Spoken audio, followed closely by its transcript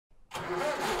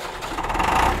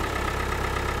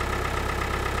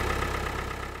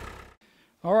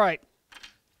All right.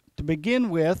 To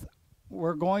begin with,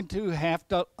 we're going to have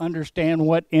to understand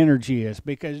what energy is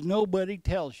because nobody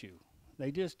tells you.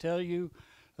 They just tell you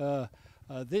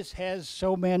this has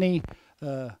so many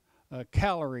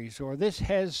calories, or this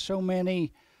has so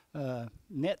many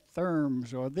net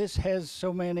therms, or this has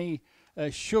so many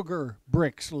sugar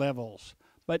bricks levels.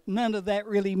 But none of that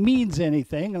really means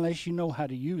anything unless you know how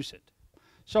to use it.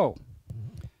 So,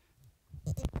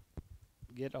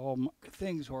 get all my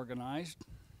things organized.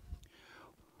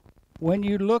 When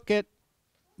you look at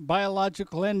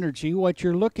biological energy, what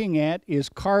you're looking at is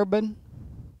carbon,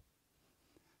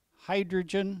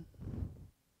 hydrogen,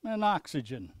 and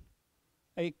oxygen.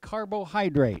 A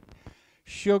carbohydrate.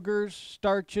 Sugars,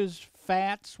 starches,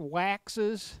 fats,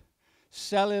 waxes,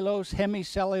 cellulose,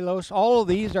 hemicellulose, all of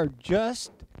these are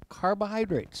just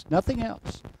carbohydrates, nothing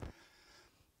else.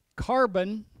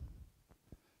 Carbon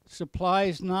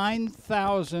supplies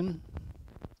 9,000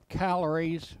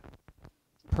 calories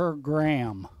per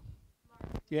gram.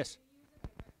 Yes.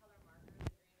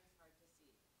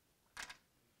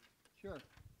 Sure.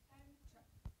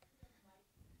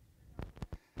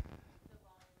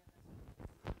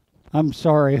 I'm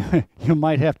sorry. You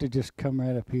might have to just come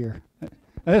right up here.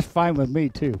 That's fine with me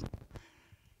too.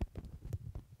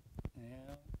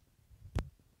 Yeah.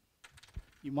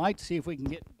 You might see if we can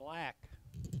get black.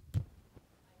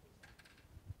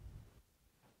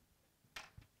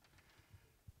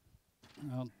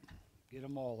 I'll get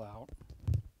them all out.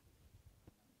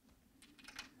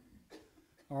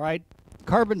 All right.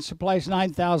 Carbon supplies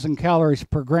 9,000 calories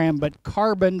per gram, but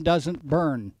carbon doesn't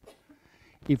burn.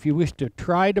 If you wish to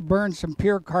try to burn some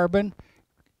pure carbon,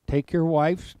 take your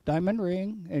wife's diamond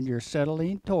ring and your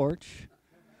acetylene torch.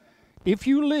 If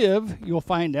you live, you'll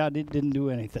find out it didn't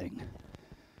do anything.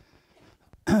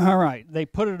 All right. They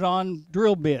put it on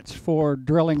drill bits for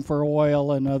drilling for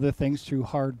oil and other things through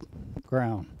hard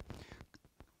ground.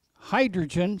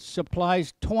 Hydrogen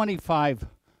supplies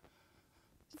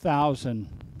 25,000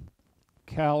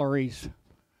 calories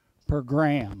per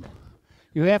gram.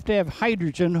 You have to have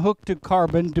hydrogen hooked to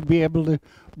carbon to be able to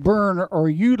burn or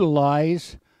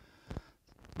utilize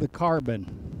the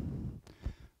carbon.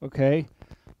 Okay?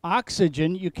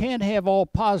 Oxygen, you can't have all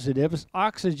positives.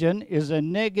 Oxygen is a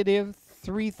negative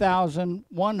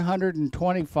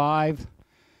 3,125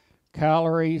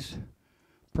 calories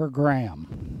per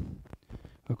gram.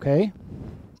 Okay?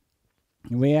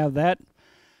 We have that.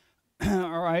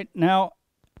 All right. Now,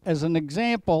 as an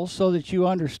example, so that you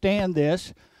understand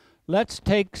this, let's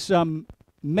take some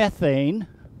methane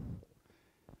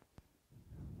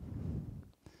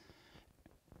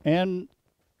and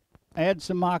add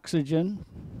some oxygen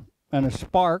and a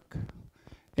spark,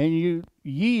 and you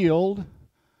yield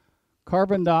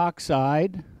carbon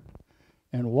dioxide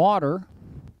and water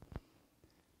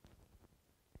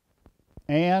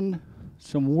and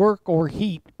some work or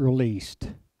heat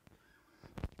released.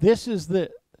 This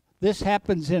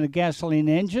happens in a gasoline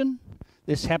engine.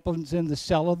 This happens in the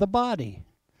cell of the body.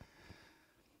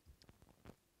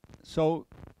 So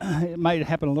it might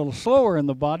happen a little slower in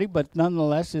the body, but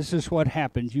nonetheless, this is what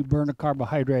happens. You burn a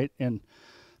carbohydrate. And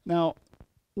now,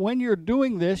 when you're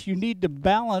doing this, you need to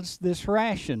balance this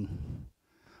ration.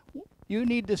 You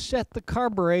need to set the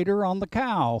carburetor on the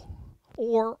cow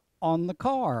or on the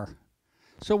car.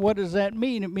 So what does that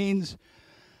mean? It means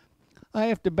I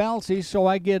have to balance these so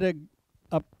I get a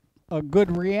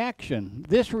good reaction.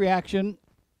 This reaction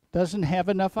doesn't have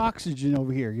enough oxygen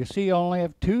over here. You see, I only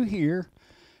have 2 here,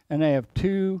 and I have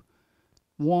 2,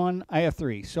 1, I have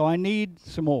 3. So I need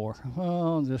some more.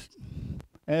 Well, just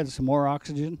add some more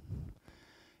oxygen.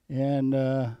 And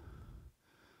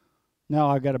now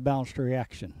I've got a balanced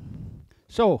reaction.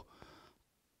 So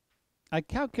I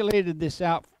calculated this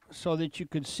out so that you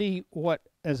could see what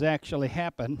has actually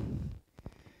happened.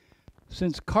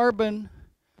 Since carbon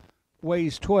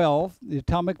weighs 12, the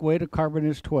atomic weight of carbon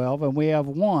is 12, and we have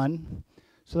 1,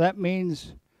 so that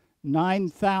means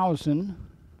 9,000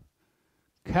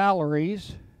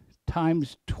 calories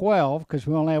times 12, because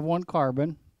we only have 1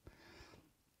 carbon.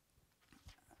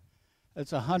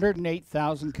 That's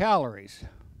 108,000 calories.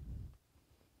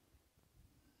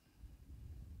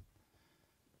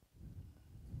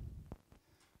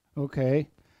 Okay,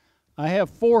 I have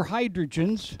 4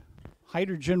 hydrogens.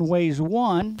 Hydrogen weighs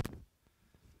 1.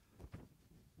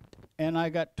 And I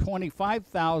got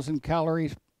 25,000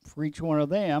 calories for each one of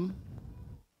them.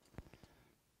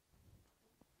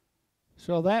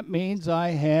 So that means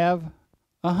I have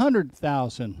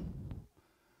 100,000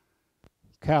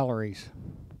 calories.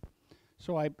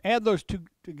 So I add those two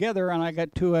together and I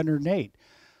got 208.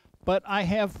 But I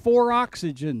have 4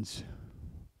 oxygens.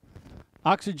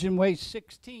 Oxygen weighs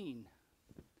 16.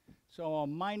 So a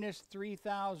minus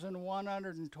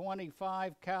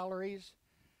 3,125 calories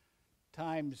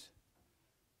times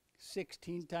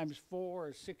 16 times 4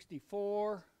 is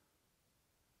 64.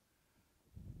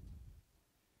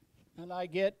 And I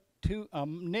get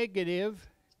negative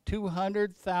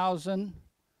 200,000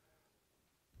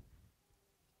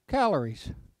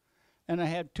 calories. And I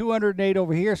have 208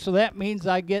 over here, so that means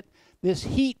I get this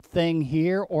heat thing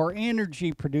here, or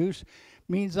energy produced,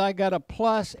 means I got a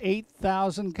plus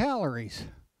 8,000 calories.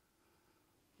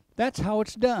 That's how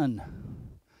it's done.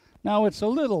 Now it's a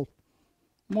little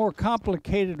more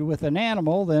complicated with an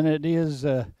animal than it is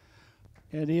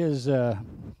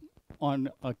on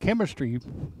a chemistry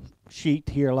sheet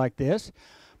here like this,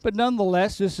 but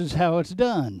nonetheless, this is how it's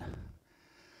done.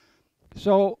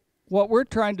 So what we're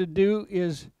trying to do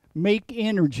is make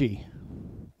energy.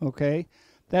 Okay,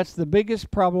 that's the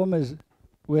biggest problem is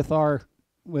with all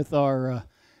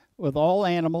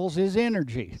animals is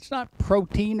energy. It's not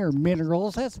protein or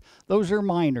minerals. Those are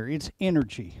minor. It's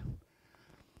energy.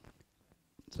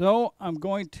 So I'm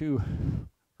going to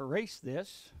erase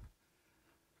this.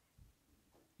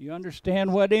 You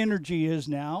understand what energy is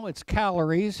now. It's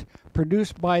calories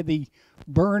produced by the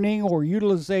burning or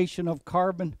utilization of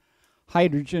carbon,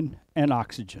 hydrogen, and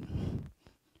oxygen.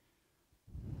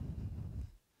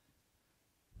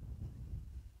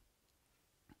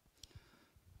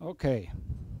 Okay.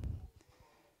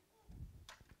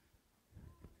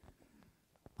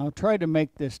 I'll try to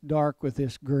make this dark with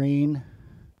this green.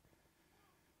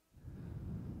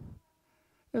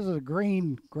 This is a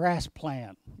green grass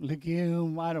plant,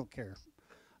 legume, I don't care.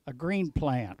 A green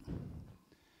plant.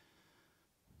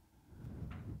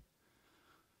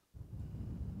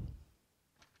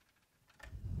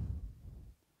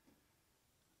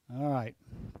 All right.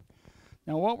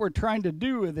 Now what we're trying to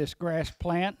do with this grass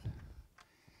plant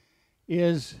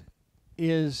is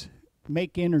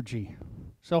make energy.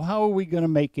 So how are we going to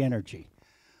make energy?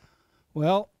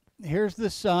 Well, here's the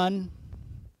sun.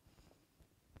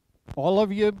 All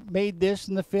of you made this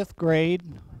in the 5th grade.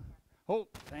 Oh,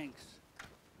 thanks.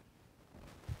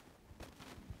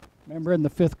 Remember in the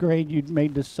 5th grade you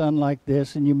made the sun like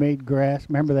this and you made grass.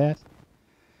 Remember that?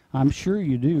 I'm sure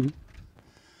you do.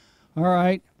 All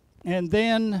right. And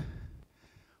then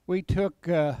we took,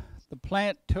 the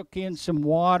plant took in some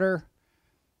water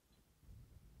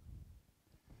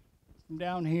from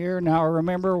down here. Now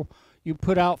remember, you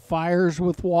put out fires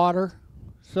with water.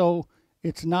 So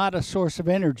it's not a source of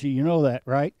energy. You know that,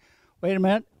 right? Wait a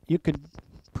minute. You could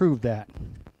prove that.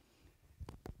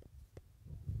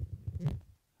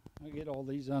 I'll get all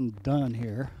these undone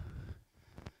here.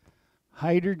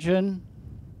 Hydrogen.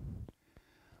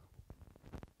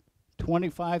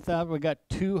 25,000. We got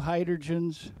 2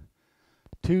 hydrogens.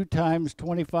 2 times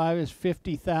 25 is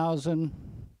 50,000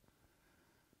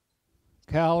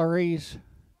 calories.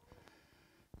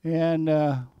 And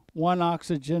 1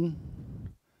 oxygen.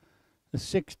 The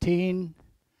 16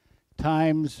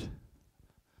 times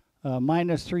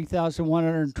minus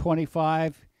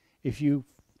 3,125. If you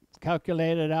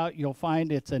calculate it out, you'll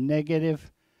find it's a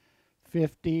negative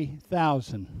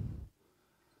 50,000.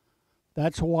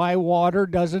 That's why water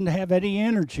doesn't have any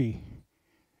energy.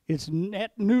 It's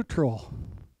net neutral.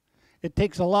 It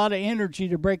takes a lot of energy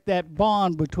to break that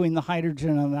bond between the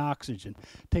hydrogen and the oxygen.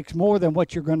 It takes more than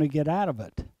what you're going to get out of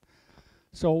it.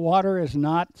 So water is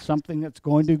not something that's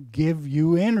going to give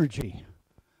you energy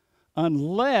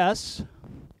unless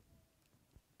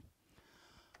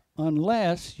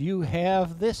you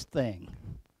have this thing.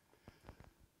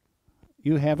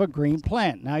 You have a green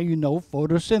plant. Now you know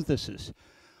photosynthesis.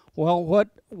 Well,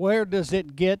 where does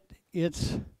it get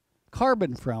its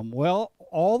carbon from? Well,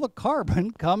 all the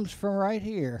carbon comes from right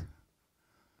here.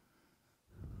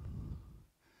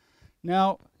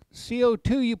 Now,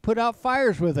 CO2, you put out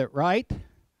fires with it, right?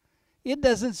 It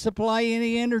doesn't supply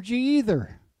any energy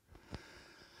either.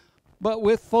 But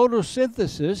with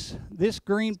photosynthesis, this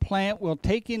green plant will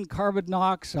take in carbon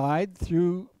dioxide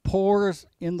through pores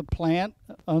in the plant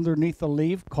underneath the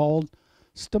leaf called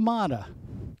stomata.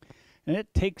 And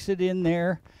it takes it in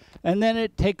there, and then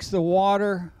it takes the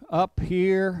water up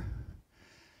here,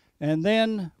 and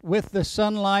then with the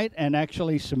sunlight and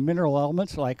actually some mineral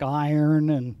elements like iron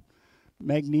and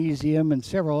magnesium and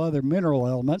several other mineral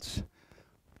elements,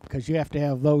 because you have to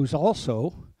have those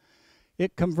also,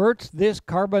 it converts this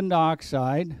carbon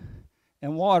dioxide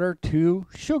and water to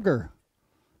sugar.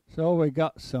 So we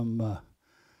got some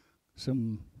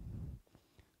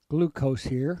glucose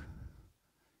here.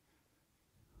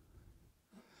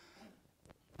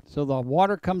 So the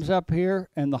water comes up here,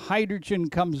 and the hydrogen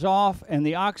comes off, and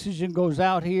the oxygen goes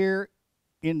out here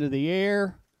into the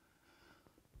air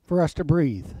for us to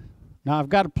breathe. Now, I've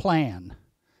got a plan.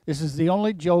 This is the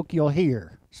only joke you'll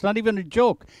hear. It's not even a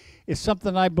joke. It's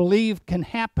something I believe can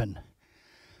happen.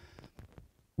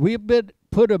 We've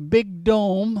put a big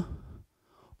dome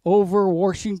over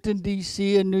Washington,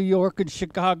 D.C. and New York and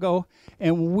Chicago,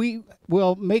 and we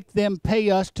will make them pay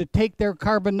us to take their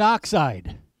carbon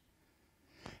dioxide.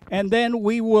 And then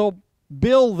we will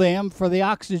bill them for the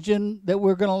oxygen that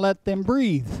we're going to let them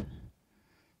breathe.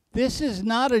 This is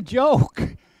not a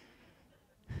joke.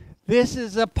 This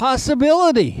is a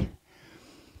possibility.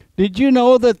 Did you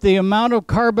know that the amount of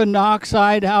carbon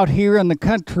dioxide out here in the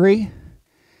country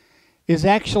is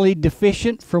actually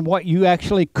deficient from what you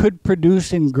actually could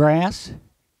produce in grass?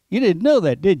 You didn't know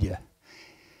that, did you?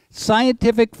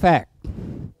 Scientific fact.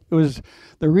 The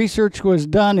research was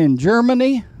done in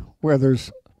Germany, where there's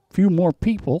a few more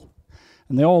people,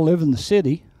 and they all live in the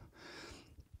city.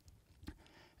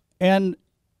 And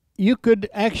you could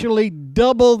actually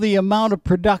double the amount of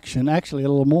production, actually a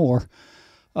little more,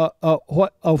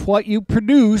 of what you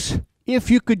produce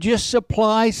if you could just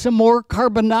supply some more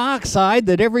carbon dioxide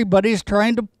that everybody's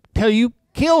trying to tell you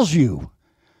kills you.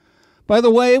 By the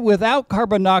way, without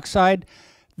carbon dioxide,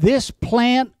 this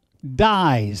plant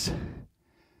dies.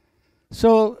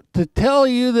 So to tell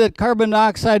you that carbon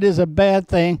dioxide is a bad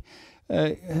thing,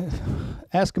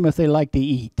 ask them if they like to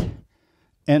eat,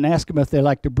 and ask them if they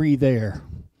like to breathe air.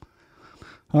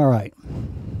 All right.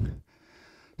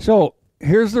 So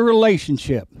here's the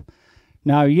relationship.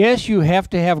 Now, yes, you have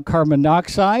to have carbon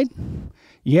dioxide.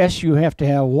 Yes, you have to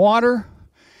have water.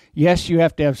 Yes, you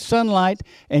have to have sunlight.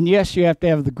 And yes, you have to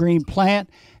have the green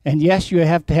plant. And yes, you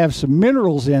have to have some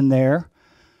minerals in there,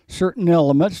 certain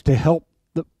elements to help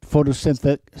the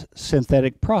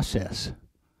photosynthetic process.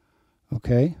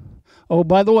 Okay? Oh,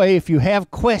 by the way, if you have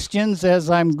questions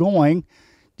as I'm going,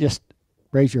 just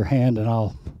raise your hand and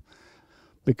I'll,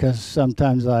 because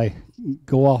sometimes I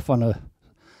go off on a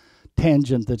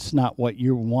tangent that's not what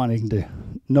you're wanting to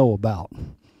know about.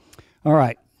 All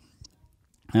right.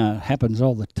 It happens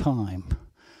all the time.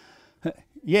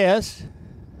 Yes?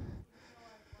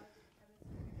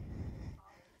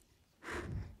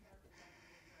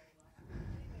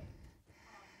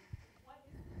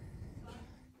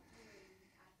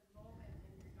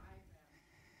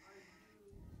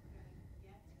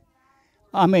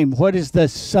 I mean, what is the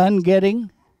sun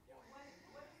getting?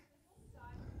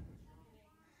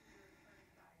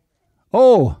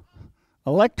 Oh,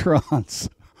 electrons.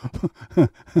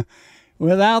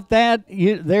 Without that,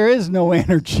 there is no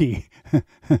energy.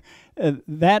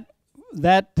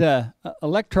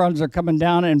 Electrons are coming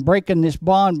down and breaking this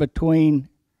bond between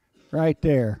right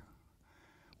there.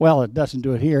 Well, it doesn't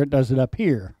do it here. It does it up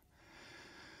here.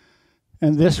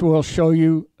 And this will show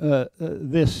you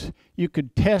this. You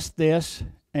could test this,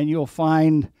 and you'll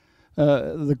find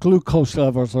the glucose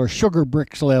levels or sugar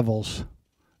bricks levels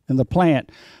in the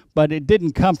plant. But it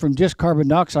didn't come from just carbon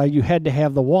dioxide. You had to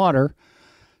have the water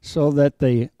so that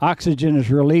the oxygen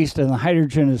is released and the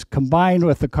hydrogen is combined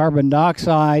with the carbon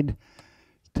dioxide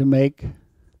to make,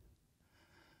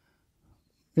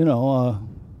 a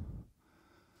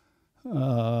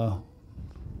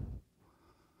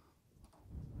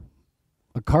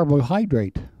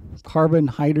carbohydrate. Carbon,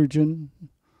 hydrogen.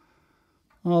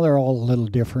 Well, they're all a little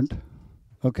different.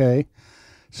 Okay.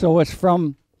 So it's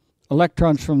from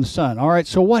electrons from the sun. All right,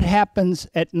 so what happens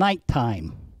at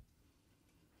nighttime?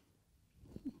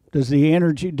 Does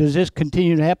this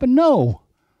continue to happen? No.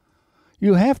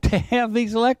 You have to have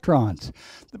these electrons.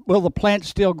 Will the plant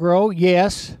still grow?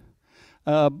 Yes,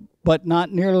 but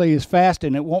not nearly as fast,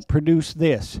 and it won't produce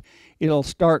this. It'll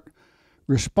start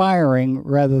respiring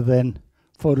rather than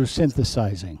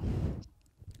photosynthesizing.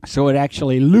 So it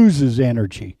actually loses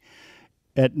energy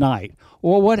at night.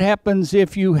 Well, what happens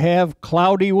if you have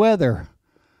cloudy weather?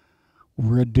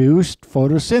 Reduced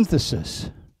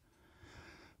photosynthesis.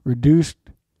 Reduced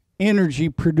energy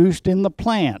produced in the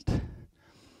plant.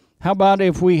 How about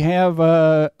if we have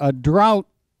a drought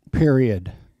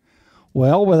period?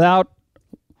 Well, without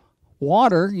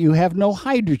water, you have no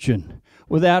hydrogen.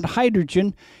 Without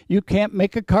hydrogen, you can't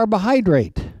make a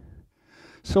carbohydrate.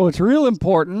 So it's real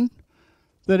important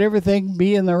that everything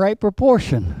be in the right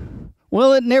proportion.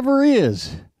 Well, it never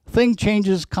is. Thing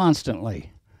changes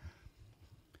constantly.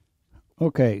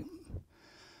 Okay.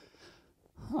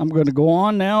 I'm going to go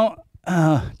on now.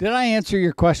 Did I answer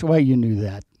your question? Well, you knew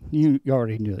that. You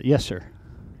already knew that. Yes, sir.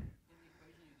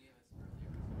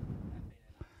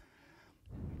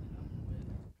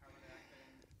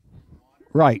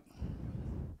 Right.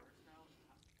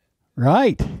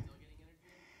 Right.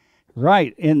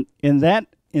 Right. In that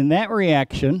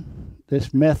reaction,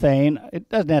 this methane, it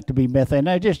doesn't have to be methane.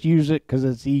 I just use it because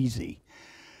it's easy.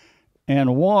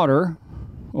 and water,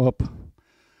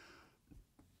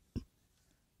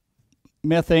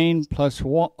 methane plus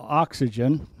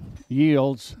oxygen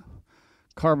yields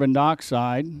carbon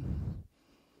dioxide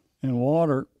and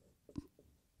water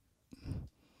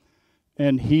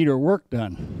and heat or work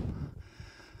done.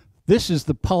 This is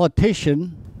the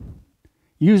politician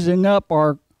using up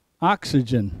our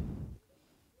oxygen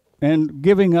and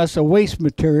giving us a waste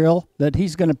material that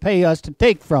he's going to pay us to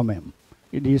take from him.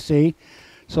 Do you see?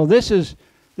 So this is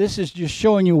just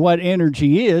showing you what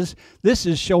energy is. This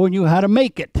is showing you how to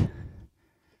make it.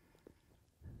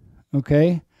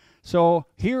 Okay? So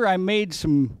here I made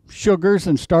some sugars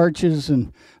and starches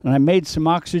and I made some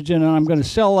oxygen, and I'm going to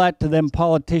sell that to them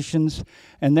politicians,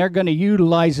 and they're going to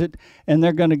utilize it, and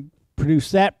they're going to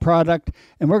produce that product,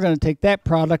 and we're going to take that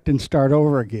product and start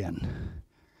over again.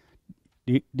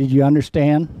 Did you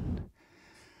understand?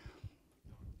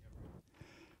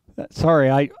 Sorry,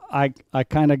 I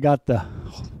kind of got the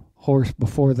horse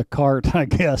before the cart, I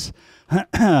guess.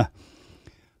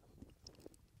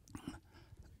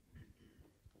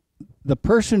 The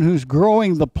person who's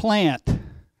growing the plant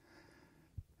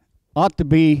ought to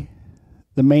be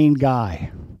the main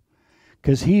guy,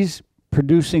 because he's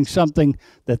producing something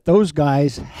that those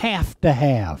guys have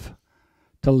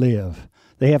to live.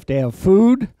 They have to have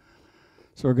food,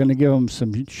 so we're going to give them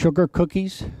some sugar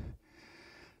cookies,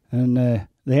 and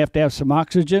they have to have some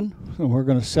oxygen, so we're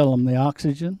going to sell them the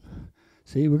oxygen.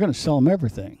 See, we're going to sell them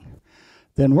everything.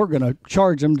 Then we're going to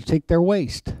charge them to take their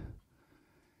waste.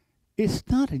 It's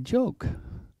not a joke.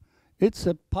 It's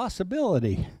a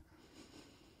possibility.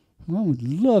 I would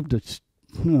love to.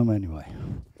 Anyway.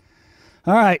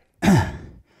 All right.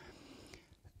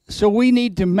 So we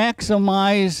need to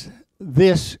maximize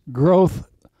this growth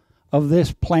of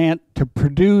this plant to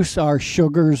produce our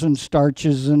sugars and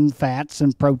starches and fats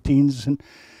and proteins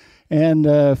and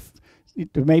to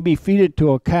maybe feed it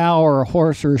to a cow or a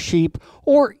horse or a sheep,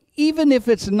 or even if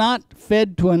it's not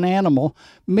fed to an animal,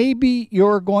 maybe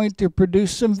you're going to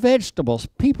produce some vegetables.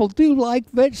 People do like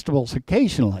vegetables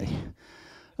occasionally.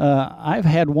 I've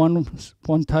had one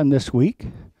time this week.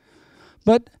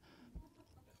 But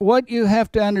what you have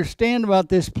to understand about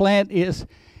this plant is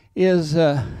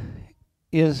it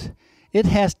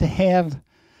has to have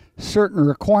certain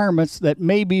requirements that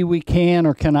maybe we can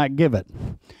or cannot give it.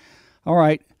 All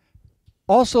right.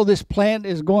 Also, this plant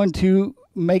is going to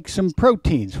make some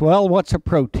proteins. Well, what's a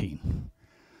protein?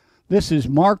 This is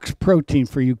Mark's protein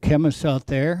for you chemists out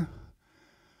there.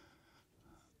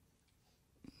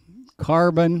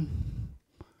 Carbon,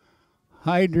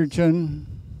 hydrogen,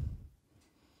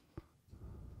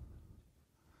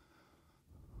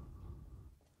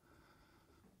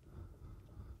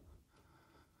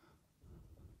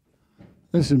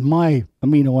 this is my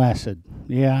amino acid.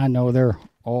 Yeah, I know they're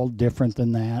all different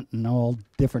than that and all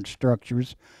different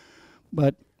structures,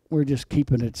 but we're just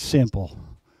keeping it simple.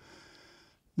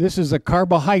 This is a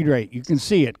carbohydrate. You can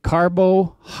see it,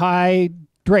 carbohydrate.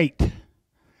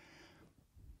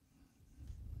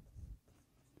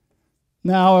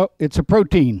 Now, it's a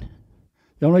protein.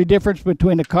 The only difference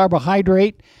between a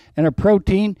carbohydrate and a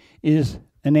protein is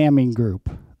an amine group.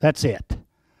 That's it.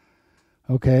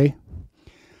 Okay?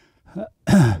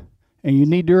 And you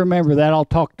need to remember that. I'll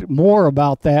talk more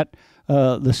about that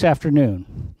this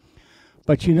afternoon.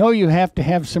 But you know you have to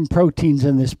have some proteins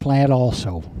in this plant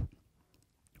also.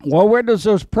 Well, where does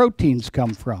those proteins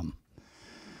come from?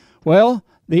 Well,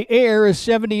 the air is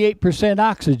 78%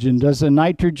 oxygen. Does the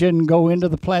nitrogen go into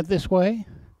the plant this way?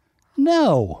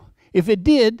 No. If it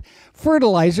did,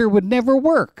 fertilizer would never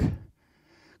work,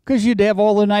 because you'd have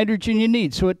all the nitrogen you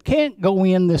need. So it can't go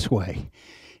in this way.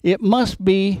 It must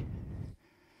be,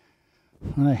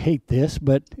 I hate this,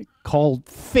 but called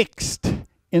fixed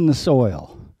in the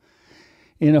soil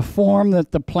in a form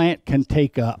that the plant can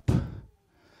take up.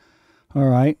 All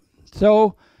right.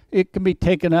 So it can be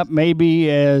taken up maybe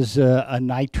as a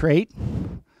nitrate,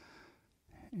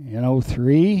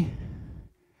 NO3,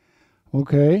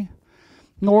 okay,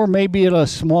 or maybe a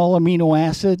small amino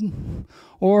acid,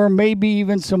 or maybe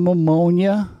even some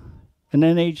ammonia, an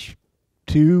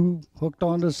NH2 hooked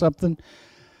onto something.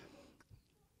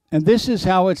 And this is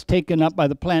how it's taken up by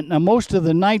the plant. Now, most of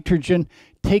the nitrogen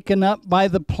taken up by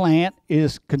the plant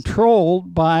is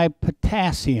controlled by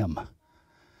potassium.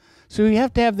 So you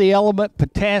have to have the element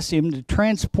potassium to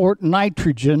transport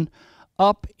nitrogen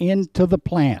up into the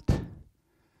plant.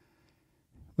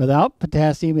 Without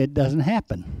potassium, it doesn't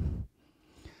happen.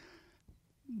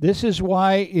 This is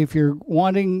why if you're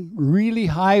wanting really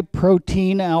high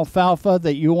protein alfalfa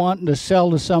that you want to sell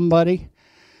to somebody,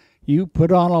 you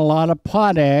put on a lot of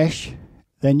potash,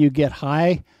 then you get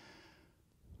high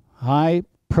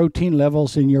protein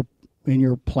levels in your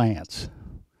plants.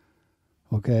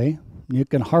 Okay, you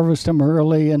can harvest them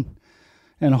early, and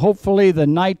hopefully the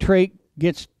nitrate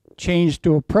gets changed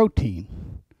to a protein.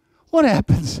 What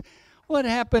happens? What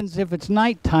happens if it's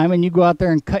nighttime and you go out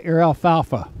there and cut your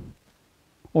alfalfa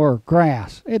or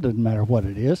grass? It doesn't matter what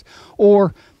it is,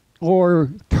 or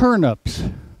turnips,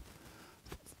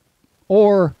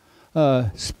 or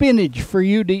spinach for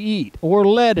you to eat, or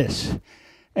lettuce,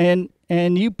 and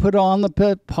you put on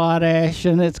the potash,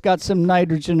 and it's got some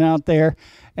nitrogen out there,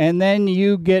 and then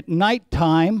you get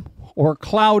nighttime or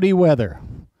cloudy weather.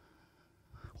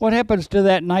 What happens to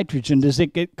that nitrogen? Does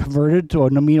it get converted to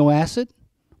an amino acid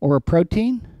or a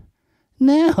protein?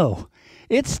 No,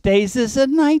 it stays as a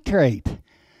nitrate.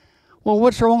 Well,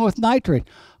 what's wrong with nitrate?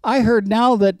 I heard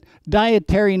now that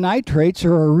dietary nitrates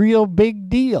are a real big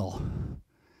deal.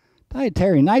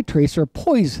 Dietary nitrates are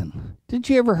poison. Did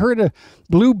you ever heard of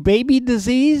blue baby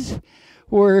disease?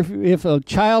 Where if a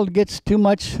child gets too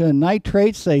much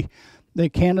nitrates, they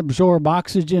can't absorb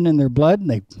oxygen in their blood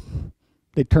and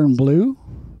they turn blue?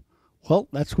 Well,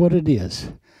 that's what it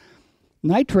is.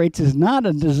 Nitrates is not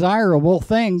a desirable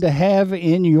thing to have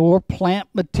in your plant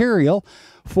material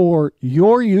for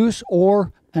your use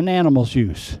or an animal's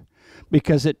use,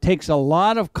 because it takes a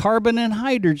lot of carbon and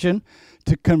hydrogen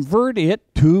to convert it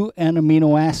to an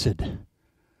amino acid.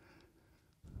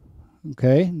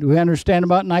 Okay, do we understand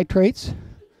about nitrates?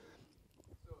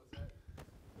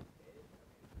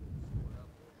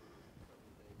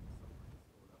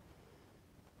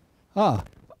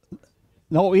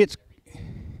 No, it's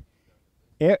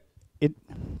very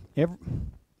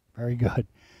good.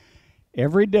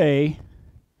 Every day,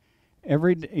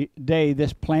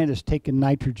 this plant is taking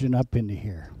nitrogen up into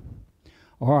here.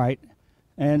 All right,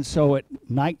 and so at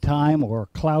nighttime or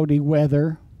cloudy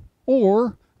weather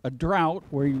or a drought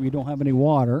where we don't have any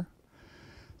water,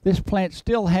 this plant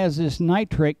still has this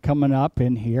nitrate coming up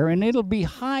in here, and it'll be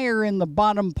higher in the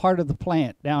bottom part of the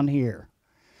plant down here,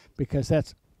 because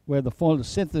that's where the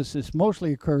photosynthesis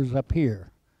mostly occurs, up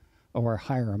here, or a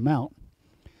higher amount.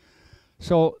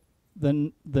 So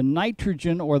the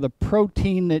nitrogen or the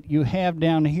protein that you have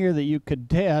down here that you could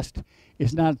test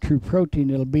is not a true protein.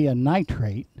 It'll be a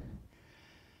nitrate.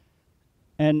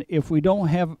 And if we don't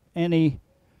have any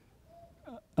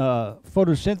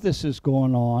photosynthesis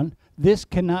going on, this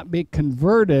cannot be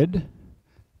converted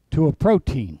to a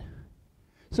protein.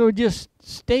 So it just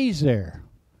stays there.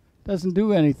 Doesn't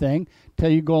do anything till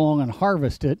you go along and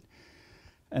harvest it,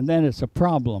 and then it's a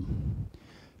problem.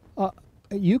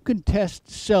 You can test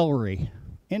celery.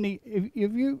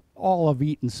 If you all have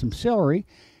eaten some celery,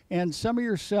 and some of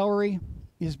your celery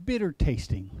is bitter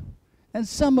tasting, and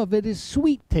some of it is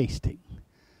sweet tasting.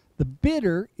 The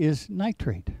bitter is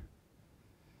nitrate.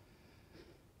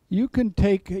 You can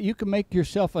make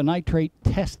yourself a nitrate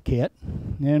test kit,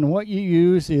 and what you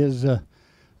use is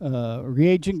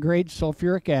reagent grade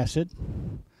sulfuric acid,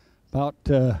 about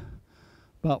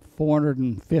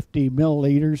 450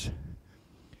 milliliters,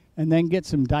 and then get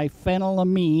some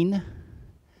diphenylamine,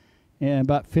 and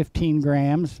about 15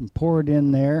 grams, and pour it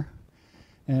in there,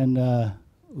 and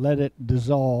let it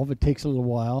dissolve. It takes a little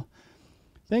while.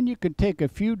 Then you could take a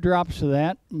few drops of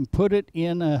that and put it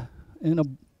in a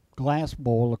glass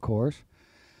bowl, of course,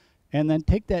 and then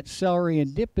take that celery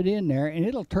and dip it in there, and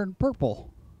it'll turn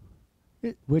purple,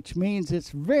 which means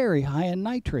it's very high in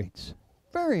nitrates,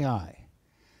 very high.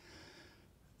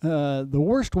 The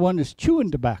worst one is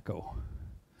chewing tobacco.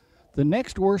 The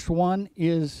next worst one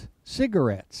is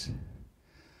cigarettes.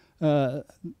 The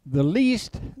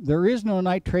least, there is no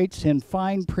nitrates in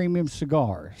fine premium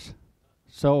cigars.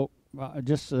 So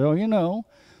just so you know,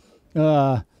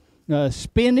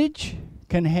 spinach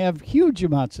can have huge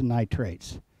amounts of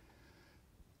nitrates.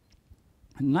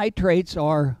 Nitrates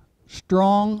are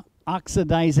strong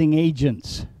oxidizing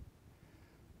agents.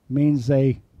 Means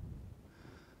they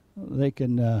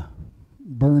can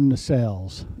burn the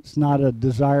cells. It's not a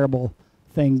desirable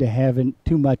thing to have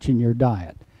too much in your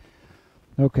diet.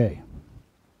 Okay.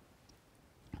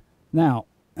 Now,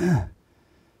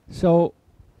 so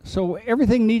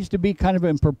everything needs to be kind of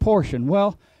in proportion.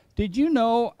 Well, did you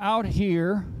know out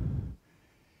here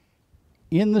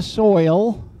in the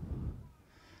soil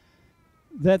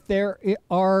that there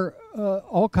are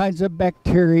all kinds of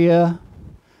bacteria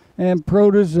and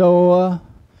protozoa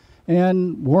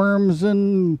and worms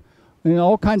and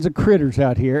all kinds of critters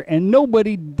out here, and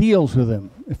nobody deals with them.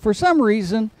 For some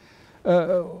reason,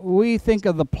 we think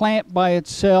of the plant by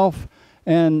itself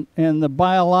and the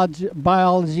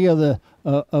biology of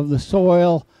the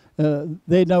soil.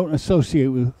 They don't associate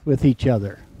with each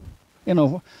other. You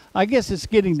know, I guess it's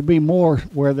getting to be more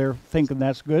where they're thinking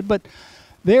that's good, but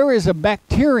there is a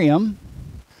bacterium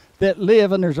that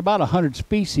live, and there's about 100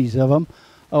 species of them,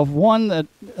 of one that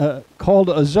called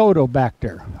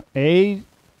Azotobacter, A-Z-O-T-O,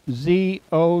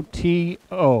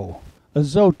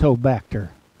 Azotobacter.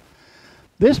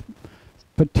 This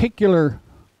particular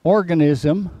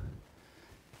organism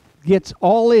gets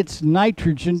all its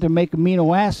nitrogen to make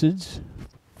amino acids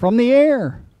from the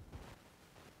air.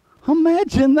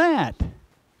 Imagine that.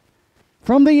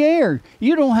 From the air.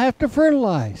 You don't have to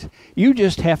fertilize. You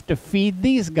just have to feed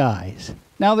these guys.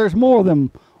 Now there's more than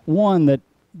one that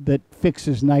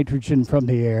fixes nitrogen from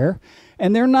the air,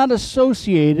 and they're not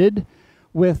associated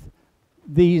with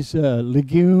these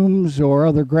legumes or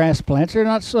other grass plants. They're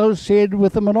not associated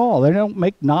with them at all. They don't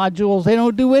make nodules. They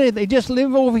don't do anything. They just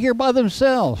live over here by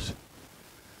themselves.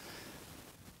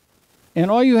 And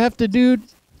all you have to do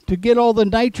to get all the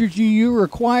nitrogen you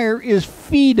require is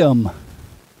feed them.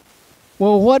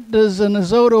 Well, what does an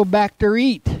azotobacter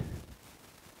eat?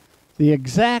 The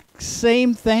exact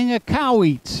same thing a cow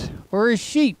eats, or a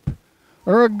sheep,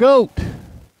 or a goat,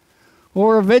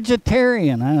 or a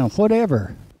vegetarian, I don't know,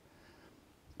 whatever.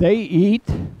 They eat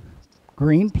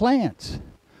green plants.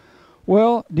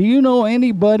 Well, do you know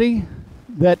anybody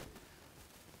that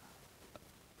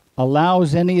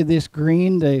allows any of this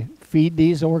green to feed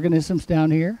these organisms down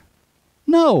here?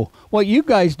 No. What you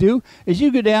guys do is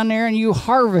you go down there and you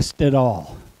harvest it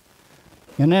all.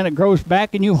 And then it grows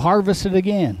back and you harvest it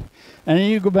again. And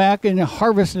then you go back and you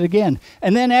harvest it again.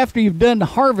 And then after you've done the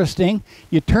harvesting,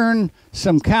 you turn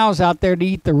some cows out there to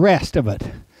eat the rest of it.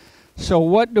 So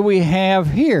what do we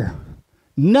have here?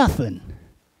 Nothing.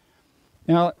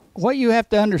 Now, what you have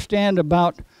to understand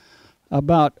about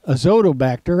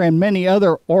Azotobacter and many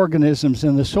other organisms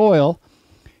in the soil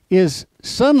is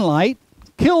sunlight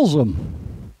kills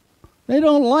them. They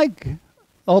don't like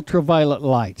ultraviolet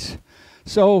lights.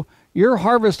 So you're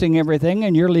harvesting everything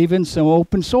and you're leaving some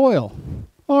open soil.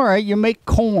 All right, you make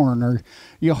corn or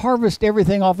you harvest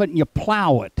everything off it and you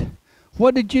plow it.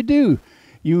 What did you do?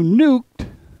 You nuked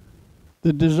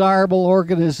the desirable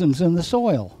organisms in the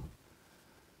soil.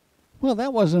 Well,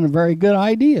 that wasn't a very good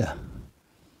idea.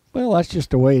 Well, that's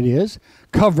just the way it is.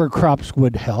 Cover crops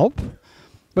would help.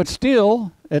 But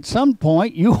still, at some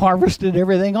point, you harvested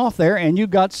everything off there and you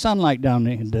got sunlight down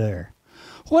into there.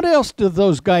 What else do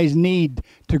those guys need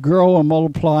to grow and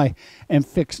multiply and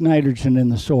fix nitrogen in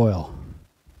the soil?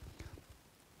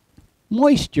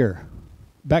 Moisture.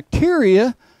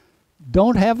 Bacteria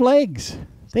don't have legs.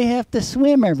 They have to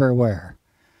swim everywhere.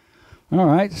 All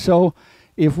right, so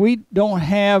if we've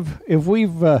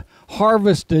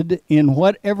harvested in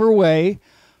whatever way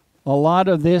a lot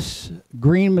of this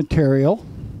green material,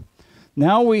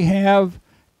 now we have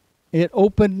it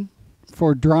open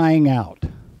for drying out.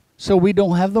 So we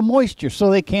don't have the moisture, so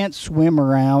they can't swim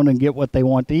around and get what they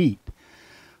want to eat.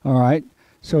 All right,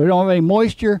 so we don't have any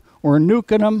moisture, we're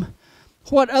nuking them.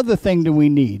 What other thing do we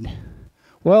need?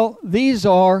 Well, these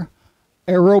are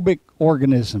aerobic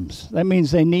organisms. That means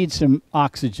they need some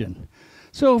oxygen.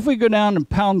 So if we go down and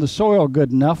pound the soil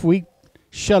good enough, we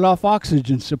shut off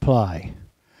oxygen supply.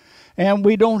 And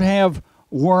we don't have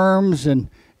worms and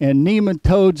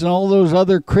nematodes and all those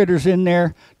other critters in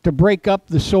there to break up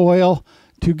the soil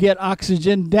to get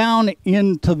oxygen down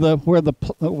into where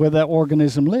that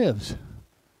organism lives.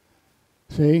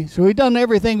 See? So we've done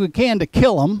everything we can to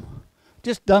kill them.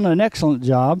 Just done an excellent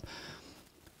job.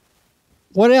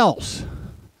 What else?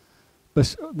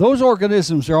 But those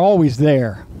organisms are always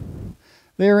there.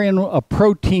 They're in a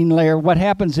protein layer. What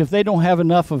happens if they don't have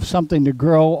enough of something to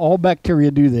grow? All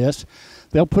bacteria do this.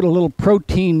 They'll put a little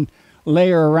protein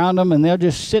layer around them and they'll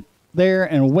just sit there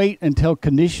and wait until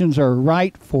conditions are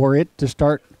right for it to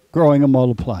start growing and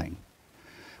multiplying.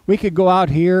 We could go out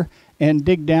here and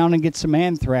dig down and get some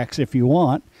anthrax if you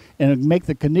want and make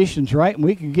the conditions right, and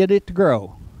we could get it to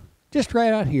grow. Just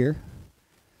right out here.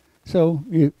 So,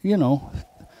 you know,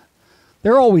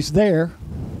 they're always there.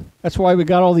 That's why we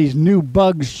got all these new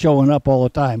bugs showing up all the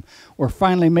time. We're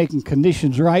finally making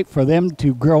conditions right for them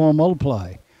to grow and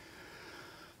multiply.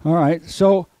 All right,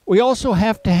 so we also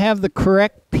have to have the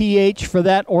correct pH for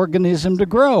that organism to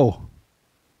grow.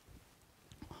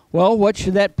 Well, what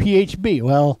should that pH be?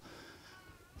 Well,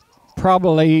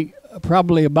 probably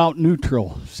about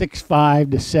neutral,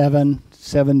 6.5 to 7,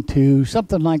 7.2,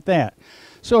 something like that.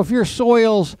 So if your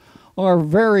soils are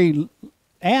very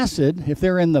acid, if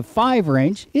they're in the 5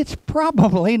 range, it's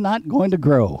probably not going to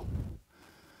grow.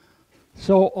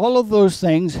 So all of those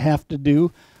things have to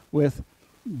do with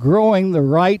growing the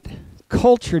right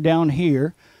culture down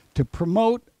here to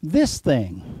promote this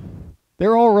thing.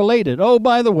 They're all related. Oh,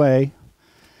 by the way,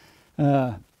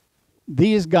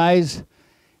 these guys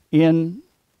in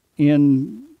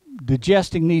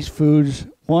digesting these foods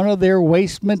one of their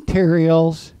waste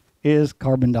materials is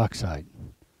carbon dioxide.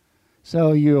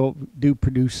 So you do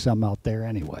produce some out there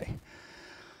anyway.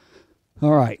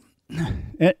 All right.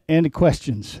 Any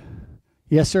questions?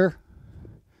 Yes, sir?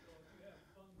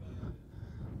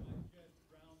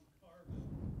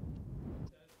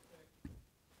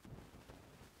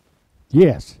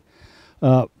 Yes.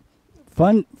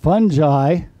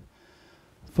 Fungi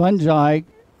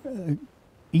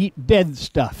eat dead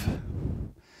stuff.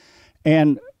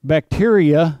 And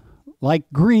bacteria like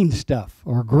green stuff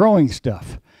or growing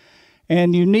stuff.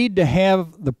 And you need to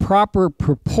have the proper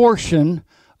proportion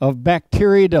of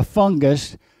bacteria to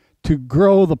fungus to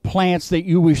grow the plants that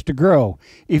you wish to grow.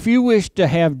 If you wish to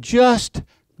have just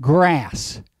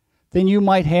grass, then you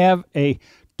might have a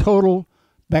total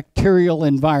bacterial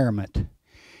environment.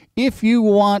 If you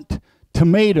want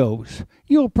tomatoes,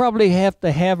 you'll probably have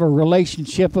to have a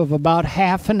relationship of about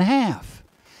half and half.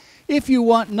 If you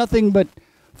want nothing but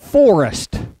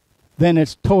forest, then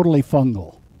it's totally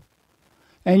fungal.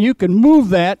 And you can move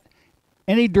that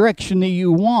any direction that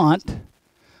you want,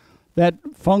 that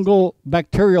fungal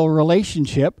bacterial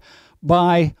relationship,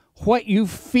 by what you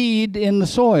feed in the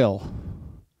soil.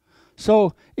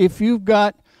 So if you've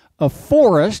got a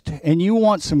forest and you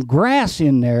want some grass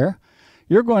in there,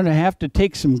 you're going to have to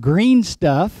take some green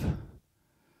stuff,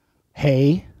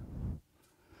 hay,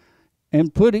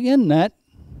 and put in that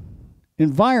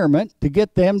environment to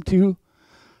get them to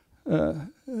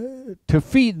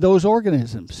feed those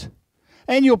organisms.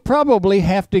 And you'll probably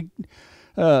have to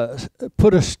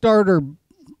put a starter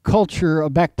culture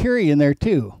of bacteria in there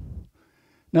too.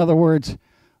 In other words,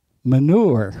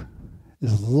 manure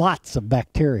is lots of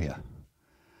bacteria.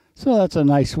 So that's a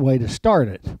nice way to start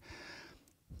it.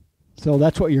 So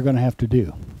that's what you're going to have to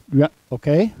do.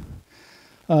 Okay?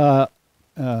 I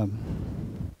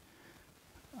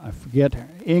forget,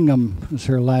 Ingham is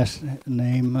her last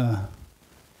name.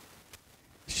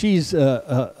 She's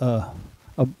Elaine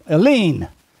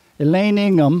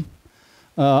Ingham.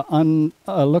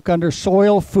 Look under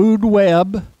Soil Food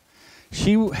Web.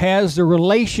 She has the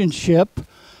relationship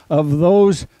of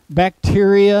those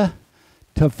bacteria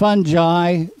to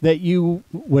fungi that you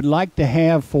would like to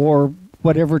have for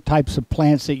whatever types of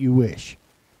plants that you wish.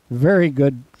 Very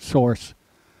good source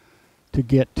to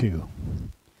get to.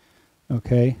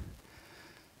 Okay?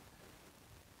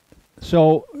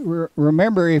 So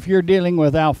remember, if you're dealing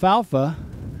with alfalfa,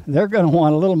 they're going to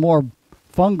want a little more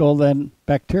fungal than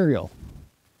bacterial.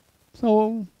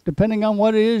 So depending on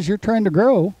what it is you're trying to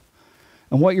grow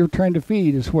and what you're trying to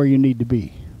feed is where you need to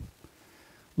be.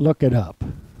 Look it up.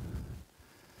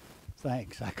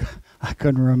 Thanks. I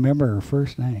couldn't remember her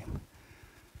first name.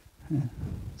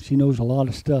 She knows a lot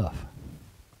of stuff.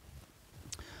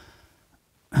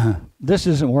 This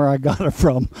isn't where I got it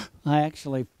from. I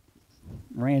actually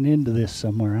ran into this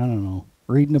somewhere. I don't know.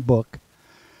 Reading a book.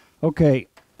 Okay.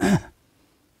 I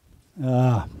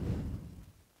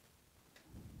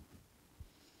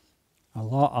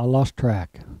lost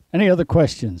track. Any other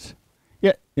questions?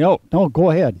 Yeah. No,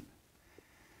 go ahead.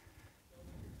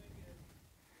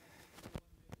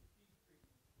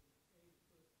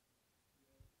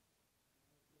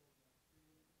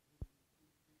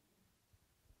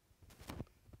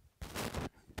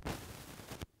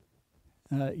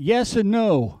 Yes and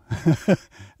no.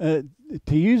 To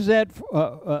use that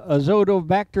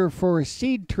azotobacter for a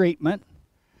seed treatment,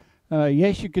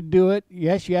 yes, you could do it.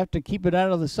 Yes, you have to keep it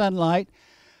out of the sunlight.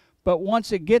 But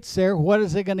once it gets there, what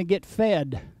is it going to get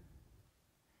fed?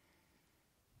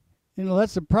 You know,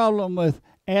 that's the problem with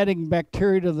adding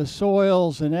bacteria to the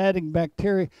soils and adding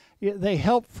bacteria. They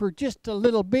help for just a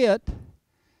little bit,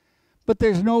 but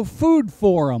there's no food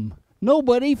for them.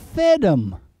 Nobody fed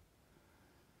them.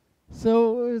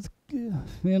 So, it's, you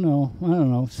know, I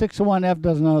don't know, 6 of one, half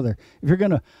dozen of other. If you're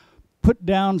going to put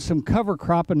down some cover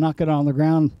crop and knock it on the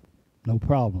ground, no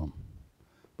problem.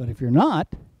 But if you're not,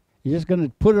 you're just going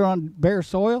to put it on bare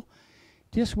soil,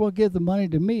 just well give the money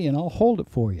to me and I'll hold it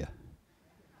for you.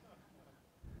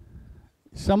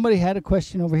 Somebody had a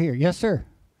question over here. Yes, sir.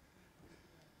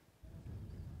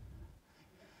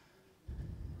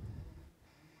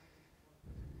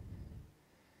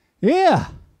 Yeah.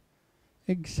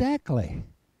 Exactly.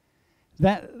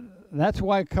 That's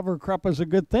why cover crop is a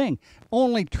good thing.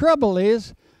 Only trouble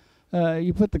is,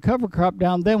 you put the cover crop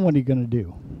down, then what are you going to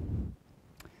do?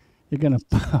 You're going to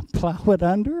plow it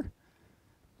under?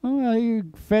 Well,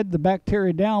 you fed the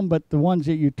bacteria down, but the ones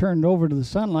that you turned over to the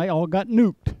sunlight all got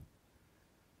nuked.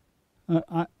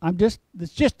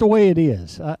 It's just the way it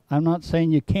is. I'm not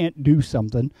saying you can't do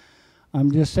something.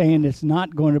 I'm just saying it's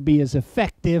not going to be as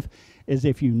effective as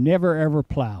if you never ever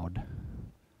plowed.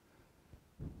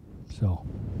 So,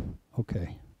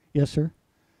 Okay. Yes, sir.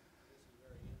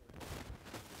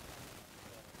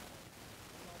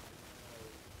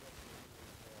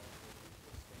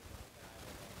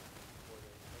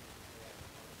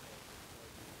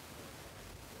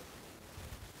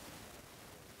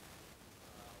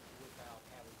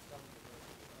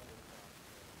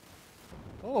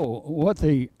 Oh, what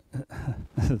the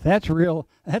that's real.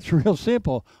 That's real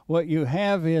simple. What you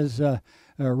have is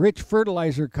rich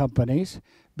fertilizer companies,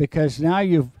 because now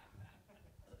you've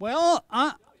well,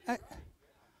 uh,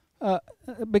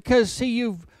 because see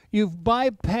you've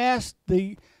bypassed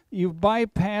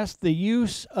the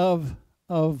use of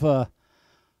the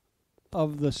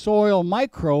soil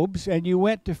microbes, and you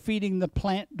went to feeding the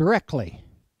plant directly.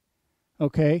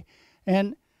 Okay,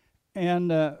 and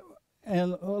and uh,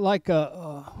 and like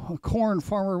a corn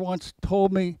farmer once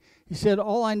told me, he said,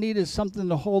 "All I need is something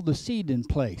to hold the seed in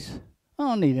place. I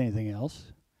don't need anything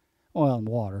else. Oil and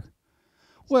water."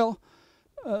 Well,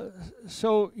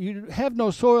 so you have no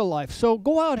soil life. So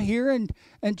go out here and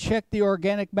check the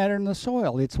organic matter in the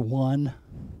soil. It's 1.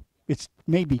 It's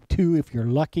maybe 2 if you're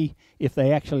lucky, if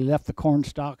they actually left the corn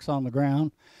stalks on the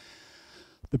ground.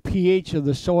 The pH of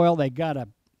the soil, they gotta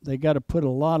put a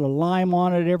lot of lime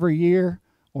on it every year,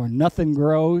 or nothing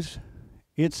grows.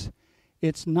 It's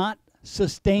not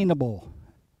sustainable.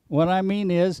 What I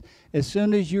mean is, as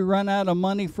soon as you run out of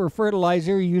money for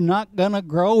fertilizer, you're not gonna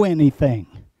grow anything.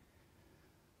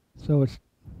 So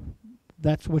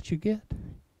that's what you get.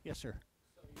 Yes, sir.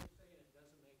 So you're saying it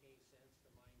doesn't make any sense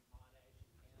to mine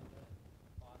potash in Canada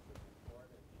and phosphorus in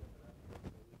Florida and ship it up here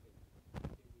so we can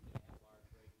continue to have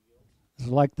large rate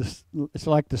yields? It's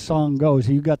like the song goes,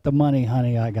 "You got the money,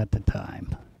 honey, I got the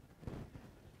time."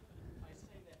 I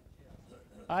say that in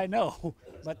jest. I know,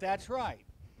 but that's right.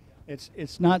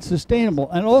 It's not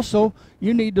sustainable. And also,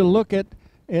 you need to look at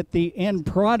the end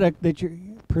product that you're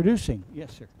producing.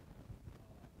 Yes, sir.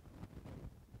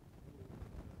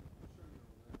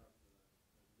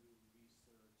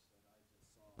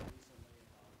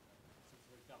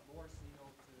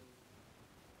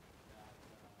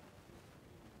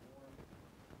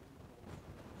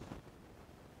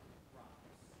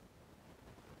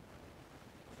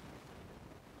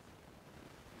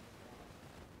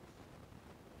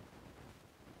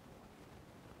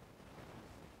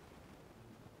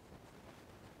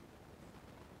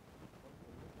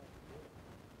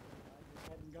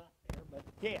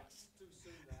 Yes.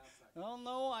 Oh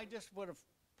no, I just would have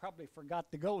probably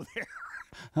forgot to go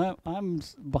there. I'm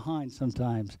behind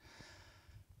sometimes.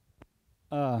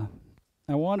 I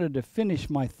wanted to finish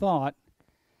my thought.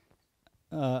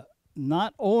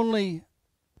 Not only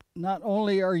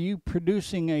are you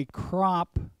producing a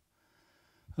crop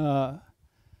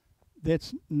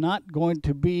that's not going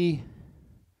to be,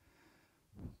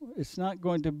 it's not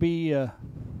going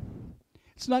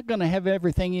to have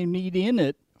everything you need in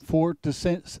it for to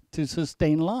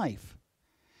sustain life.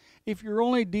 If you're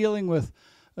only dealing with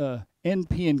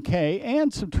NP and K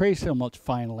and some trace elements,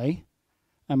 finally,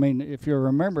 I mean, if you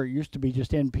remember, it used to be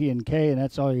just NP and K, and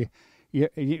that's all you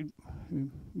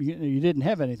didn't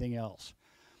have anything else.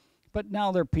 But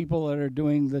now there are people that are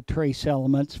doing the trace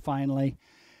elements finally.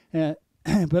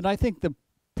 But I think the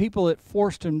people that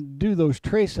forced them to do those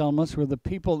trace elements were the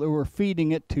people that were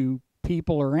feeding it to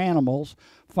people or animals,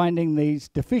 finding these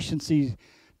deficiencies,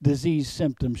 disease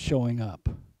symptoms showing up.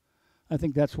 I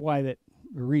think that's why that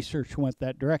research went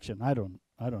that direction. I don't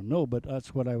know, but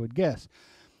that's what I would guess.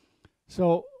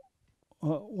 So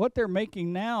what they're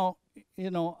making now,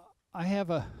 I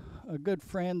have a good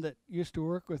friend that used to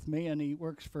work with me, and he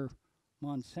works for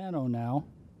Monsanto now.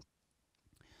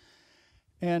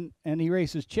 And he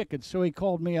raises chickens, so he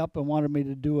called me up and wanted me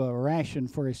to do a ration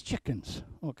for his chickens.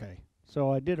 Okay,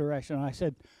 so I did a ration. I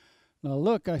said, "Now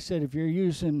look," I said, "if you're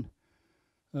using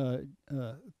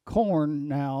corn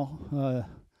now,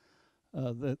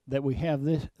 that we have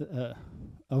this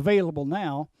available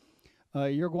now,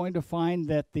 you're going to find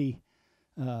that the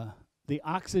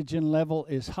oxygen level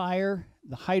is higher,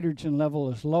 the hydrogen level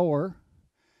is lower,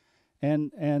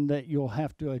 and that you'll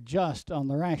have to adjust on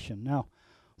the ration." Now,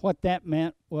 what that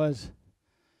meant was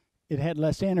it had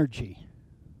less energy.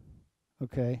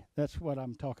 Okay, that's what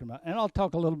I'm talking about, and I'll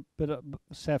talk a little bit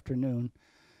this afternoon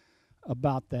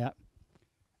about that.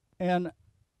 And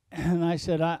I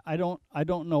said, I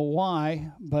don't know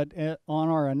why, but on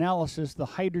our analysis, the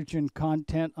hydrogen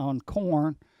content on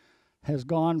corn has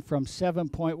gone from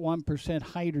 7.1%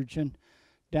 hydrogen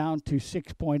down to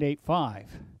 6.85,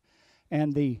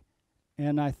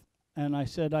 and I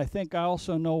said, I think I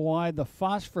also know why the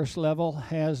phosphorus level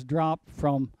has dropped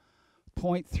from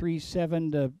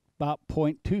 0.37 to about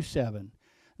 0.27.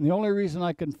 And the only reason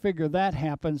I can figure that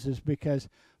happens is because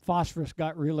phosphorus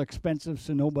got real expensive,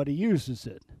 so nobody uses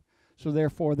it. So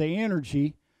therefore, the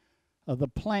energy of the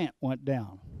plant went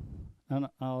down. And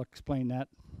I'll explain that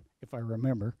if I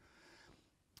remember.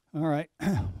 All right.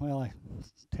 Well, I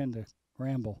tend to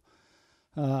ramble.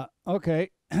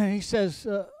 Okay. He says,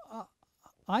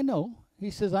 I know. He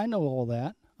says, I know all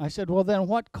that. I said, well, then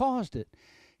what caused it?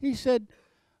 He said,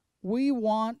 we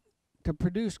want to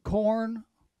produce corn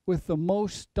with the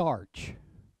most starch.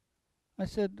 I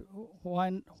said,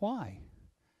 why?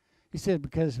 He said,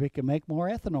 because we can make more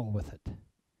ethanol with it.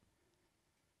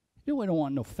 We don't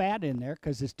want no fat in there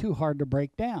because it's too hard to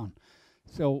break down.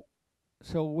 So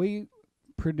we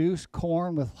produce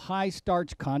corn with high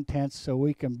starch contents so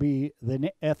we can be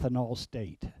the ethanol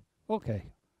state.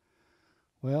 Okay.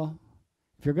 Well,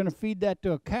 if you're going to feed that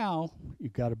to a cow,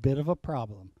 you've got a bit of a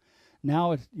problem.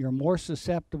 Now you're more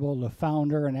susceptible to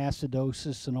founder and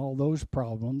acidosis and all those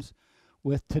problems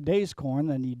with today's corn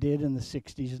than you did in the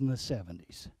 60s and the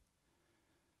 70s.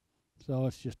 So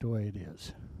it's just the way it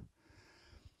is.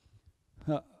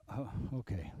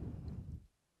 Okay.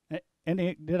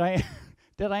 Did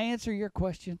I answer your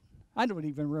question? I don't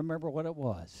even remember what it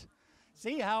was.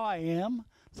 See how I am?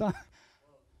 So Well,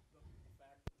 the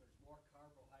fact that there's more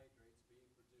carbohydrates being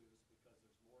produced because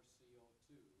there's more CO2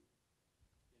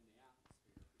 in the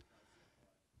atmosphere because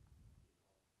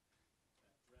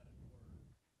of that dreaded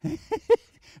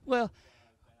word. well,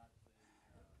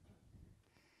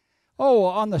 oh,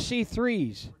 on the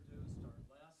C3s.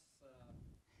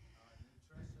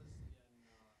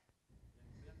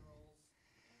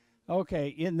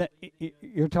 Okay,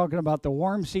 you're talking about the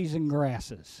warm season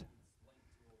grasses.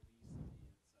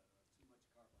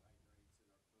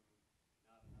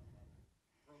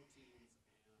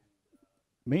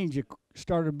 Means you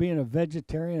started being a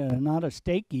vegetarian and not a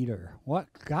steak eater. What?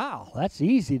 God, that's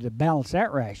easy to balance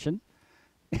that ration.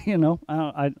 You know,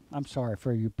 I'm sorry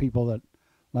for you people that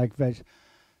like veg.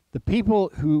 The people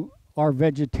who are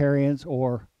vegetarians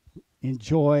or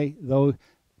enjoy those,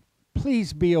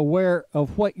 please be aware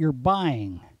of what you're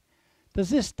buying.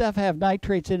 Does this stuff have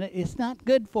nitrates in it? It's not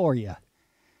good for you.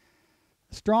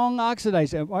 Strong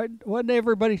oxidizing. What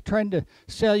everybody trying to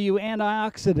sell you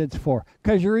antioxidants for?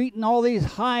 Because you're eating all these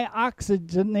high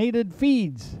oxygenated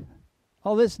feeds.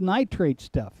 All this nitrate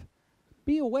stuff.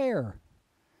 Be aware.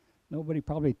 Nobody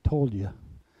probably told you.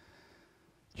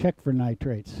 Check for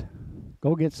nitrates.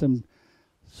 Go get some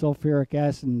sulfuric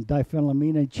acid and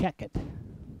diphenylamine and check it.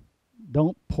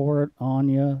 Don't pour it on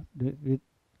you. It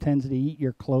tends to eat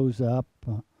your clothes up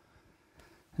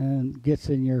and gets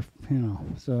in your,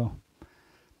 so.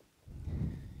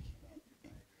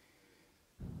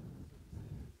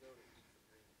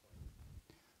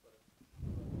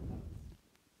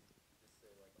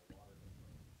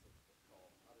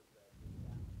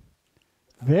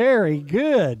 Very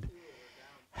good.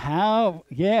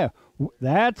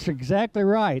 That's exactly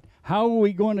right. How are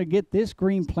we going to get this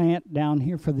green plant down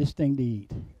here for this thing to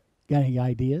eat? Got any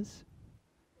ideas?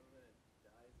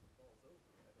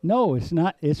 No, it's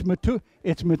not. It's mature.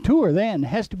 It's mature then. It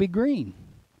has to be green.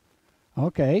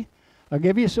 Okay. I'll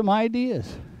give you some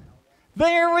ideas.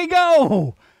 There we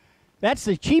go. That's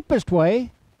the cheapest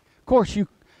way. Of course, you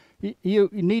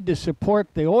need to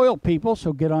support the oil people,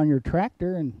 so get on your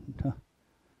tractor and.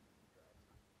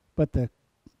 But the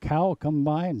cow will come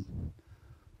by and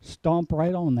stomp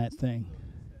right on that thing.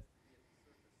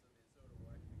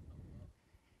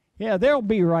 Yeah, they'll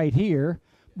be right here.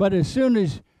 But as soon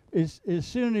as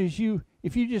you,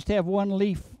 if you just have one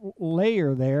leaf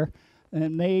layer there,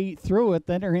 and they eat through it,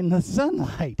 then they're in the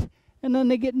sunlight, and then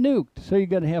they get nuked. So you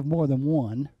got to have more than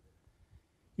one.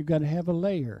 You got to have a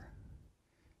layer,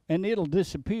 and it'll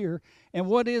disappear. And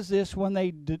what is this when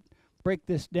they break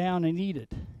this down and eat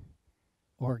it?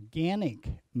 Organic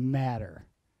matter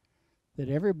that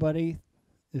everybody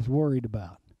is worried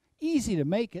about. Easy to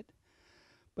make it,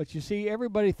 but you see,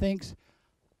 everybody thinks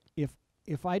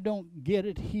if I don't get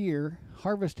it here,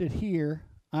 harvest it here,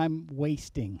 I'm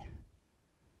wasting.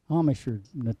 Amish are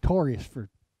notorious for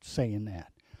saying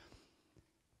that.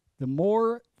 The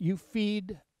more you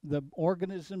feed the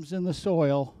organisms in the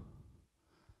soil,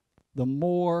 the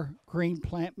more green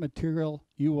plant material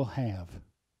you will have.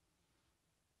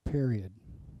 Period.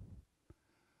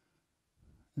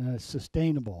 And it's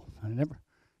sustainable. It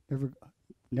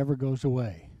never goes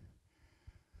away.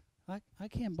 I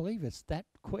can't believe it's that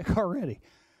quick already.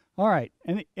 All right.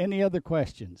 Any other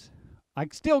questions? I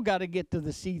still got to get to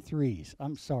the C3s.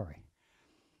 I'm sorry.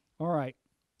 All right.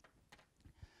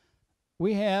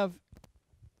 We have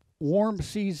warm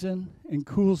season and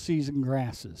cool season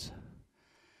grasses.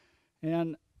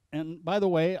 And by the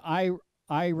way, I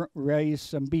raise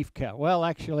some beef cow. Well,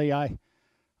 actually, I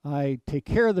take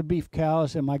care of the beef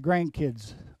cows, and my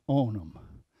grandkids own them,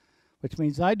 which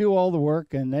means I do all the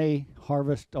work and they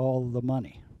harvest all the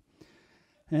money.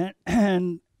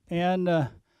 And in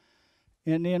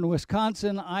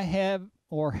Wisconsin, I have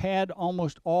or had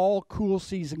almost all cool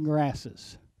season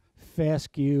grasses,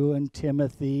 fescue and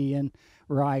timothy and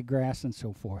ryegrass and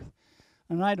so forth.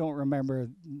 And I don't remember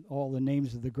all the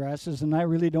names of the grasses, and I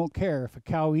really don't care. If a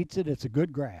cow eats it, it's a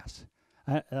good grass.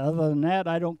 Other than that,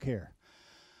 I don't care.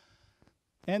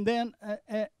 And then,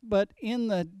 but in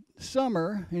the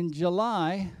summer, in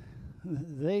July,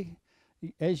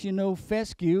 as you know,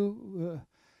 fescue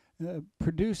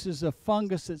produces a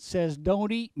fungus that says,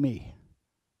 "Don't eat me.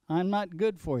 I'm not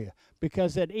good for you."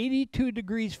 Because at 82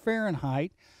 degrees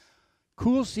Fahrenheit,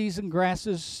 cool season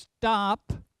grasses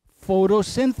stop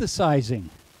photosynthesizing.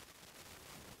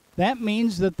 That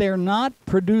means that they're not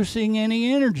producing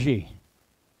any energy.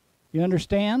 You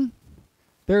understand?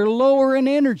 They're lower in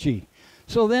energy.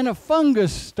 So then a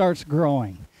fungus starts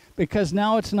growing, because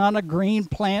now it's not a green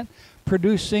plant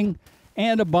producing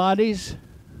antibodies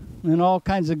and all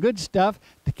kinds of good stuff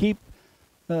to keep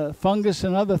fungus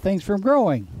and other things from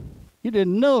growing. You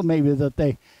didn't know maybe that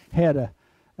they had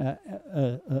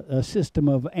a system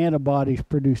of antibodies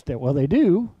produced there. Well, they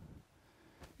do.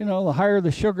 You know, the higher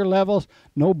the sugar levels,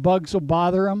 no bugs will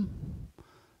bother them.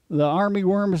 The army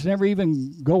worms never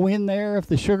even go in there if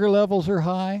the sugar levels are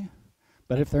high.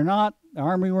 But if they're not, the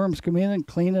army worms come in and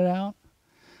clean it out.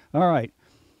 All right.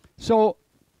 So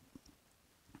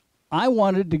I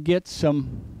wanted to get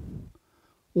some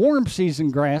warm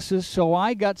season grasses, so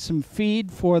I got some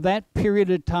feed for that period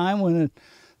of time when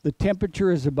the temperature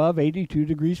is above 82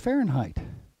 degrees Fahrenheit.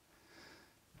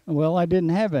 Well, I didn't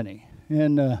have any.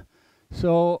 And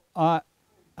so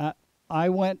I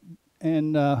went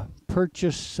and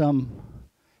purchased some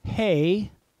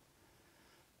hay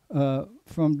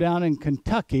from down in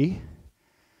Kentucky,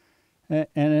 and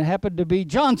it happened to be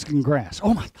Johnson grass.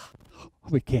 Oh my God,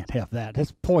 we can't have that.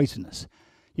 That's poisonous.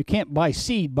 You can't buy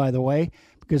seed, by the way,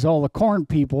 because all the corn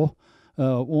people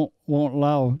won't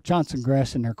allow Johnson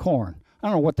grass in their corn. I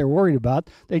don't know what they're worried about.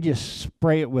 They just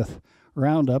spray it with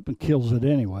Roundup and kills it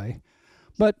anyway.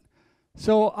 But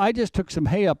so I just took some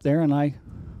hay up there and I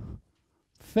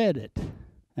fed it,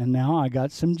 and now I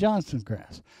got some Johnson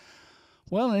grass.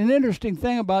 Well, an interesting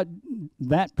thing about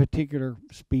that particular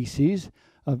species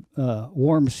of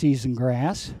warm season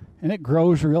grass, and it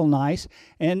grows real nice,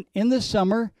 and in the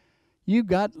summer you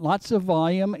got lots of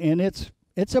volume, and it's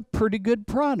a pretty good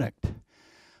product.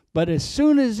 But as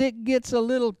soon as it gets a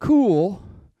little cool,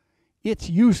 it's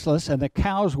useless, and the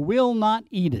cows will not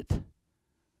eat it.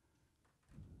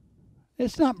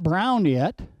 It's not brown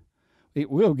yet. It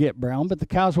will get brown, but the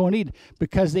cows won't eat it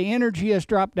because the energy has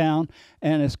dropped down,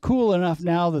 and it's cool enough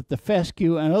now that the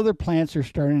fescue and other plants are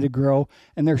starting to grow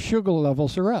and their sugar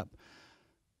levels are up.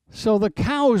 So the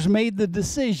cows made the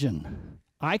decision.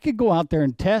 I could go out there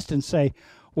and test and say,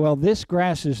 well, this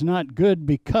grass is not good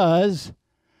because,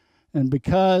 but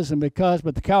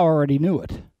the cow already knew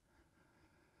it.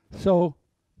 So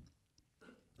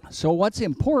what's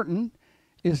important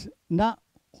is not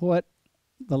what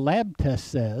the lab test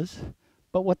says,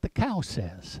 but what the cow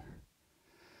says.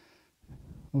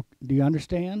 Do you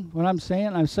understand what I'm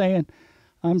saying?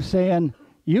 I'm saying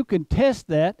you can test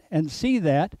that and see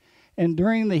that, and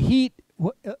during the heat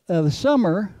of the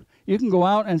summer, you can go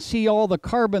out and see all the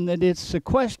carbon that it's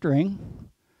sequestering,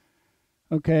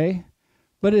 okay?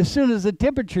 But as soon as the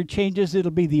temperature changes,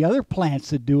 it'll be the other plants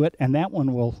that do it, and that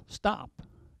one will stop.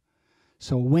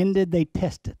 So when did they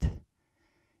test it?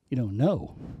 You don't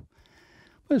know.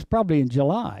 It was probably in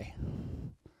July,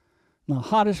 the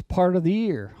hottest part of the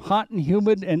year, hot and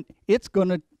humid, and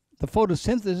the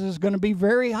photosynthesis is going to be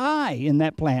very high in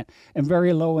that plant and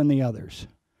very low in the others.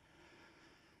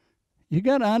 You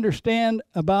got to understand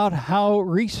about how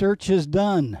research is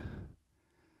done,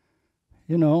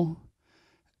 you know,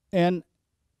 and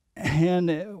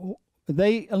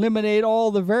they eliminate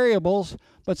all the variables,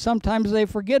 but sometimes they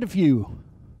forget a few.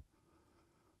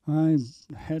 I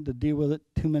had to deal with it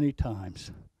too many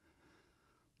times.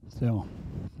 So,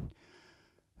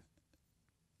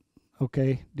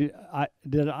 okay,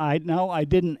 did I know I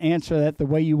didn't answer that the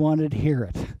way you wanted to hear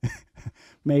it?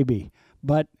 Maybe,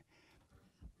 but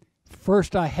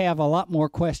first I have a lot more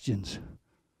questions.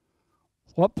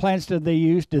 What plants did they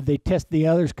use? Did they test the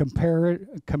others,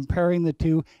 comparing the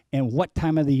two, and what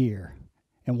time of the year,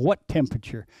 and what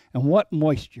temperature, and what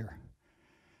moisture?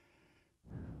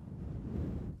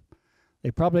 They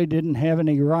probably didn't have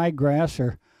any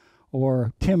ryegrass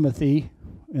or timothy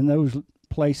in those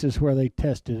places where they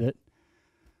tested it.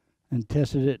 and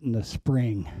tested it in the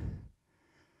spring.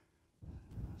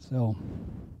 So,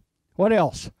 what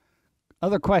else?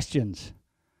 Other questions?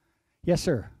 Yes,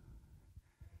 sir.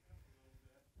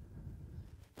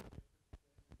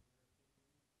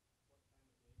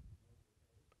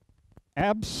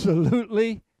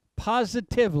 Absolutely,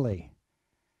 positively.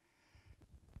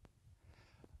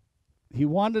 He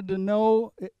wanted to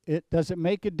know, does it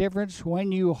make a difference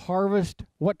when you harvest,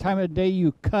 what time of day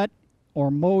you cut or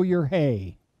mow your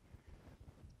hay?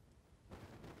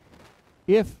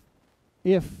 If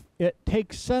it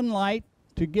takes sunlight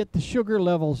to get the sugar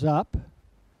levels up,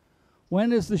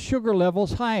 when is the sugar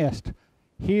levels highest?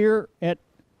 Here at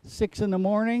 6 in the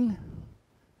morning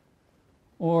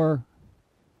or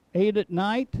 8 at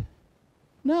night?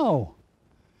 No.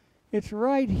 It's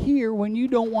right here when you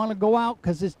don't want to go out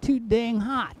because it's too dang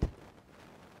hot.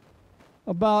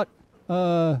 About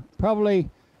probably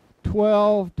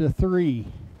 12 to 3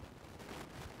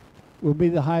 will be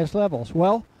the highest levels.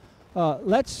 Well,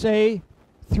 let's say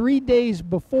 3 days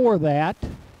before that,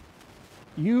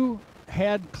 you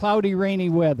had cloudy, rainy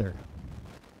weather.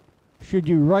 Should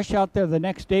you rush out there the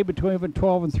next day between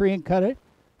 12 and 3 and cut it?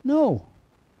 No.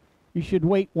 You should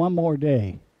wait one more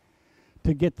day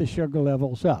to get the sugar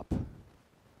levels up.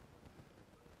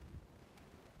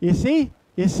 You see?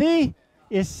 You see?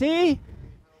 You see?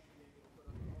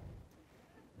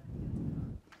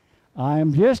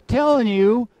 I'm just telling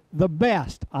you the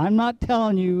best. I'm not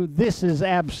telling you this is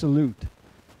absolute.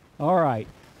 All right.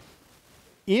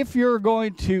 If you're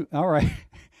going to, all right.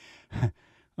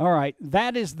 All right,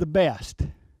 that is the best.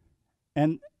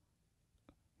 And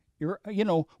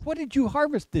what did you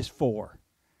harvest this for?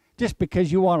 Just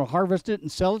because you want to harvest it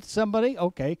and sell it to somebody?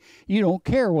 Okay, you don't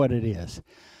care what it is.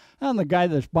 And the guy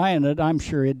that's buying it, I'm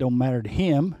sure it don't matter to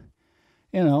him.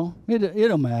 It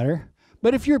don't matter.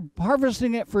 But if you're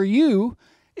harvesting it for you,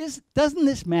 doesn't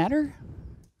this matter?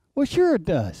 Well, sure it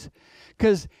does.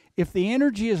 Because if the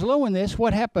energy is low in this,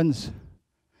 what happens?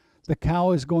 The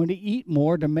cow is going to eat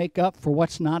more to make up for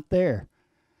what's not there.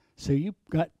 So you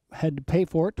had to pay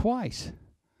for it twice.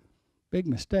 Big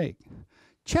mistake.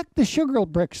 Check the sugar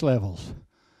bricks levels.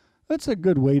 That's a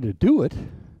good way to do it.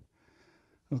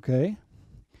 Okay.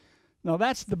 Now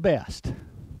that's the best.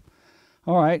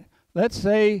 All right. Let's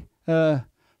say everything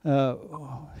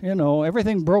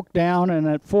broke down, and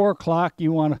at 4 o'clock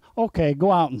you want to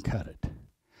go out and cut it.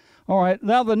 All right.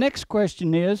 Now the next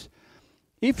question is,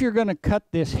 if you're going to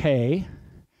cut this hay,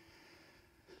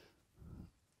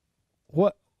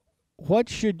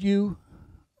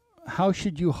 how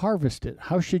should you harvest it?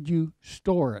 How should you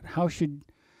store it?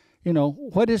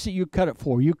 What is it you cut it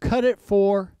for? You cut it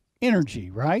for energy,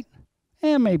 right?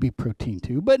 And maybe protein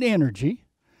too, but energy.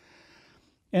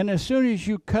 And as soon as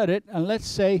you cut it, and let's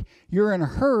say you're in a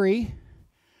hurry,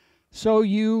 so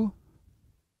you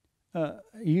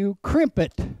crimp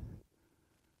it.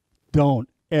 Don't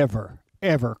ever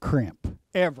crimp.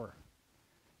 Ever.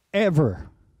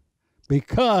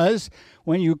 Because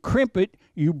when you crimp it,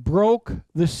 you broke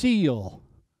the seal.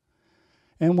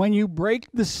 And when you break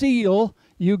the seal,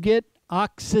 you get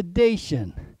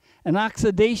oxidation. And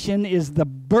oxidation is the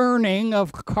burning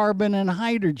of carbon and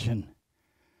hydrogen.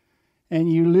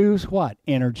 And you lose what?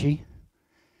 Energy.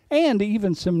 And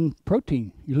even some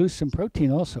protein. You lose some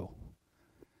protein also.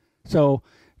 So,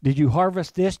 did you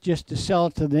harvest this just to sell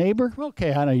it to the neighbor?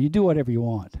 Okay, I know, you do whatever you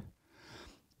want.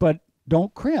 But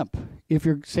don't crimp if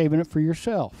you're saving it for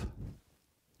yourself.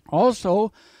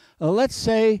 Also, let's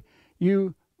say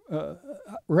you,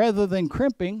 rather than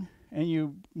crimping, and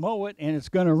you mow it and it's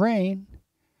going to rain,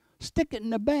 stick it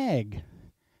in a bag.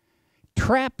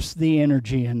 Traps the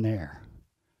energy in there.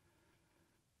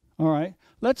 All right,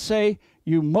 let's say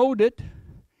you mowed it,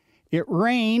 it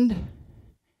rained,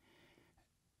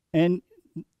 and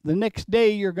the next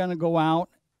day you're going to go out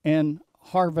and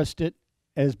harvest it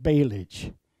as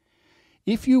baleage.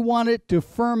 If you want it to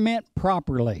ferment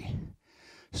properly,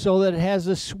 so that it has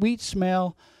a sweet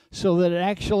smell, so that it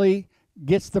actually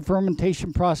gets the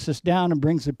fermentation process down and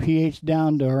brings the pH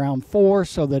down to around 4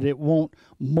 so that it won't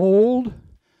mold,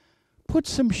 put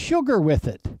some sugar with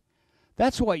it.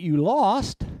 That's what you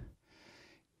lost.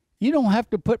 You don't have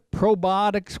to put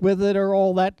probiotics with it or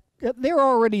all that. They're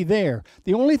already there.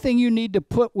 The only thing you need to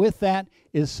put with that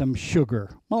is some sugar,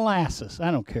 molasses,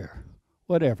 I don't care,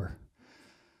 whatever.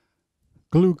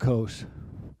 Glucose,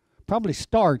 probably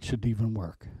starch would even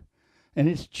work, and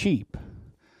it's cheap.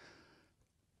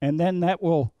 And then that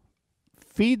will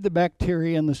feed the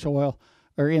bacteria in the soil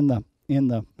or in the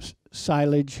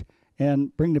silage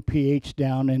and bring the pH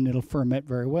down, and it'll ferment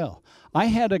very well. I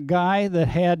had a guy that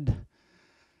had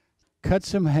cut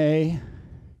some hay,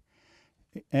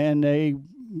 and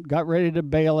got ready to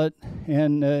bale it,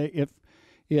 and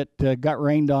it got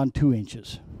rained on 2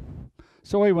 inches.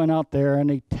 So he went out there and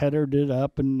he tethered it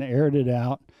up and aired it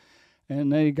out,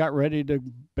 and then he got ready to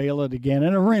bale it again,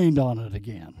 and it rained on it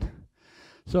again.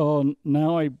 So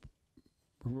now I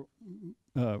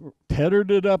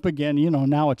tethered it up again.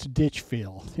 Now it's ditch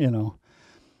fill.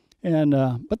 And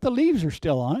but the leaves are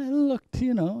still on it. It looked,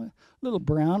 a little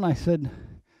brown. I said,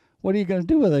 "What are you going to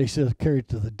do with it?" He said, "Carry it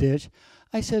to the ditch."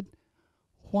 I said,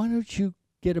 "Why don't you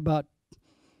get about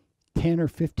 10 or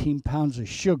 15 pounds of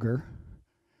sugar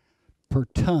per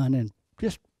ton and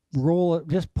just roll it,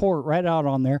 just pour it right out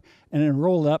on there, and then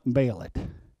roll it up and bale it."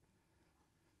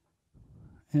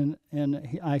 And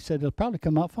I said, "It'll probably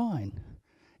come out fine."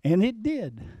 And it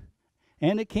did.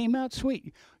 And it came out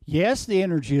sweet. Yes, the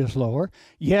energy is lower.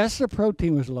 Yes, the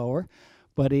protein was lower,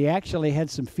 but he actually had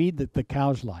some feed that the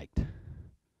cows liked.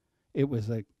 It was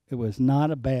not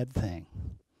a bad thing.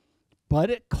 But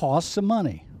it costs some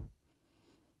money.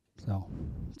 So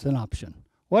it's an option.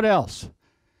 What else?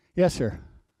 Yes, sir.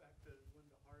 Back to when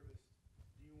to harvest,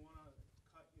 do you want to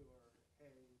cut your hay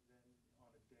then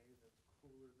on a day that's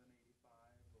cooler than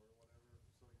 85 or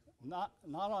whatever?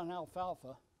 Not on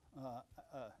alfalfa.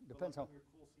 Depends on your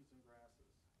cool season grasses.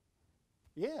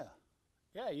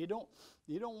 Yeah. You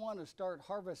don't want to start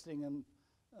harvesting them,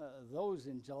 those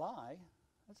in July.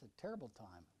 That's a terrible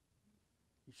time.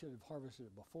 You should have harvested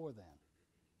it before then.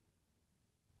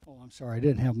 Oh, I'm sorry, I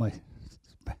didn't have my.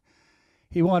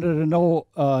 He wanted to know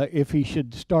if he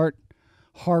should start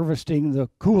harvesting the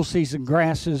cool season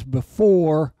grasses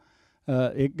before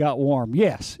it got warm.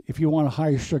 Yes, if you want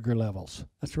higher sugar levels.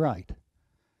 That's right.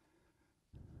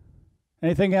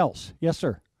 Anything else? Yes,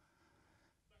 sir. Back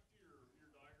to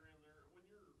your diagram there, when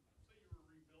say you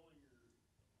were rebuilding your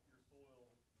soil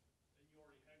and you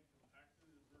already had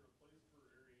compacted, is there a place for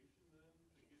aeration then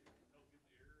to help get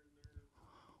the air in there?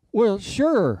 Well,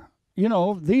 sure.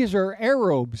 These are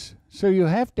aerobes, so you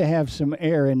have to have some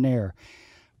air in there.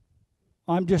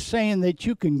 I'm just saying that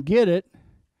you can get it.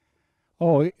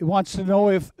 Oh, he wants to know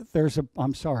if there's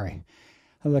I'm sorry.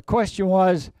 The question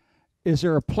was, is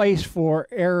there a place for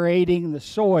aerating the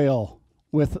soil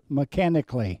with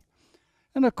mechanically?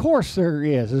 And of course there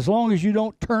is, as long as you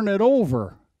don't turn it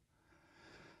over.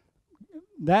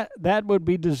 That would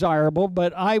be desirable,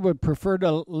 but I would prefer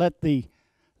to let the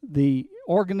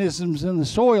organisms in the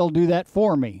soil do that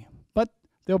for me. But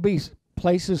there'll be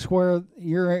places where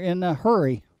you're in a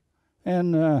hurry,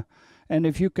 and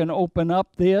if you can open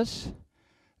up this,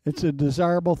 it's a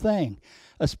desirable thing,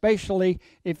 especially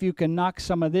if you can knock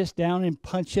some of this down and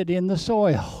punch it in the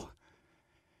soil,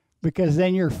 because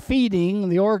then you're feeding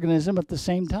the organism at the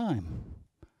same time.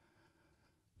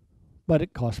 But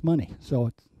it costs money, so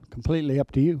it's completely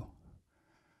up to you.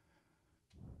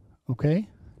 Okay?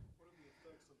 What are the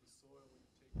effects of the soil when you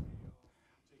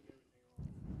take everything off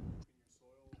in your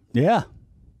soil? Yeah.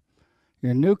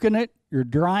 You're nuking it, you're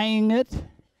drying it,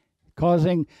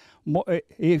 causing more,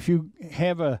 if you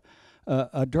have a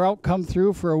drought come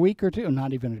through for a week or two,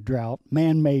 not even a drought,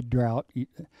 man-made drought, you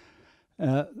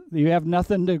have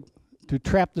nothing to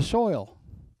trap the soil.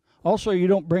 Also, you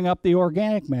don't bring up the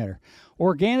organic matter.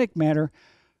 Organic matter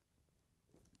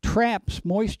traps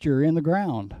moisture in the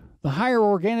ground. The higher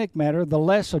organic matter, the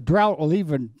less a drought will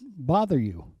even bother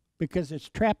you, because it's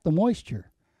trapped the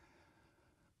moisture.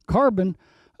 Carbon,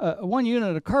 1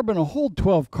 unit of carbon will hold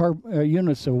 12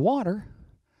 units of water.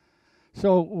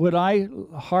 So would I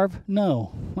harvest?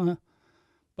 No.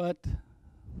 But,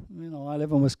 I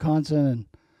live in Wisconsin, and,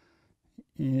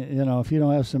 if you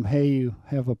don't have some hay, you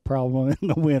have a problem in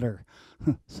the winter.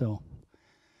 So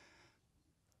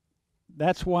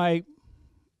that's why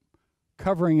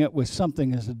covering it with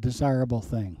something is a desirable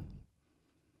thing.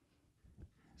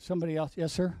 Somebody else?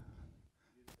 Yes, sir?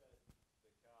 You said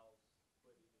the cows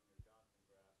quit eating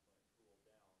the Johnson grass when it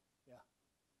cooled down. Yeah.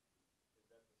 Is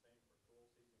that the same for cool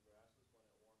season grasses when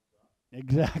it warms up?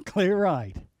 Exactly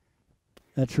right.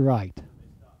 That's right. They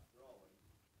stop growing.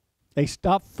 They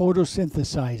stop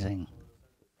photosynthesizing.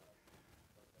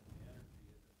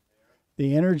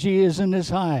 The energy isn't as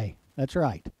high. That's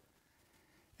right.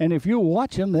 And if you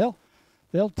watch them,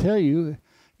 they'll tell you,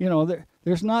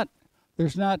 there's not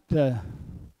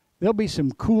there'll be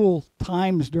some cool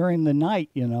times during the night,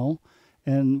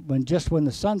 and when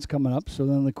the sun's coming up. So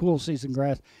then the cool season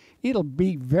grass, it'll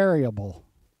be variable,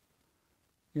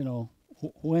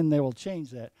 when they will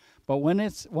change that. But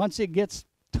once it gets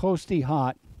toasty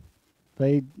hot,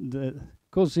 the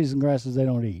cool season grasses, they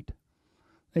don't eat.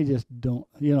 They just don't,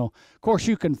 Of course,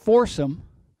 you can force them.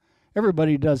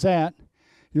 Everybody does that.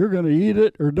 You're going to eat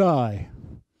it or die.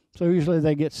 So usually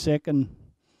they get sick and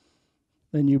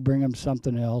then you bring them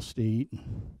something else to eat.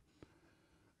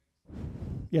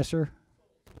 Yes, sir.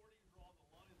 So where do you draw the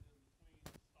line then between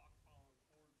stockpiling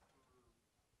corn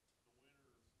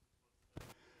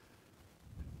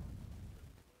for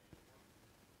the winter,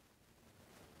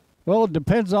 Well, it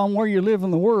depends on where you live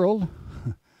in the world,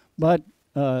 but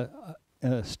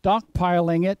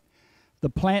stockpiling it, the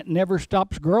plant never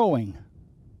stops growing.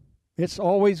 It's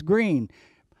always green.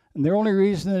 And the only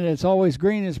reason that it's always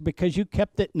green is because you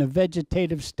kept it in a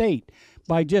vegetative state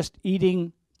by just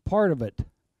eating part of it.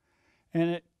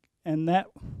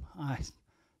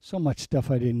 So much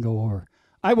stuff I didn't go over.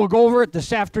 I will go over it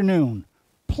this afternoon.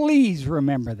 Please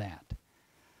remember that.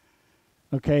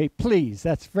 Okay, please.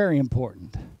 That's very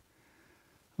important.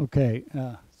 Okay,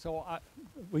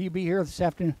 will you be here this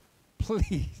afternoon?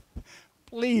 Please,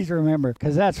 please remember,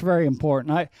 because that's very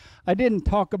important. I didn't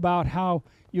talk about how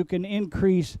you can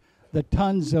increase the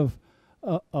tons of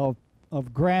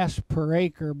grass per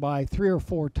acre by 3 or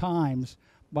 4 times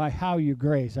by how you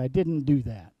graze. I didn't do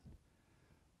that,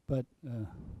 but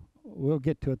we'll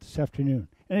get to it this afternoon.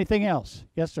 Anything else?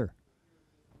 Yes, sir.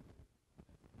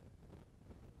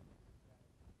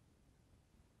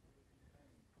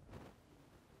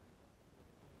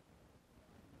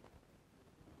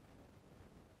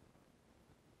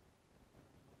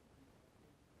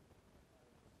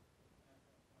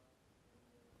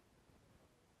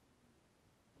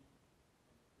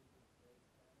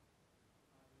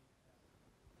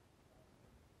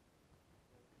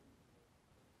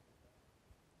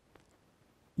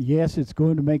 Yes, it's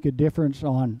going to make a difference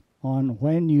on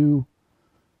when you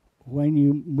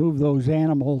move those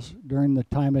animals during the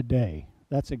time of day.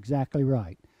 That's exactly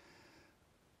right.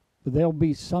 But there'll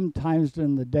be some times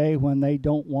in the day when they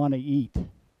don't want to eat.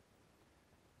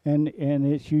 And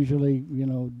it's usually,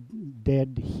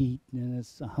 dead heat and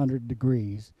it's 100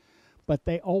 degrees. But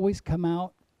they always come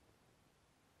out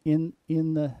in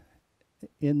the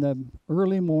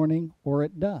early morning or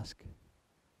at dusk.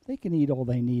 They can eat all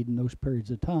they need in those periods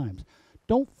of times.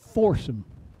 Don't force them.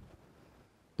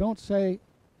 Don't say,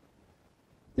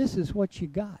 this is what you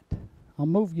got. I'll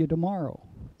move you tomorrow.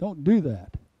 Don't do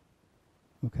that.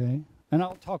 Okay? And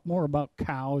I'll talk more about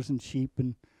cows and sheep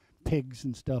and pigs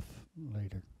and stuff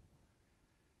later.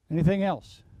 Anything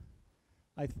else?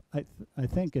 I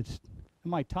think it's,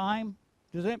 my time?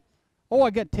 Does it? Oh, I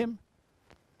got 10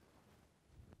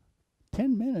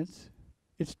 minutes.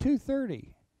 It's 2:30.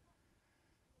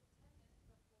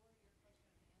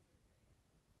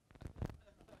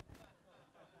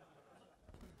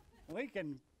 We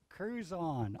can cruise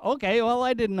on. Okay, well,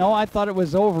 I didn't know. I thought it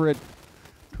was over at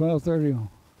 12:30.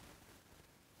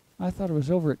 I thought it was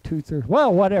over at 2:30.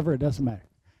 Well, whatever, it doesn't matter.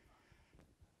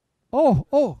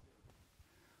 Oh.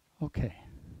 Okay.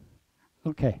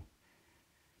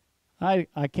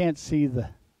 I can't see the.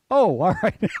 Oh, all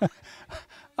right.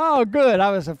 Oh, good.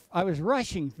 I was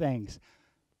rushing things.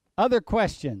 Other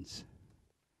questions?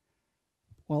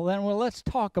 Well, let's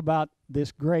talk about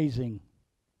this grazing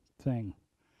thing.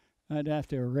 I'd have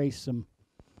to erase some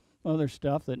other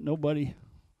stuff that nobody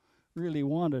really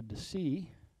wanted to see,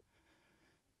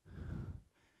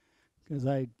 because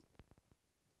I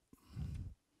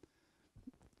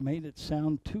made it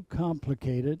sound too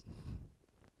complicated.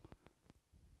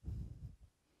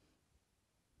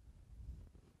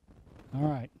 All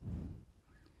right.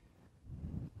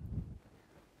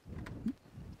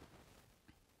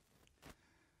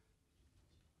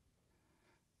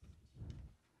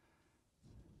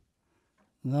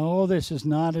 No, this is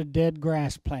not a dead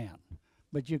grass plant,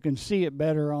 but you can see it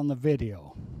better on the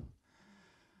video.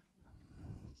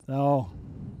 So,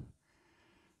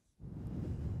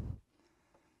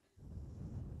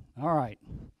 all right.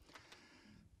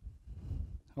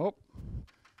 Oh,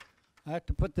 I have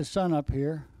to put the sun up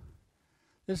here.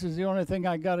 This is the only thing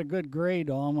I got a good grade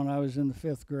on when I was in the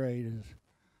 5th grade, is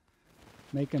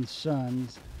making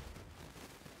suns.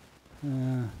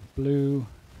 Blue.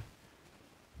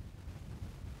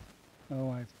 Oh,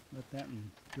 I let that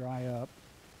one dry up.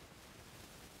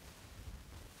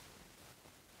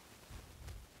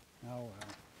 Oh, well.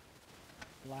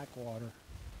 Black water.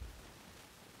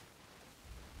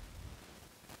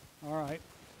 All right.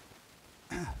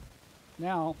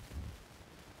 Now,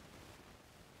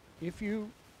 if you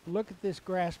look at this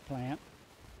grass plant,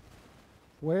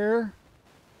 where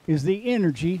is the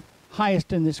energy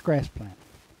highest in this grass plant?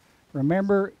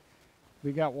 Remember,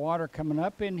 we got water coming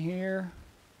up in here.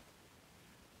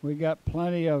 We got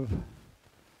plenty of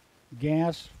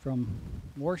gas from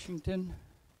Washington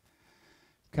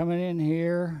coming in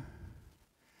here.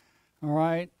 All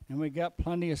right, and we got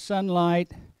plenty of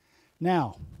sunlight.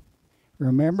 Now,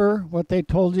 remember what they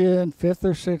told you in 5th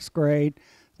or 6th grade,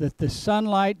 that the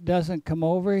sunlight doesn't come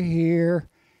over here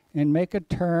and make a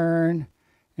turn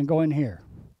and go in here.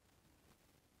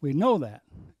 We know that.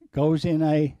 It goes in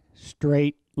a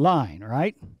straight line,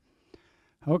 right?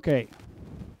 Okay.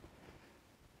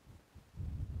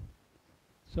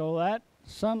 So that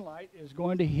sunlight is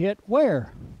going to hit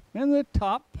where? In the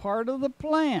top part of the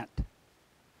plant.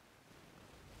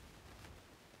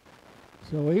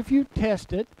 So if you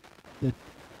test it,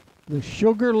 the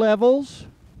sugar levels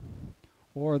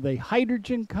or the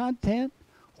hydrogen content,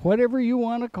 whatever you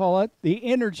want to call it, the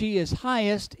energy is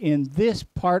highest in this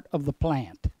part of the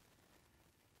plant.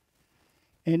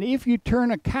 And if you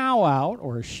turn a cow out,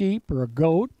 or a sheep or a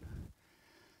goat,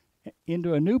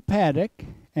 into a new paddock,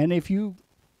 and if you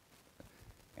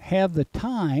have the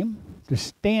time to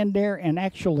stand there and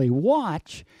actually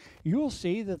watch, you'll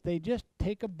see that they just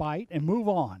take a bite and move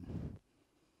on.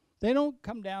 They don't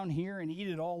come down here and eat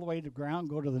it all the way to the ground,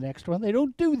 go to the next one. They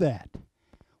don't do that.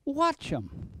 Watch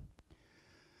them.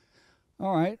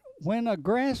 All right, when a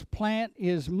grass plant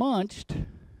is munched,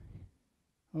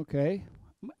 okay,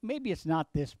 maybe it's not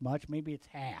this much, maybe it's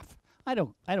half. I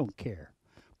don't care,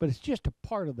 but it's just a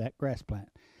part of that grass plant.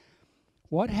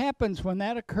 What happens when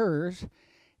that occurs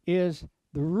is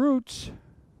the roots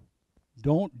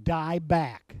don't die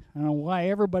back. I don't know why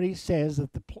everybody says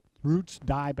that the roots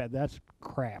die back. That's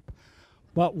crap.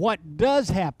 But what does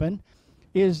happen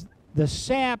is the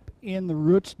sap in the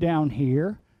roots down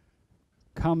here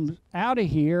comes out of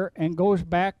here and goes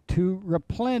back to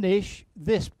replenish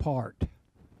this part.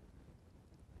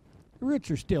 The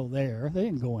roots are still there. They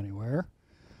didn't go anywhere.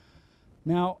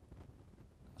 Now,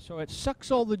 so it sucks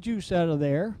all the juice out of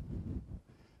there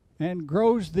and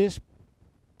grows this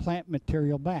plant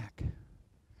material back.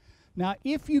 Now,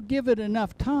 if you give it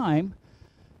enough time,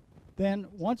 then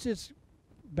once it's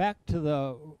back to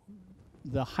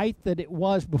the height that it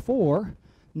was before,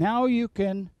 now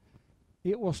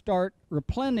it will start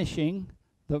replenishing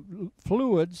the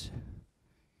fluids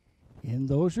in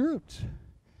those roots.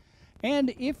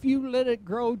 And if you let it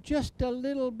grow just a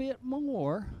little bit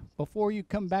more before you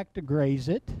come back to graze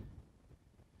it,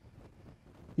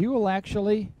 you will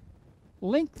actually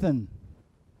lengthen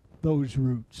those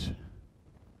roots.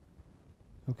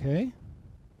 Okay?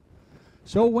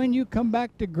 So when you come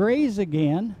back to graze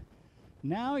again,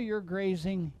 now you're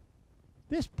grazing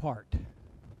this part.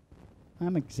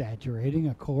 I'm exaggerating,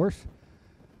 of course.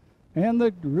 And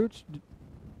the roots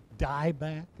die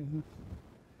back.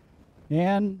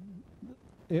 And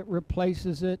it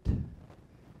replaces it.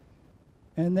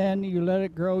 And then you let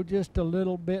it grow just a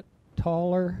little bit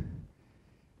taller.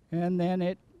 And then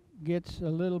it gets a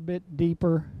little bit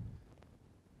deeper.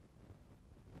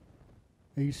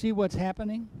 You see what's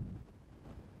happening?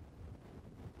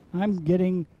 I'm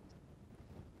getting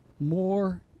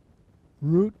more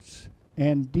roots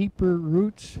and deeper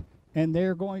roots, and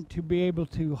they're going to be able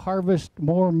to harvest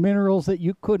more minerals that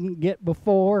you couldn't get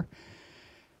before,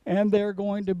 and they're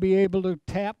going to be able to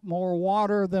tap more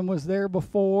water than was there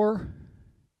before.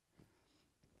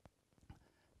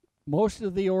 Most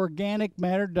of the organic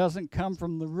matter doesn't come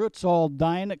from the roots all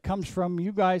dying. It comes from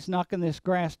you guys knocking this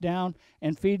grass down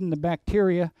and feeding the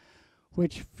bacteria,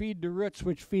 which feed the roots,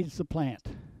 which feeds the plant.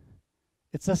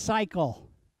 It's a cycle.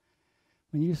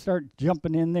 When you start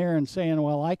jumping in there and saying,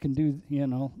 well, I can do,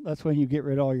 that's when you get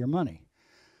rid of all your money.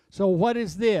 So what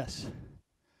is this?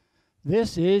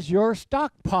 This is your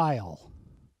stockpile.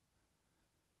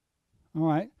 All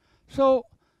right. So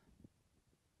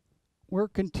we're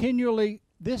continually,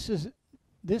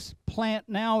 this plant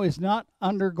now is not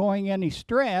undergoing any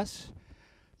stress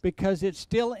because it's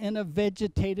still in a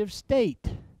vegetative state.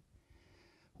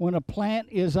 When a plant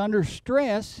is under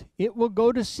stress, it will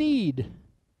go to seed.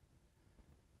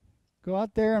 Go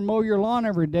out there and mow your lawn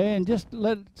every day and just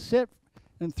let it sit.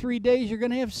 In 3 days, you're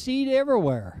going to have seed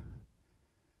everywhere.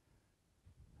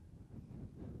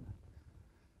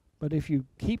 But if you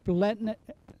keep letting it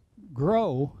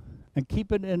grow and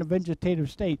keep it in a vegetative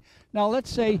state. Now, let's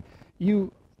say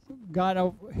you got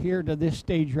over here to this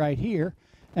stage right here,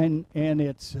 and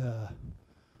it's,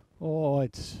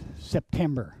 it's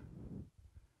September.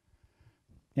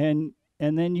 And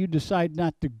then you decide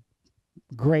not to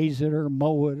graze it or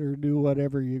mow it or do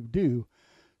whatever you do.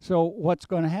 So what's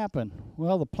going to happen?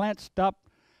 Well, the plant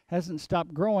hasn't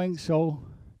stopped growing, so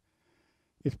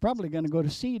it's probably going to go to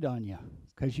seed on you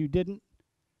because you didn't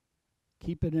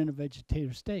keep it in a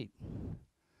vegetative state.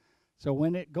 So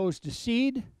when it goes to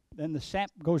seed, then the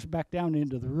sap goes back down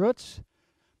into the roots,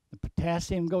 the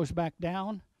potassium goes back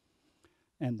down,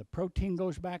 and the protein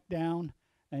goes back down,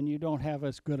 and you don't have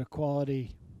as good a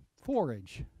quality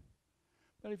forage.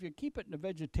 But if you keep it in a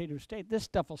vegetative state, this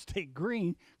stuff will stay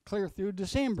green clear through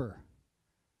December.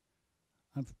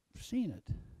 I've seen it.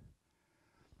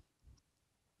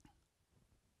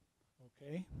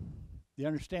 Okay. Do you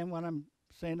understand what I'm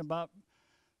saying about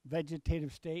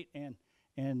vegetative state and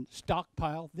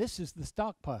stockpile? This is the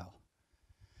stockpile.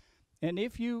 And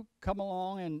if you come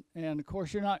along and of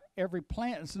course every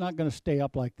plant is not going to stay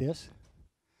up like this.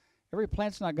 Every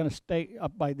plant's not going to stay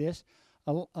up by this.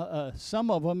 Some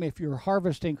of them, if you're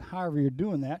harvesting, however you're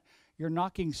doing that, you're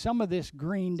knocking some of this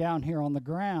green down here on the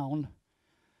ground,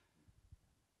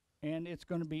 and it's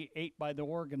going to be ate by the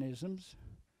organisms.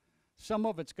 Some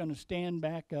of it's going to stand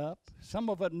back up. Some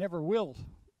of it never will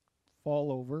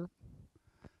fall over.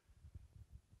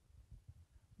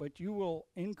 But you will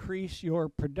increase your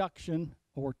production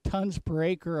or tons per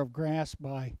acre of grass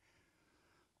by,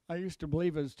 I used to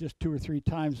believe it was just 2 or 3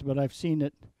 times, but I've seen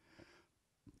it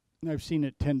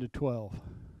 10 to 12.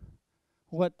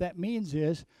 What that means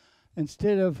is,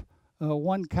 instead of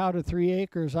 1 cow to 3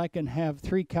 acres, I can have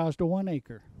 3 cows to 1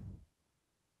 acre.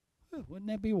 Wouldn't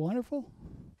that be wonderful?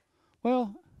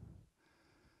 Well,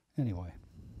 anyway.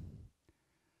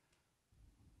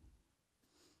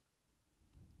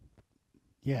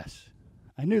 Yes,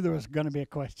 I knew there was going to be a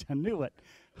question. I knew it.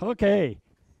 Okay.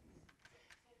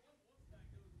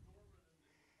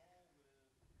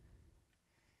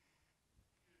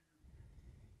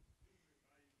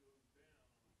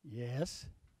 Yes.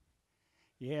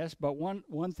 Yes, but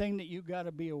one thing that you got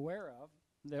to be aware of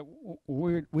that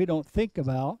we don't think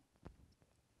about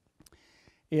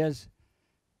is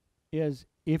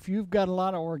if you've got a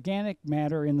lot of organic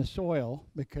matter in the soil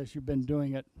because you've been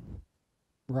doing it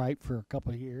right for a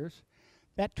couple of years,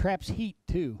 that traps heat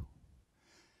too.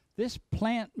 This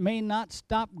plant may not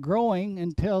stop growing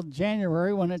until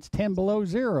January when it's 10 below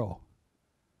zero.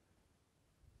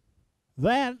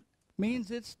 That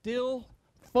means it's still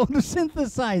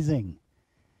photosynthesizing.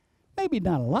 Maybe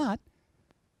not a lot,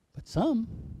 but some.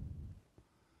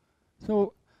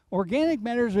 So organic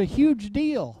matter is a huge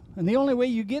deal. And the only way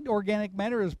you get organic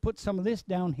matter is put some of this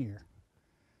down here.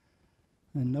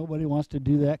 And nobody wants to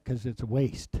do that because it's a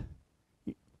waste.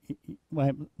 Wait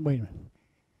a minute.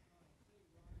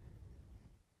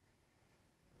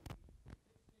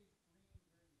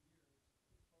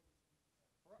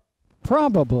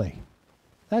 Probably.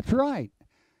 That's right.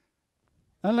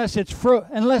 Unless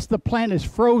the plant is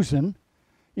frozen,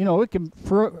 it can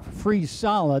freeze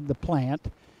solid, the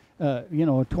plant,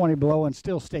 20 below and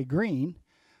still stay green.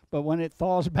 But when it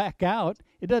thaws back out,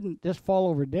 it doesn't just fall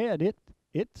over dead.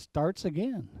 It starts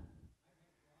again.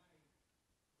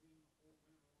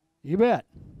 You bet.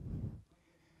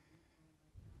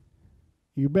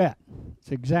 You bet.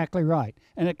 It's exactly right.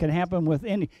 And it can happen with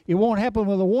it won't happen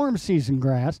with a warm season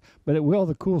grass, but it will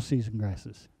the cool season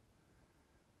grasses.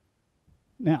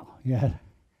 Now, yeah.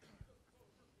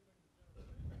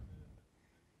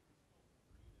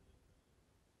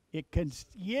 It can,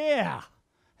 yeah,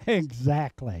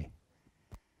 exactly.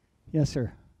 Yes,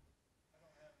 sir.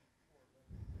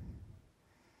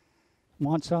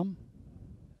 Want some?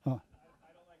 Oh. I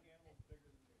don't like animals bigger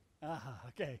than me.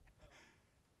 Okay.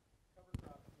 Cover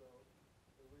crops, though,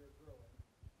 that we are growing.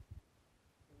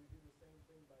 Can we do the same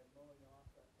thing by mowing off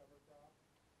that cover crop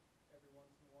every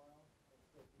once in a while and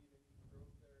still feeding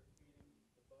growth there, feeding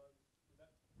the bugs? Would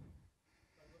that be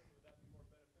more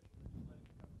beneficial than just letting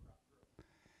the cover crop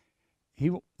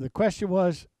grow? The question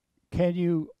was, can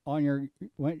you,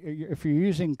 if you're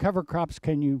using cover crops,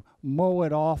 can you mow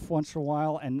it off once in a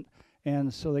while and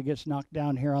so it gets knocked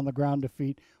down here on the ground to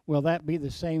feed? Will that be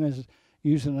the same as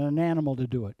using an animal to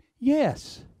do it?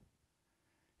 Yes.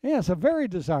 Yeah, it's a very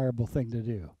desirable thing to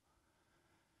do.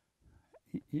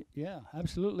 Yeah,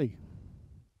 absolutely.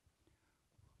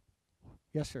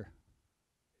 Yes, sir.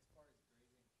 As far as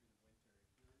grazing through the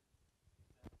winter, if that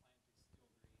plant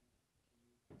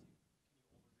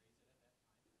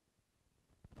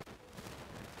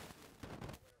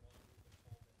is still green,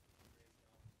 can you overgraze it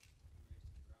at that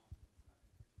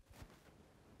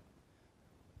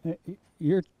time?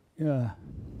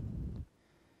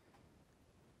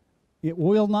 It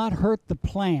will not hurt the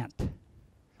plant.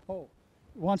 Oh,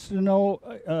 wants to know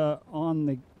on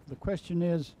the question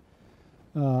is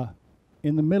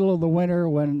in the middle of the winter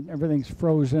when everything's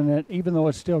frozen, even though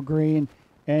it's still green,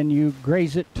 and you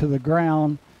graze it to the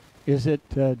ground, is it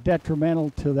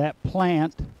detrimental to that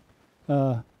plant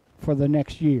for the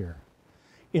next year?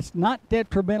 It's not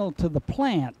detrimental to the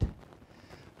plant,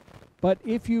 but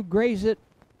if you graze it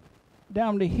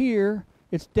down to here,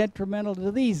 it's detrimental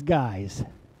to these guys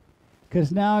because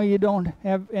now you don't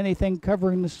have anything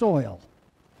covering the soil.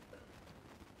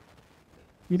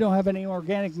 You don't have any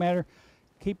organic matter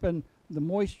keeping the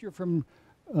moisture from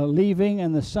leaving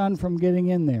and the sun from getting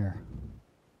in there.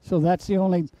 So that's the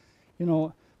only, you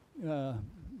know, uh,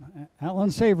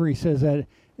 Alan Savory says that,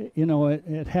 you know,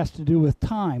 it has to do with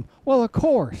time. Well, of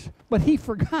course, but he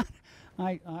forgot.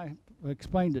 I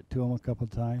explained it to him a couple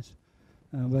of times,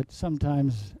 but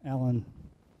sometimes Alan,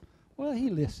 well,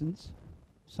 he listens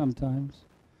sometimes.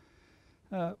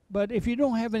 But if you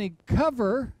don't have any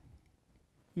cover,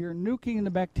 you're nuking the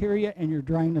bacteria and you're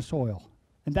drying the soil,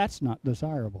 and that's not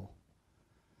desirable.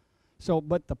 So,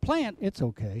 but the plant, it's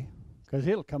okay, because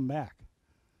it'll come back.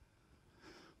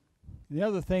 The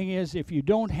other thing is, if you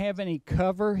don't have any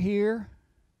cover here,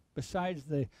 besides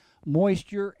the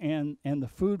moisture and the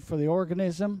food for the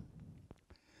organism,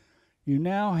 you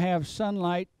now have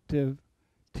sunlight to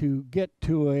get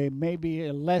to a maybe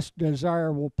a less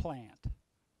desirable plant,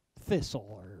 thistle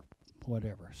or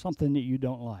whatever, something that you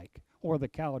don't like or the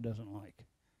cow doesn't like.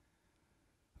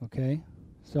 Okay?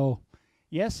 So,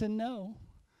 yes and no.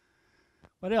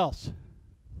 What else?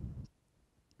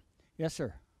 Yes,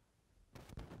 sir.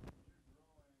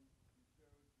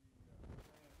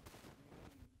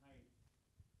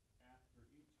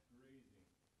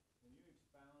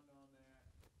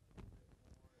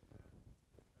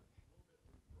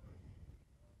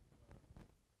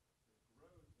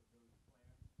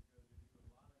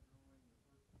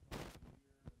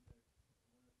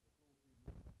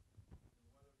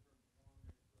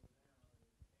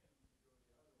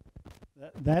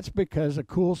 That's because of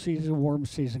cool season, warm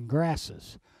season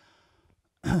grasses.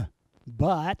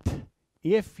 But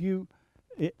if you,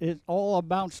 it all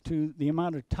amounts to the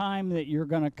amount of time that you're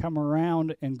going to come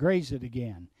around and graze it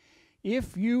again.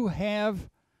 If you have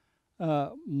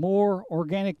more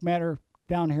organic matter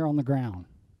down here on the ground,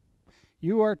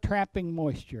 you are trapping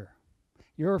moisture.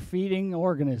 You're feeding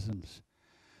organisms.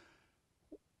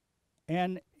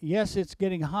 And yes, it's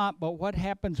getting hot, but what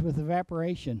happens with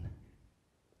evaporation?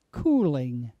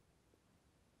 Cooling.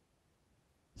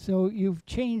 So you've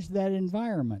changed that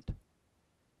environment.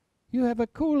 You have a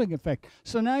cooling effect.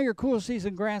 So now your cool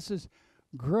season grasses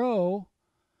grow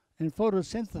and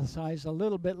photosynthesize a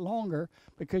little bit longer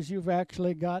because you've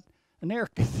actually got an air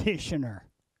conditioner.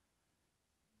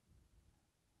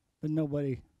 But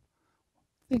nobody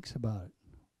thinks about it.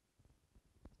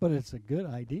 But it's a good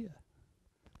idea.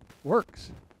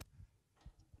 Works.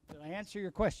 Did I answer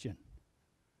your question?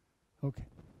 Okay.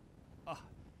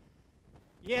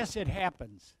 Yes, it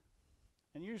happens.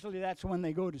 And usually that's when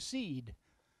they go to seed.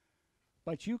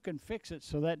 But you can fix it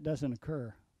so that doesn't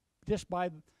occur. Just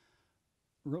by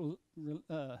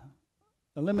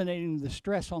eliminating the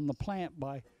stress on the plant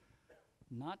by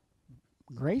not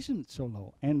grazing it so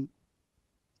low and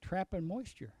trapping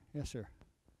moisture. Yes, sir.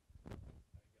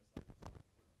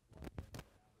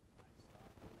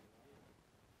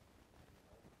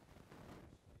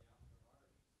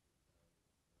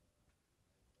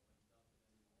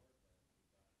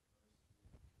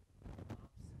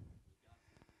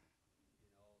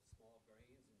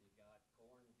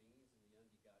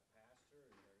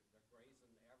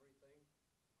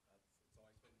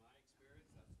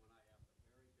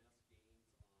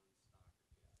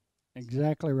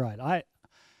 Exactly right.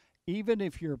 Even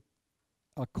if you're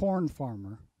a corn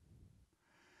farmer,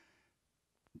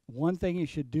 one thing you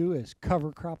should do is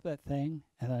cover crop that thing,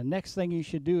 and the next thing you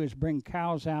should do is bring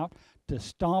cows out to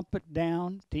stomp it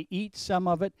down, to eat some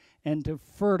of it, and to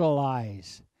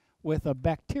fertilize with a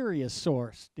bacteria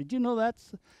source. Did you know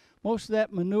that's most of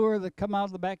that manure that come out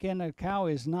of the back end of a cow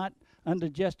is not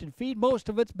undigested feed? Most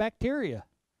of it's bacteria.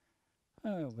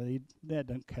 Oh, but that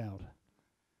doesn't count.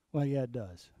 Well, yeah, it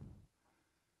does.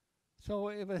 So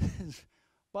if it is,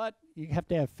 but you have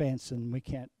to have fence, and we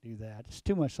can't do that. It's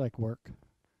too much like work.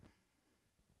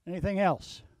 Anything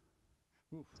else?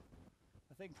 Oof.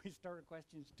 I think we started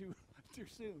questions too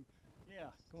soon.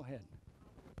 Yeah, go ahead.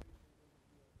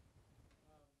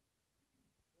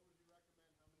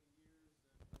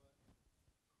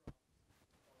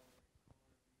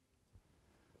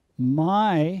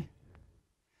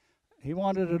 He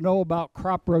wanted to know about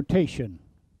crop rotation.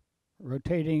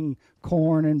 Rotating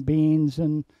corn and beans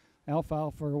and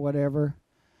alfalfa or whatever.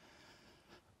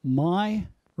 My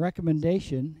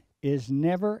recommendation is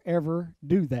never, ever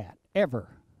do that, ever.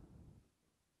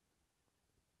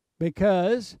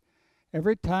 Because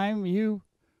every time you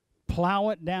plow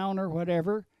it down or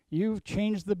whatever, you've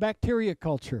changed the bacteria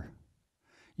culture.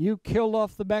 You killed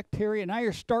off the bacteria, now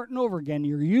you're starting over again.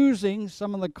 You're using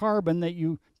some of the carbon that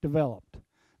you developed.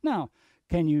 Now,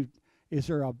 is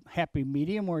there a happy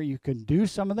medium where you can do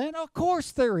some of that? Of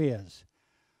course there is.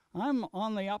 I'm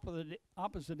on the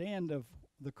opposite end of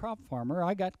the crop farmer.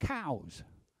 I got cows.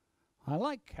 I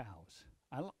like cows.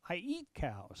 I eat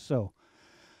cows. So,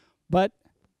 but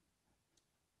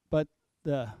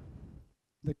the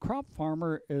the crop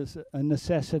farmer is a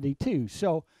necessity too.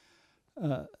 So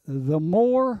the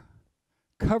more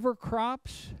cover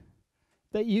crops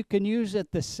that you can use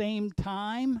at the same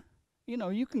time, you know,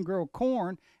 you can grow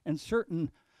corn and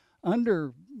certain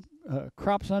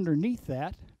crops underneath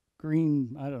that,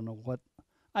 green, I don't know what,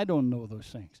 I don't know those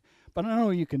things, but I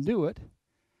know you can do it.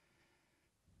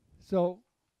 So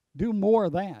do more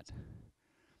of that.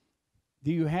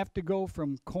 Do you have to go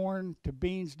from corn to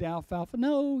beans to alfalfa?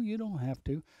 No, you don't have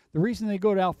to. The reason they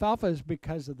go to alfalfa is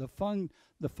because of the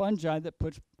fungi that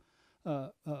puts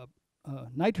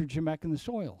nitrogen back in the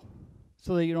soil,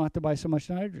 so that you don't have to buy so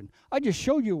much nitrogen. I just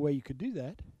showed you a way you could do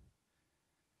that.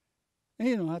 And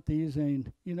you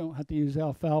don't have to use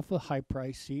alfalfa, high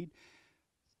price seed.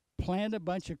 Plant a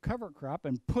bunch of cover crop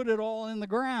and put it all in the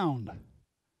ground.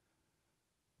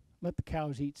 Let the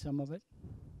cows eat some of it.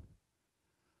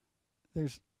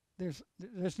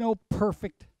 There's no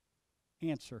perfect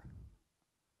answer.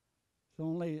 There's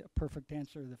only a perfect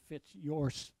answer that fits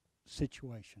your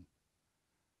situation.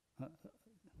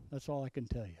 That's all I can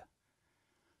tell you.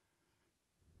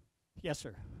 Yes,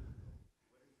 sir.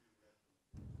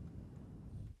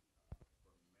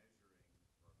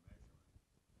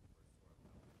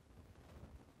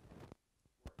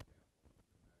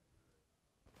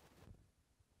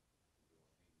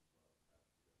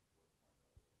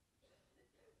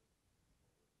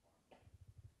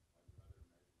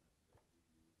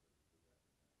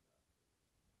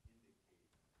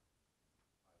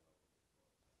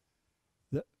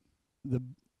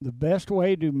 The best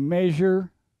way to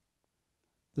measure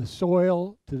the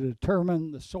soil, to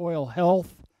determine the soil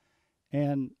health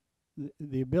and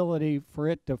the ability for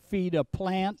it to feed a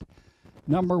plant,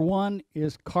 number one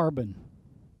is carbon.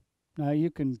 Now you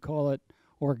can call it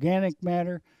organic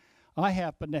matter. I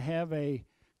happen to have a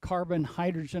carbon,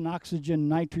 hydrogen, oxygen,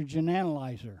 nitrogen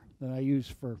analyzer that I use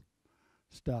for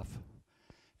stuff.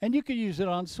 And you can use it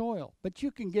on soil, but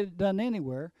you can get it done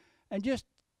anywhere and just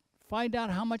find out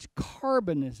how much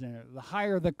carbon is in it. The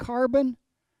higher the carbon,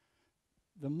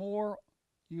 the more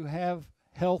you have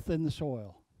health in the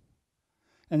soil.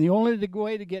 And the only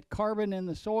way to get carbon in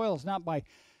the soil is not by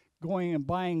going and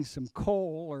buying some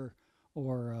coal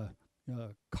or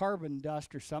carbon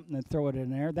dust or something and throw it in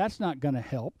there. That's not going to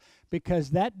help,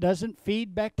 because that doesn't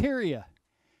feed bacteria.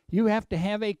 You have to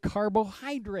have a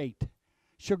carbohydrate.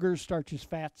 Sugars, starches,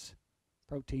 fats,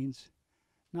 proteins,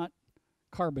 not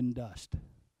carbon dust.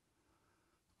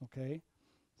 Okay?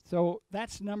 So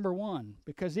that's number one,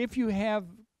 because if you have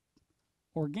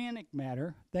organic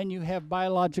matter, then you have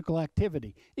biological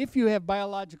activity. If you have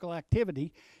biological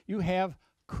activity, you have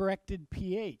corrected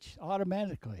pH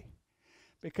automatically,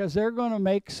 because they're going to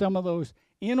make some of those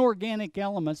inorganic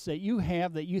elements that you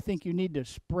have that you think you need to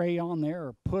spray on there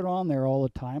or put on there all the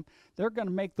time. They're going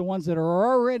to make the ones that are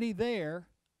already there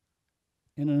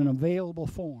in an available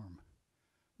form,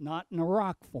 not in a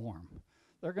rock form.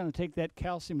 They're going to take that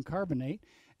calcium carbonate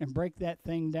and break that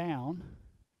thing down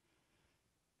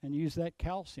and use that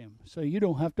calcium, so you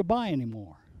don't have to buy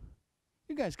anymore.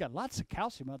 You guys got lots of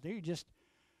calcium out there. It's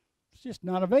just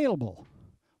not available.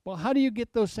 Well, how do you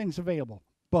get those things available?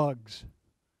 Bugs,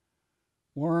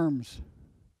 worms,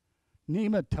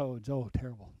 nematodes. Oh,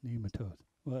 terrible, nematodes.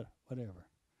 Whatever.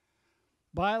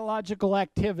 Biological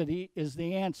activity is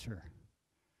the answer.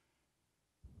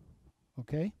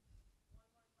 Okay?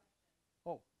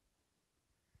 Oh.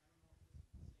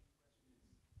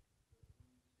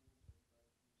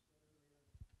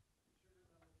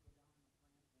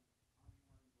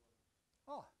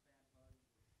 Oh.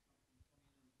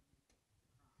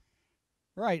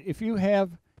 Right. If you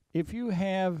have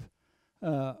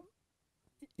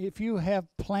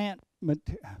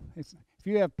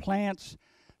plants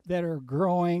that are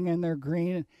growing and they're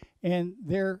green and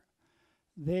their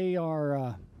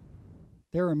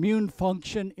immune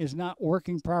function is not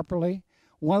working properly,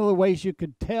 one of the ways you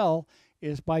could tell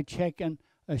is by checking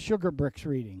a sugar bricks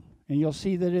reading, and you'll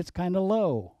see that it's kind of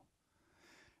low.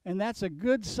 And that's a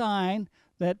good sign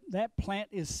that that plant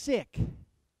is sick.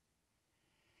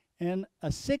 And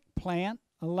a sick plant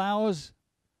allows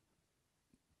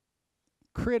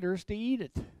critters to eat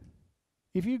it.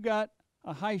 If you've got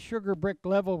a high sugar brick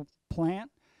level plant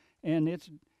and it's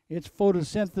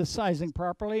photosynthesizing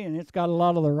properly and it's got a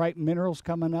lot of the right minerals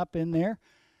coming up in there,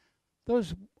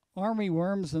 those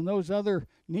armyworms and those other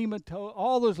nematodes,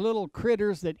 all those little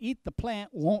critters that eat the plant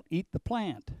won't eat the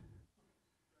plant.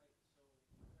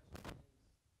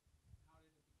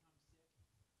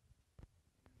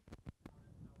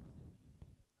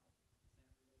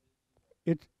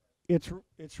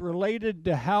 It's related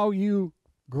to how you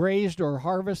grazed or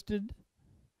harvested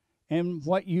and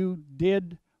what you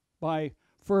did by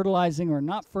fertilizing or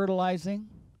not fertilizing.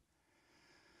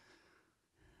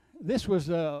 This was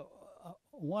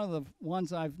one of the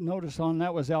ones I've noticed on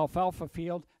that was alfalfa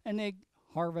field, and they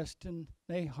harvest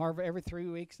every 3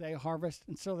 weeks they harvest,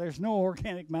 and so there's no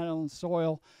organic matter in the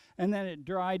soil, and then it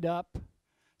dried up,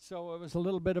 so it was a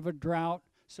little bit of a drought,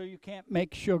 so you can't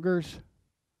make sugars,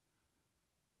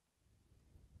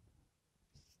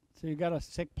 so you got a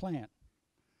sick plant.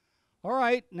 All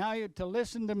right, now to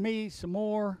listen to me some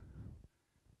more,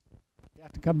 you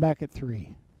have to come back at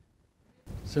 3.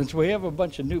 Since we have a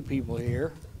bunch of new people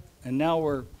here, and now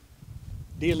we're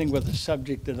dealing with a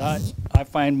subject that I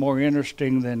find more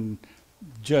interesting than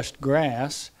just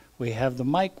grass, we have the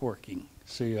mic working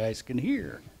so you guys can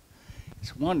hear.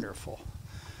 It's wonderful.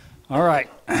 All right.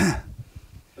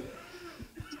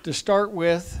 To start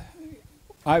with,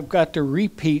 I've got to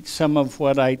repeat some of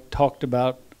what I talked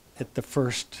about at the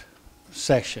first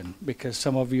session because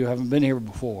some of you haven't been here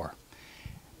before,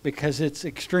 because it's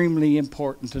extremely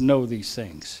important to know these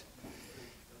things.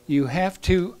 You have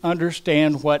to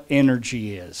understand what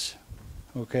energy is,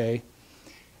 okay?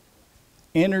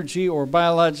 Energy or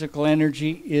biological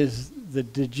energy is the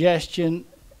digestion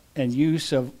and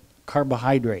use of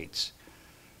carbohydrates.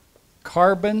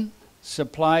 Carbon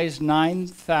supplies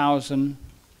 9,000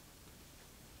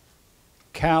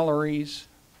 calories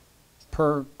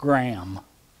per gram,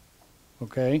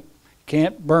 okay?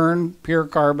 Can't burn pure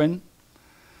carbon.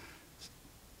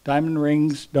 Diamond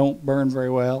rings don't burn very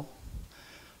well.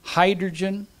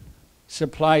 Hydrogen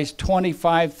supplies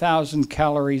 25,000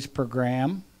 calories per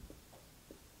gram.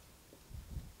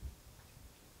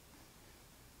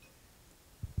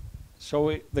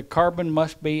 So the carbon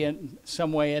must be in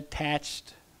some way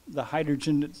attached, the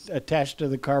hydrogen attached to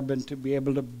the carbon to be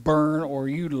able to burn or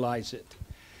utilize it.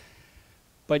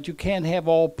 But you can't have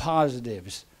all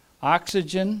positives.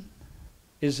 Oxygen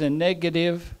is a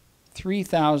negative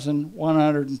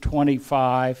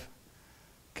 3,125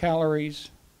 calories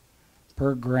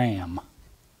per gram.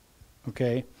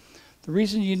 Okay? The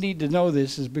reason you need to know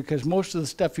this is because most of the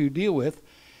stuff you deal with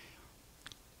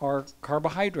are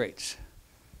carbohydrates.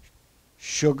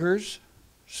 Sugars,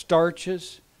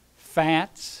 starches,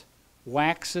 fats,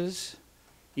 waxes,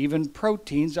 even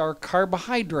proteins are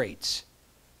carbohydrates.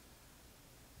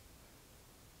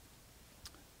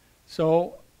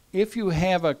 So if you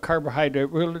have a carbohydrate,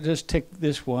 we'll just take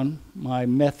this one, my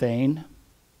methane,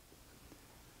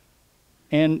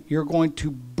 and you're going to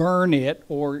burn it,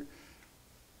 or,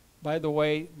 by the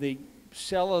way, the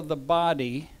cell of the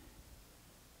body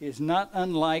is not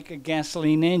unlike a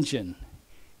gasoline engine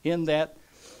in that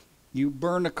you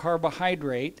burn a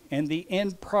carbohydrate, and the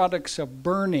end products of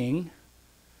burning,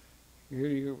 here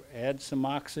you add some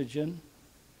oxygen.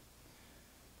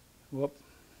 Whoop.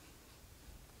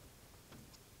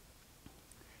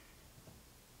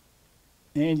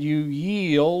 And you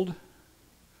yield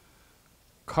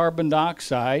carbon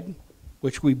dioxide,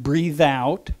 which we breathe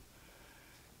out,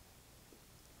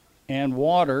 and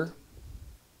water,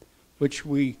 which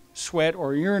we sweat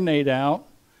or urinate out,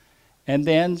 and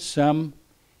then some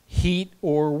heat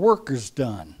or work is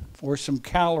done, or some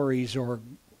calories are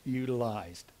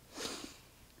utilized.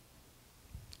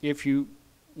 If you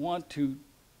want to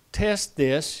test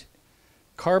this,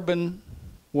 carbon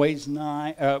weighs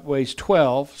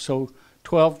 12, so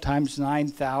 12 times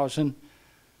 9,000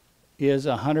 is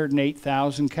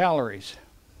 108,000 calories.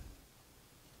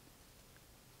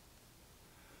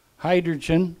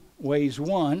 Hydrogen weighs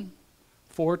 1,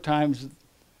 4 times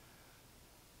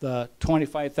the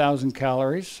 25,000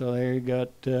 calories, so there you got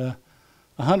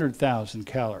 100,000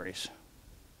 calories.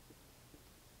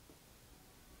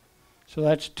 So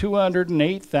that's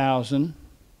 208,000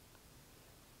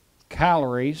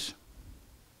 calories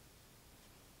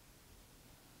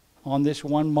on this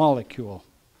one molecule.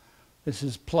 This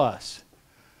is plus.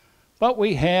 But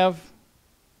we have,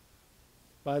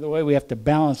 by the way, we have to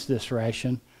balance this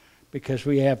ration because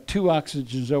we have 2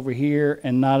 oxygens over here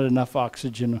and not enough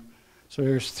oxygen. So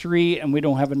there's 3 and we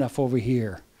don't have enough over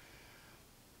here.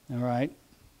 All right.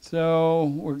 So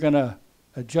we're going to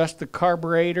adjust the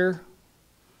carburetor.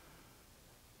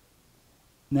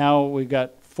 Now we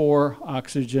got 4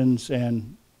 oxygens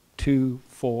and 2,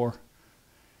 4.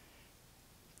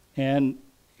 And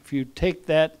if you take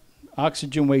that,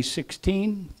 oxygen weighs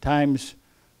 16 times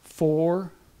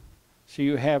 4. So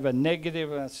you have a negative,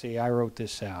 let's see, I wrote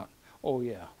this out. Oh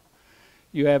yeah.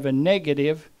 You have a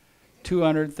negative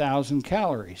 200,000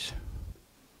 calories.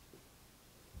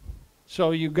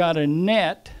 So you got a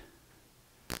net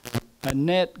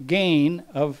gain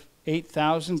of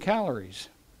 8,000 calories.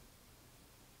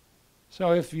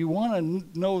 So if you want to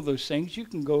know those things, you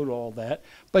can go to all that,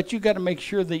 but you got to make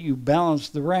sure that you balance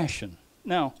the ration.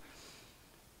 Now,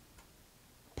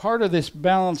 part of this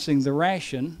balancing the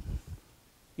ration,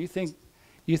 you think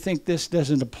this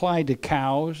doesn't apply to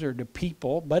cows or to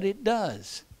people, but it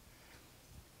does.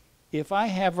 If I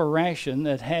have a ration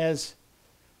that has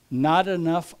not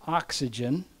enough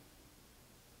oxygen,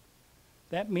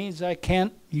 that means I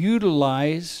can't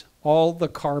utilize all the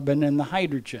carbon and the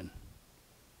hydrogen.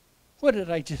 What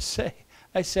did I just say?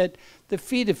 I said the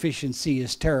feed efficiency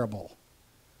is terrible.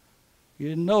 You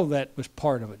didn't know that was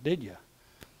part of it, did you?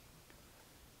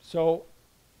 So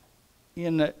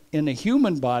in a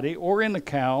human body or in a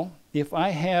cow, if I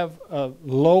have a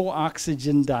low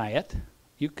oxygen diet,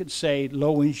 you could say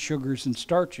low in sugars and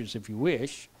starches if you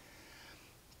wish,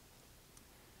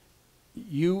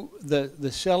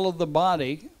 the cell of the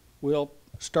body will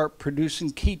start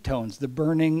producing ketones, the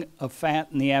burning of fat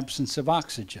in the absence of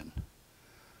oxygen.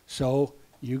 So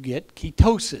you get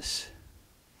ketosis.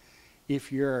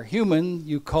 If you're a human,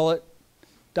 you call it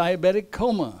diabetic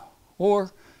coma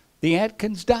or the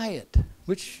Atkins diet,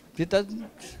 which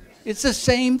it's the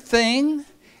same thing.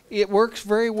 It works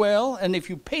very well, and if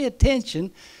you pay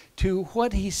attention to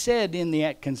what he said in the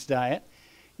Atkins diet,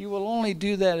 you will only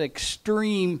do that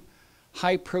extreme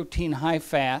high protein, high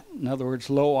fat, in other words,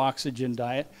 low oxygen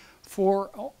diet,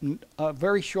 for a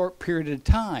very short period of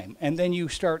time. And then you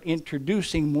start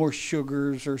introducing more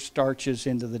sugars or starches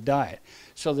into the diet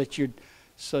so that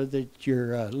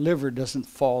your liver doesn't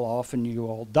fall off and you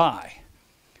all die.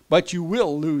 But you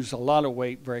will lose a lot of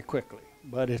weight very quickly,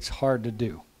 but it's hard to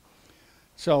do.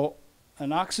 So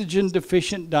an oxygen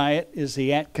deficient diet is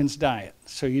the Atkins diet.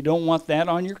 So you don't want that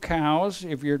on your cows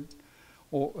if you're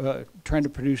trying to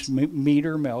produce meat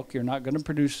or milk. You're not going to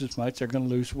produce as much. They're going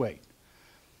to lose weight.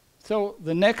 So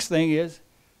the next thing is,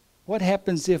 what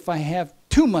happens if I have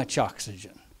too much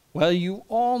oxygen? Well, you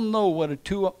all know what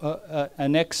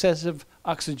an excessive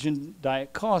oxygen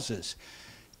diet causes.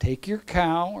 Take your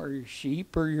cow or your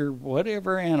sheep or your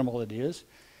whatever animal it is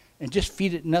and just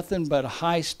feed it nothing but a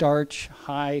high starch,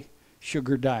 high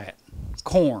sugar diet.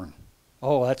 Corn.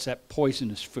 Oh, that's that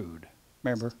poisonous food.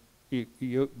 Remember,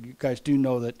 you guys do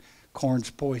know that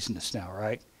corn's poisonous now,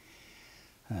 right?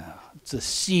 It's a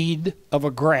seed of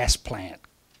a grass plant.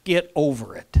 Get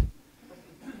over it.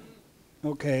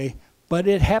 Okay, but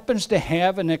it happens to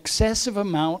have an excessive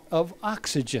amount of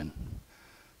oxygen.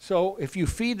 So if you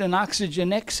feed an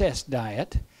oxygen excess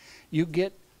diet, you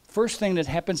get, first thing that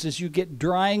happens is you get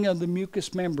drying of the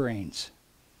mucous membranes,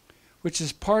 which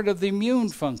is part of the immune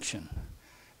function.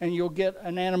 And you'll get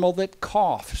an animal that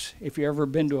coughs. If you've ever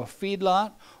been to a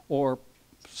feedlot or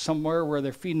somewhere where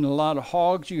they're feeding a lot of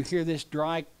hogs, you hear this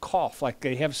dry cough like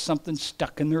they have something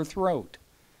stuck in their throat.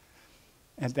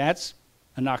 And that's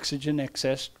an oxygen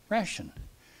excess ration.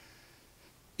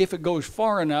 If it goes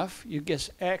far enough, you get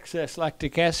excess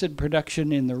lactic acid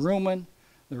production in the rumen.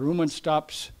 The rumen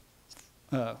stops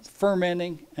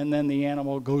fermenting, and then the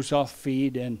animal goes off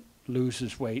feed and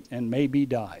loses weight and maybe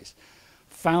dies.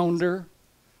 Founder,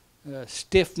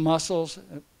 stiff muscles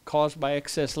caused by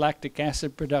excess lactic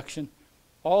acid production,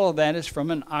 all of that is from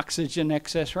an oxygen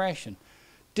excess ration.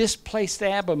 Displaced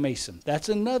abomasum, that's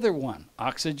another one,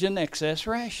 oxygen excess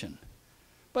ration.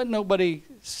 But nobody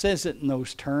says it in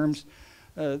those terms.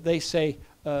 They say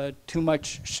too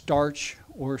much starch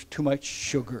or too much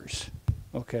sugars.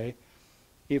 Okay,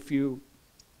 if you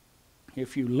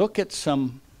look at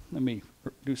some, let me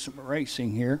do some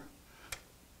erasing here.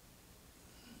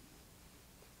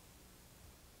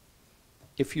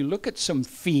 If you look at some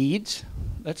feeds,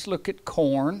 let's look at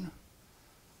corn.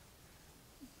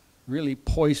 Really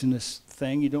poisonous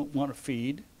thing you don't want to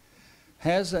feed.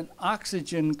 Has an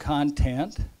oxygen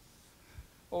content.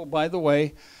 Oh, by the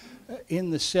way,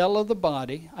 in the cell of the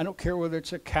body, I don't care whether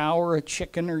it's a cow or a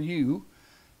chicken or you,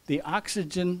 the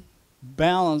oxygen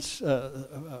balance,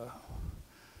 the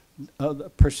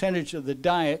percentage of the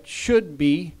diet should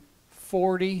be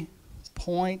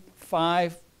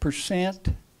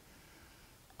 40.5%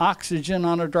 oxygen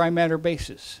on a dry matter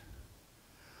basis.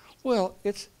 Well,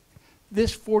 it's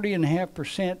this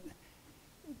 40.5%,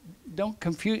 don't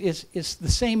confuse, it's the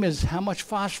same as how much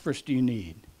phosphorus do you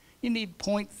need. You need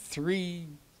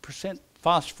 0.3%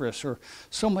 phosphorus or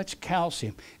so much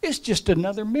calcium. It's just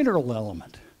another mineral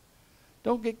element.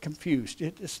 Don't get confused.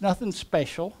 It's nothing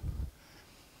special.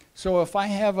 So if I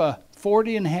have a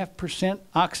 40.5%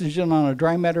 oxygen on a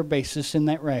dry matter basis in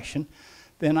that ration,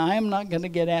 then I am not going to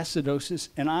get acidosis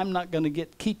and I'm not going to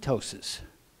get ketosis.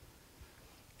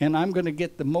 And I'm going to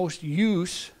get the most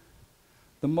use,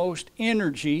 the most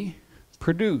energy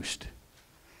produced.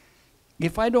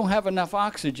 If I don't have enough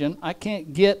oxygen, I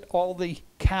can't get all the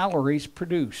calories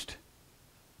produced.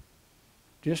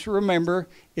 Just remember,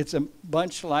 it's a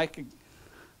bunch like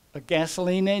a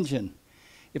gasoline engine.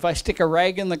 If I stick a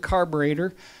rag in the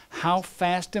carburetor, how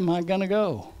fast am I going to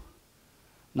go?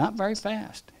 Not very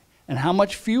fast. And how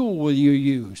much fuel will you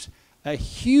use? A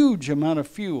huge amount of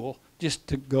fuel just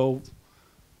to go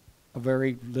a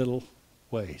very little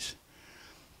ways.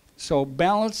 So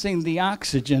balancing the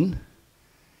oxygen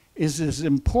is as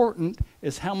important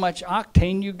as how much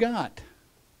octane you got.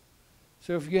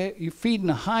 So if you're feeding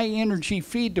a high energy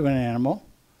feed to an animal,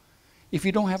 if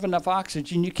you don't have enough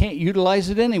oxygen, you can't utilize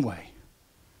it anyway.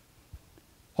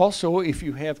 Also, if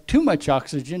you have too much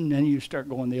oxygen, then you start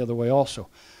going the other way also.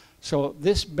 So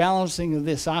this balancing of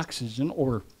this oxygen,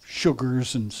 or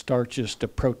sugars and starches to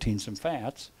proteins and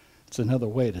fats, it's another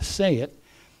way to say it,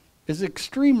 is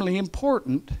extremely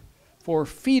important for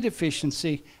feed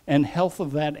efficiency and health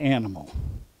of that animal.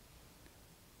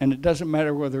 And it doesn't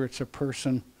matter whether it's a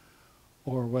person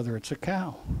or whether it's a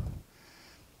cow.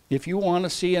 If you want to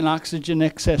see an oxygen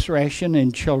excess ration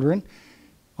in children,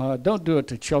 don't do it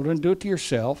to children, do it to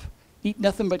yourself. Eat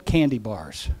nothing but candy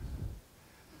bars.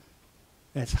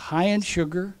 That's high in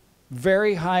sugar,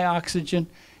 very high oxygen.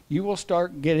 You will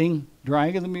start getting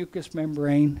drying of the mucous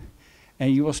membrane,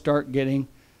 and you will start getting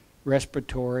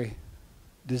respiratory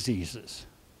diseases.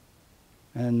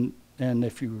 And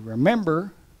if you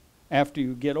remember, after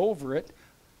you get over it,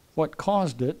 what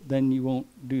caused it, then you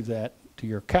won't do that to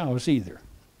your cows either.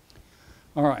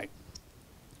 All right.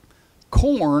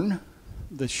 Corn,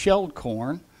 the shelled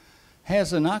corn,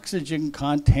 has an oxygen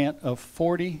content of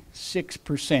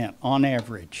 46% on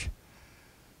average.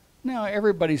 Now,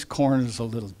 everybody's corn is a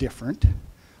little different.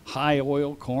 High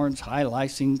oil corns, high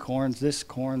lysine corns, this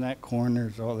corn, that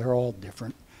corn, they're all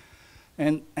different.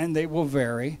 And they will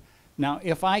vary. Now,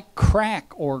 if I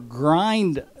crack or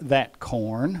grind that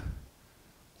corn,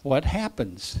 what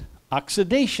happens?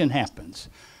 Oxidation happens.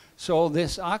 So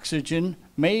this oxygen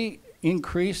may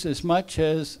increase as much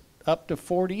as up to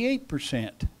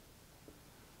 48%.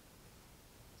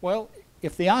 Well,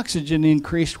 if the oxygen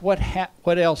increased, what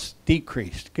else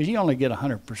decreased? Because you only get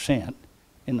 100%,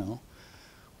 you know.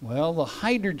 Well, the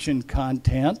hydrogen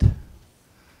content,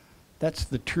 that's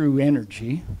the true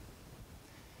energy,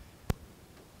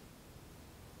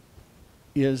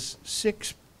 is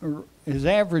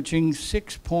averaging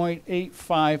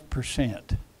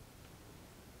 6.85%.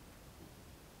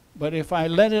 But if I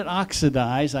let it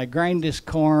oxidize, I grind this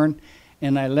corn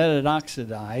and I let it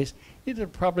oxidize, it'll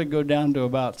probably go down to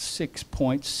about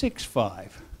 6.65.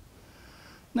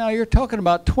 Now you're talking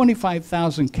about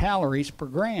 25,000 calories per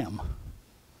gram.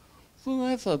 So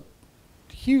that's a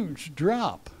huge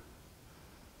drop.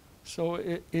 So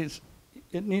you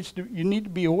need to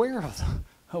be aware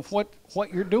of what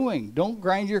you're doing. Don't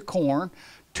grind your corn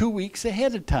 2 weeks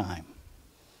ahead of time.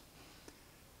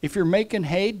 If you're making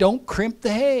hay, don't crimp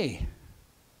the hay.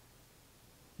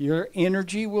 Your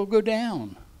energy will go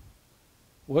down.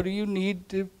 What do you need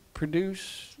to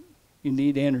produce? You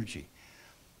need energy.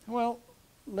 Well,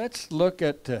 let's look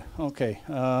at,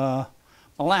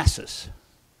 molasses.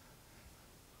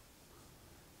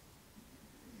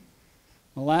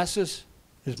 Molasses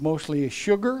is mostly a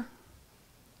sugar,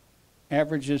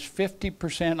 averages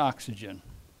 50% oxygen.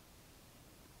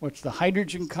 What's the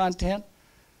hydrogen content?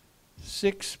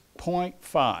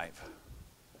 6.5.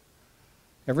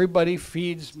 Everybody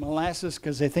feeds molasses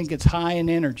because they think it's high in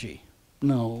energy.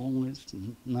 No, it's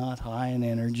not high in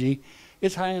energy.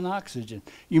 It's high in oxygen.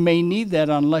 You may need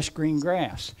that on lush green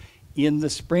grass in the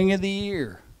spring of the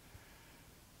year.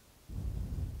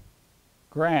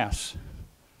 Grass,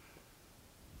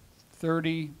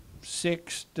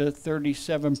 36 to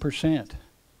 37%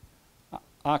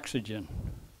 oxygen.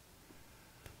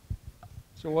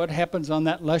 So what happens on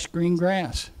that lush green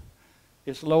grass?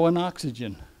 It's low in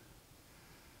oxygen.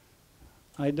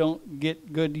 I don't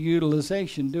get good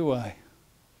utilization, do I?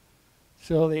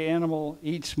 So the animal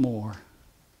eats more.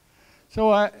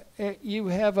 So you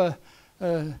have a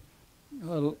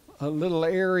little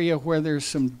area where there's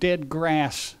some dead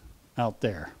grass out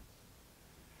there.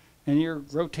 And you're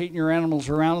rotating your animals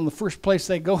around, and the first place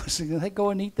they go is they go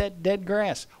and eat that dead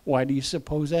grass. Why do you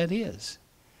suppose that is?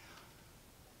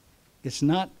 It's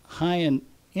not high in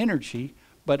energy,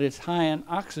 but it's high in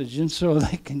oxygen, so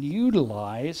they can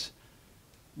utilize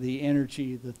the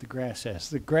energy that the grass has.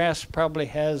 The grass probably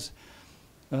has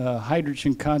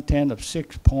hydrogen content of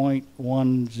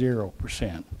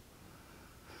 6.10%.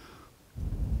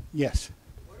 Yes?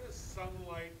 What does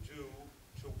sunlight do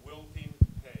to wilting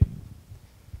hay?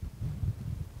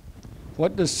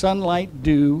 What does sunlight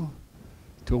do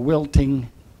to wilting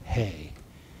hay?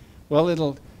 Well,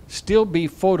 it'll still be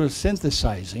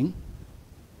photosynthesizing,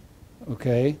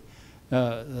 okay?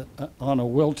 On a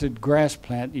wilted grass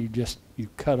plant, you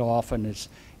cut off and it's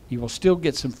You will still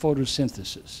get some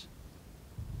photosynthesis.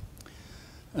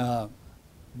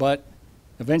 But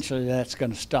eventually that's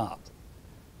going to stop.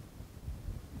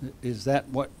 Is that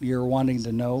what you're wanting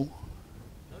to know?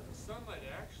 Does the sunlight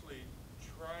actually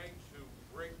try to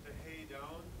break the hay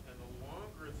down, and the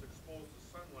longer it's exposed to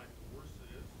sunlight, the worse it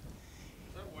is?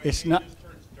 Is that why It's hay not- just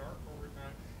turns dark over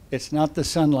time? It's not the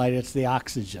sunlight, it's the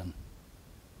oxygen.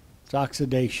 It's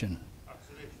oxidation.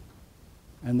 Oxidation.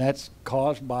 And that's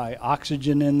caused by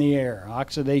oxygen in the air,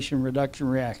 oxidation reduction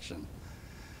reaction.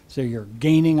 So you're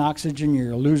gaining oxygen,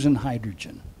 you're losing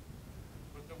hydrogen.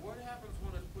 But then what happens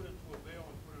when it's put into a bale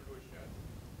and put into a shed?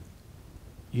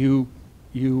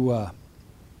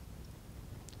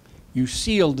 You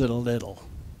sealed it a little.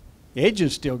 The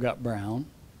edges still got brown,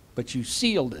 but you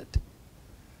sealed it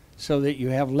so that you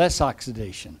have less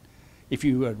oxidation. If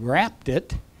you had wrapped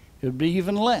it, it would be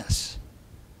even less.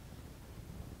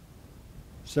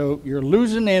 So you're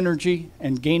losing energy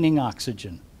and gaining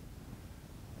oxygen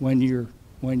when you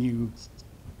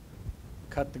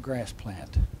cut the grass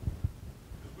plant.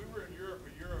 Because we were in Europe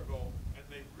a year ago, and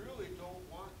they really don't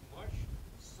want much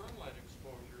sunlight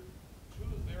exposure to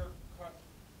their cut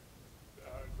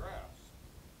grass.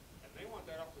 And they want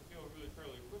that off the field really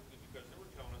fairly quickly, because they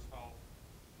were telling us how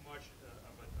much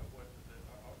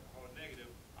how a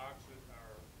negative oxidation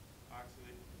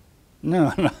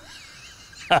No, no.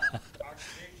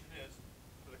 is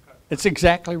for the cut. It's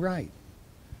exactly right.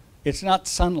 It's not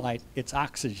sunlight, it's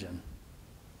oxygen.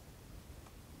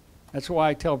 That's why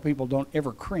I tell people don't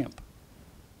ever crimp.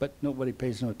 But nobody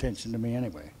pays no attention to me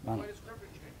anyway. Why does crimping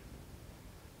change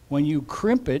it? When you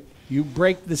crimp it, you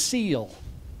break the seal.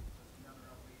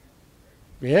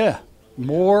 Yeah.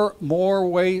 More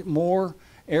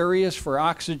areas for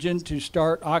oxygen to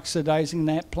start oxidizing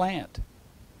that plant.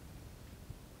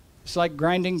 It's like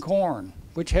grinding corn.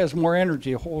 Which has more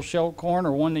energy, a whole shell corn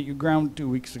or one that you ground 2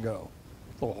 weeks ago?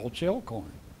 The whole shell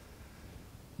corn.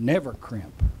 Never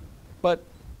crimp. But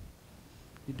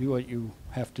you do what you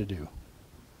have to do.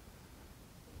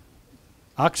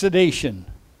 Oxidation,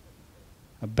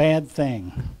 a bad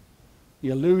thing.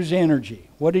 You lose energy.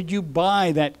 What did you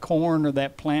buy that corn or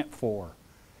that plant for?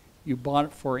 You bought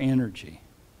it for energy.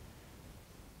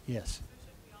 Yes.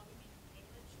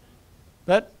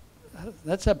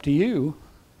 That's up to you.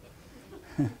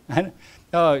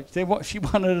 She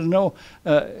wanted to know,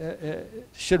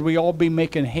 should we all be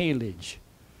making haylage?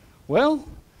 Well,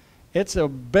 it's a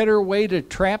better way to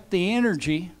trap the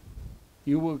energy.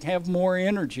 You will have more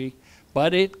energy,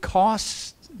 but it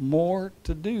costs more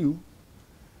to do.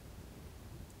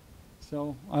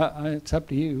 So it's up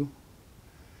to you.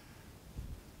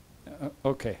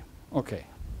 Okay.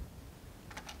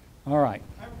 All right.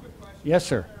 I have a quick question. Yes,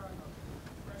 sir. There on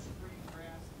the fresh green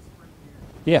grass in spring here.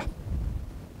 Yeah.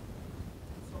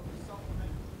 So we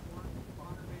supplement with corn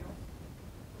fodder bales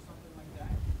or something like that.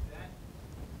 Would that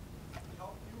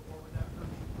help you or would that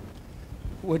hurt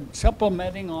you? Would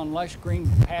supplementing on lush green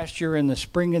pasture in the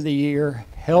spring of the year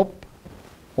help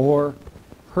or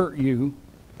hurt you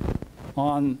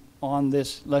on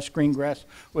this lush green grass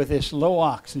with this low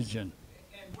oxygen?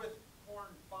 And with corn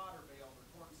fodder bales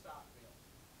or corn stock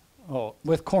bales. Oh,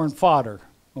 with corn fodder,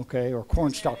 okay, or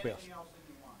corn stalk Add bales. anything else that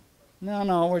you want.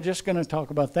 No, we're just going to talk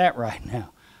about that right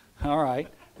now. All right.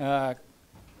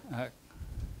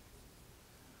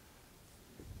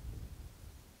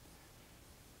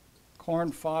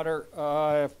 Corn fodder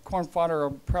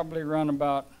will probably run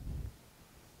about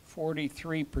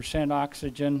 43%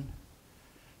 oxygen,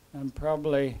 and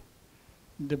probably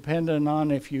depending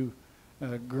on if you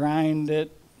grind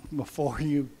it before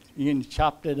you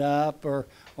chopped it up,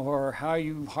 or how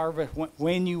you harvest,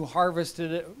 when you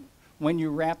harvested it, when you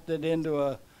wrapped it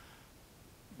into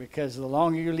because the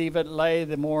longer you leave it lay,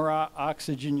 the more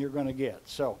oxygen you're going to get.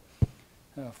 So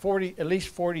at least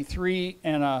 43,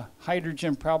 and a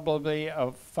hydrogen probably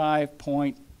of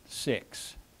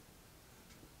 5.6.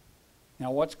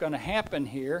 Now what's going to happen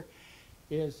here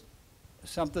is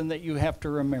something that you have to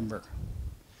remember.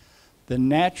 The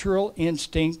natural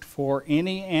instinct for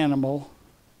any animal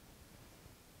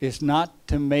is not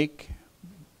to make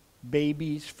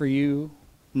babies for you,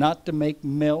 not to make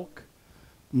milk,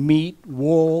 meat,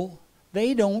 wool.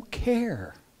 They don't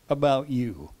care about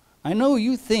you. I know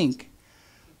you think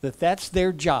that that's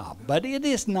their job, but it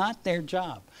is not their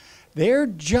job. Their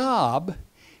job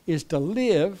is to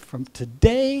live from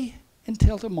today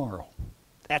until tomorrow.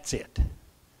 That's it.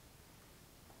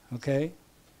 Okay?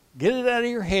 Get it out of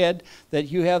your head that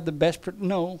you have the best.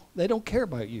 No, they don't care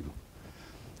about you.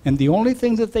 And the only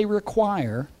thing that they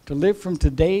require to live from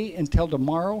today until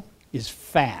tomorrow is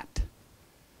fat,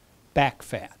 back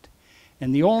fat.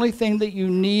 And the only thing that you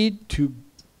need to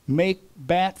make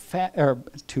bat fat, or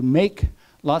to make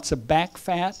lots of back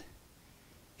fat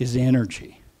is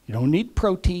energy. You don't need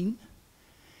protein.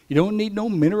 You don't need no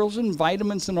minerals and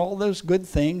vitamins and all those good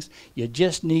things. You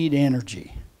just need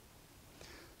energy.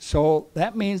 So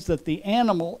that means that the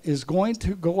animal is going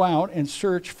to go out and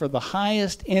search for the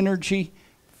highest energy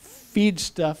feed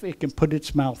stuff it can put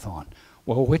its mouth on.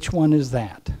 Well, which one is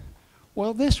that?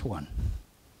 Well, this one.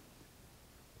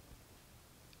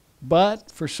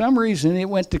 But for some reason, it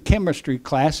went to chemistry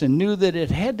class and knew that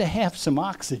it had to have some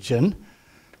oxygen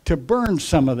to burn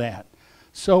some of that.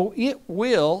 So it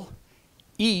will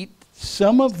eat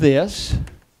some of this,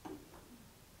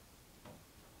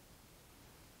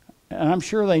 and I'm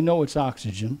sure they know it's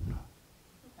oxygen.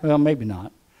 Well, maybe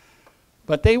not.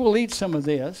 But they will eat some of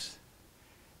this,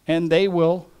 and they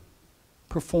will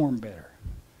perform better.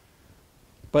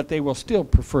 But they will still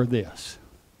prefer this.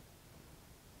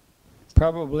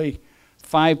 Probably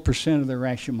 5% of the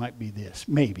ration might be this,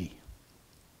 maybe.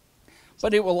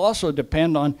 But it will also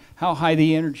depend on how high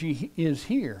the energy is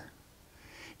here.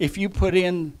 If you put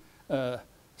in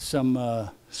some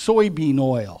soybean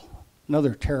oil,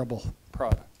 another terrible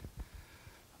product,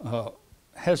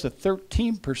 has a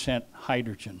 13%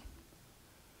 hydrogen.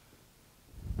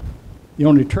 The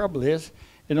only trouble is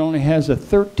it only has a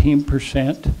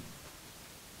 13%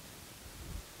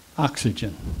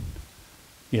 oxygen.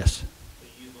 Yes? They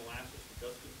use molasses for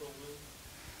dust control then,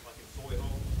 like in soy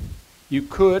hulls? You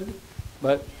could,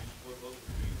 but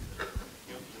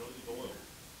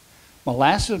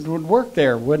molasses would work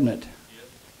there, wouldn't it? Yes.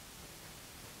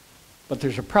 But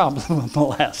there's a problem with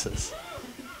molasses.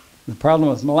 The problem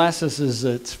with molasses is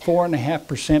it's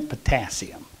 4.5%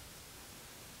 potassium.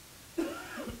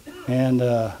 And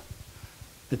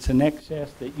it's an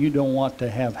excess that you don't want to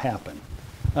have happen.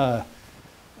 I'll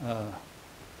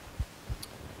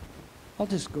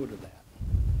just go to that. So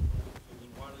then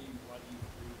why do you feed in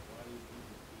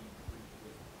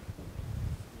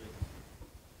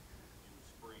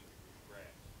spring with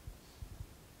grass,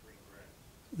 green grass?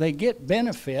 They get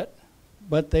benefit,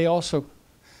 but they also,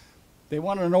 they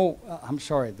want to know, I'm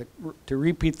sorry, to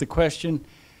repeat the question,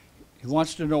 he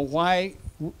wants to know why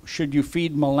should you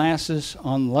feed molasses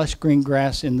on lush green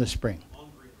grass in the spring?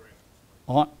 On green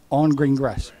grass. On green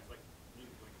grass. Grass, like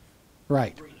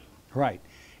Right, green. right.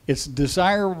 It's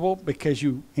desirable because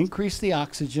you increase the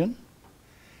oxygen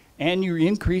and you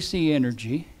increase the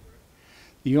energy.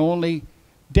 The only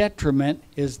detriment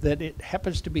is that it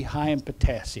happens to be high in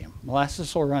potassium.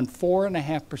 Molasses will run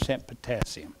 4.5%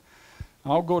 potassium.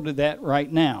 I'll go to that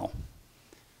right now.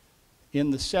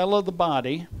 In the cell of the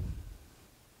body,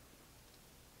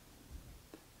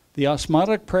 the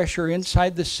osmotic pressure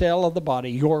inside the cell of the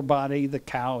body, your body, the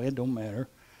cow, it don't matter,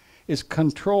 is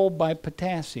controlled by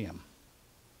potassium.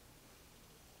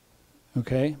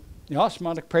 Okay? The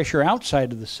osmotic pressure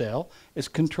outside of the cell is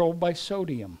controlled by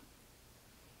sodium.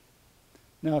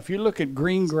 Now, if you look at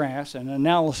green grass, an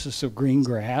analysis of green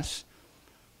grass,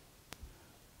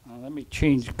 let me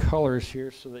change colors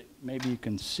here so that maybe you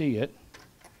can see it.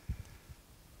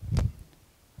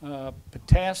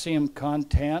 Potassium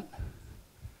content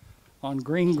on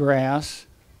green grass,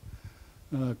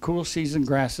 cool season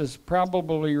grasses,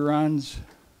 probably runs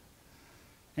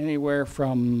anywhere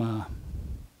from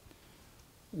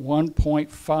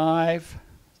 1.5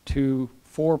 to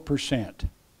 4%.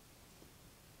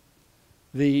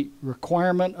 The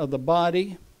requirement of the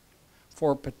body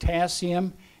for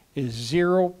potassium is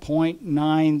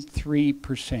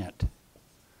 0.93%.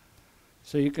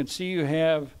 So you can see you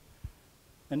have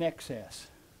an excess.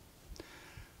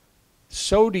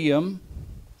 Sodium,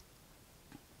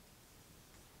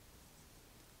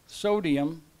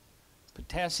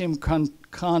 potassium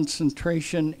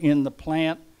concentration in the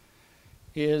plant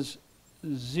is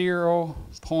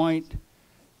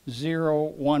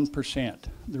 0.01%.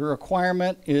 The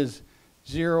requirement is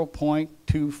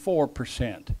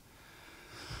 0.24%.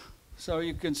 So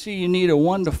you can see you need a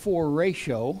 1-to-4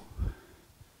 ratio,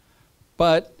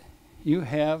 but you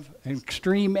have an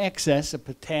extreme excess of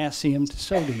potassium to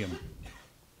sodium.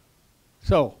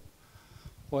 So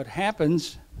what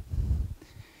happens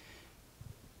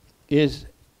is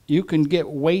you can get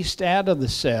waste out of the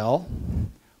cell,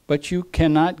 but you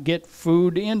cannot get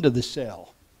food into the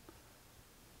cell.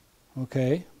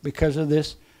 Okay? Because of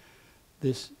this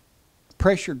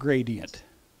pressure gradient.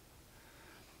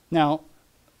 Now,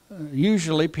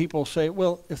 usually people say,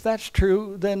 well, if that's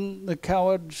true, then the cow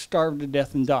would starve to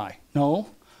death and die. No.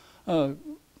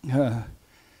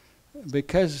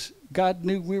 Because God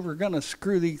knew we were going to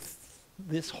screw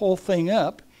this whole thing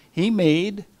up, he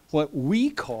made what we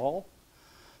call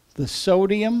the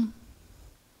sodium,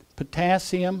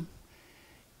 potassium,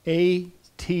 ATP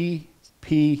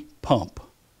ATP pump.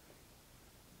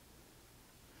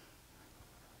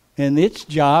 And its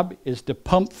job is to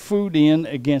pump food in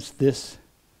against this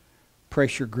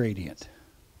pressure gradient.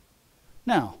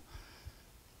 Now,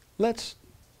 does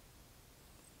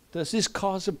this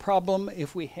cause a problem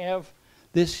if we have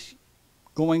this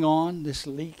going on, this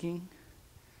leaking?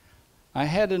 I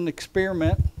had an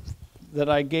experiment that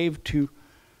I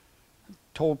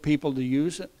told people to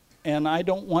use it, and I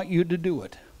don't want you to do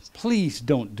it. Please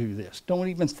don't do this. Don't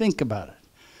even think about it.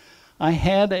 I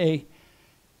had a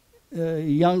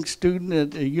young student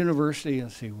at a university,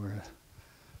 let's see where,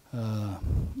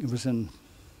 it was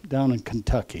down in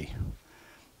Kentucky.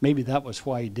 Maybe that was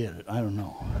why he did it, I don't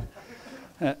know.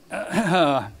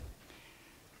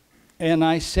 And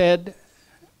I said,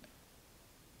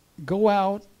 go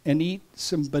out and eat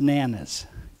some bananas.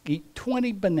 Eat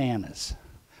 20 bananas.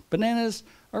 Bananas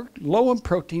are low in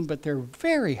protein, but they're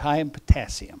very high in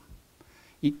potassium.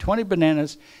 Eat 20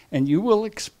 bananas, and you will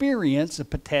experience a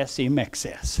potassium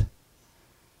excess.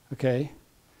 Okay?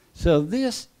 So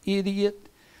this idiot,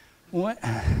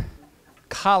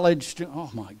 college student, oh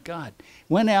my God,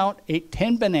 went out, ate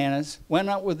 10 bananas, went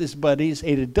out with his buddies,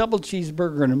 ate a double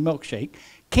cheeseburger and a milkshake,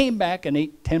 came back and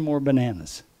ate 10 more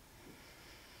bananas.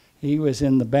 He was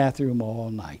in the bathroom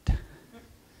all night.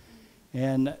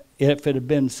 And if it had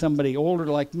been somebody older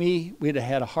like me, we'd have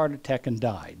had a heart attack and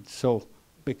died. So,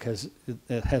 because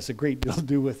it has a great deal to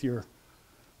do with your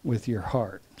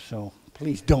heart. So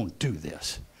please don't do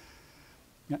this.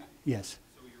 Yes?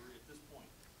 So you're at this point,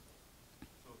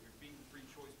 so if you're feeding free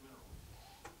choice minerals,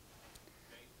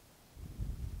 okay,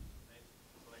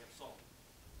 so they have salt.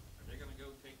 Are they gonna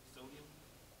go take sodium?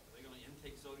 Are they gonna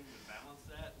intake sodium to balance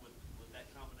that with that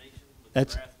combination with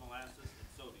grass molasses and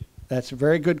sodium? That's a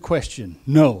very good question.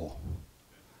 No.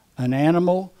 An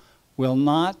animal will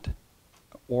not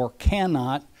or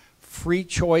cannot free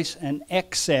choice an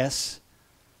excess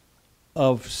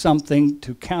of something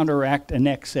to counteract an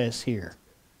excess here.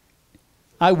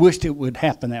 I wished it would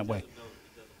happen that way.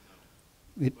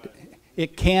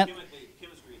 It can't.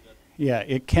 Yeah,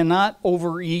 it cannot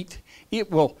overeat.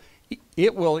 It will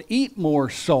eat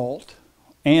more salt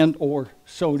and or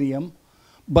sodium,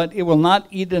 but it will not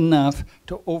eat enough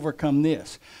to overcome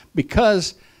this.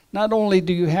 Because not only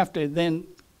do you have to then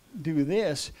do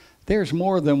this, there's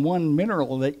more than one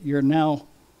mineral that you now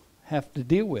have to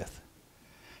deal with.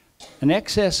 An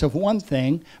excess of one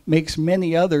thing makes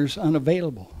many others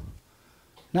unavailable.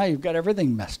 Now you've got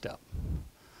everything messed up.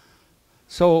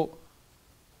 So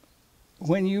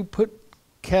when you put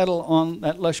cattle on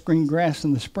that lush green grass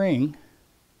in the spring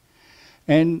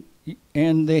and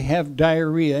they have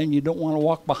diarrhea and you don't want to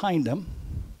walk behind them,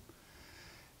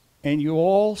 and you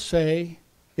all say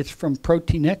it's from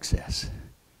protein excess,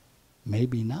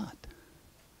 maybe not.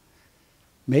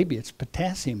 Maybe it's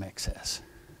potassium excess.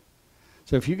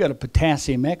 So if you've got a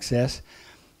potassium excess,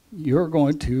 you're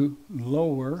going to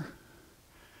lower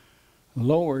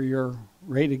your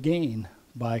rate of gain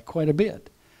by quite a bit,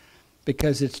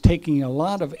 because it's taking a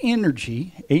lot of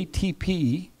energy,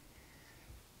 ATP,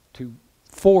 to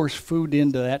force food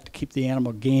into that to keep the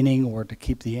animal gaining or to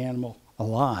keep the animal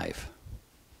alive.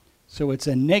 So it's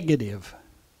a negative.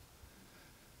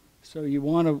 So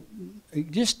you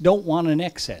just don't want an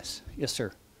excess. Yes,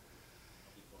 sir.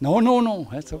 No,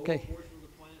 that's okay.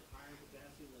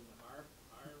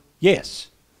 Yes.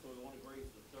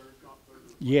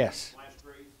 Yes.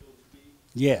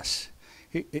 Yes.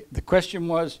 The question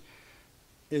was,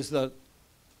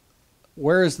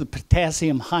 where is the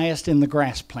potassium highest in the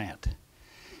grass plant?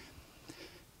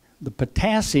 The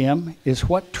potassium is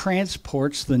what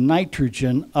transports the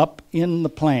nitrogen up in the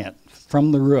plant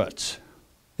from the roots,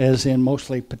 as in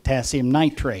mostly potassium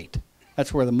nitrate.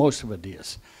 That's where the most of it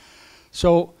is.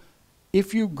 So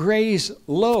if you graze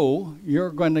low, you're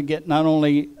going to get not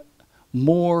only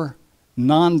more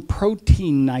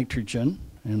non-protein nitrogen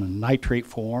in a nitrate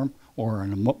form or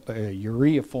in a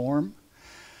urea form,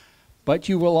 but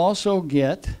you will also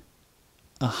get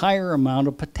a higher amount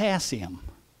of potassium.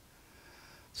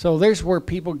 So there's where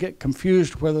people get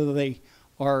confused whether they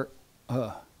are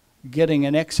getting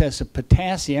an excess of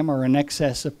potassium or an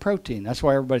excess of protein. That's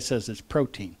why everybody says it's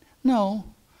protein. No,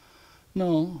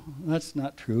 that's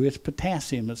not true. It's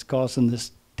potassium that's causing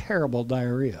this terrible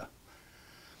diarrhea.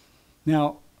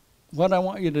 Now, what I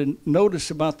want you to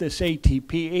notice about this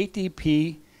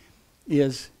ATP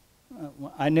is,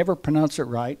 I never pronounce it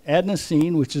right,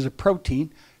 adenosine, which is a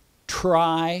protein,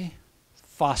 triphosphate.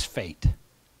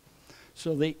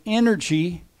 So the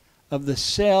energy of the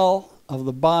cell of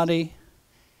the body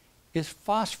is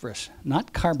phosphorus,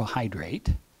 not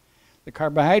carbohydrate. The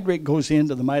carbohydrate goes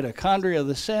into the mitochondria of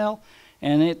the cell,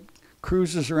 and it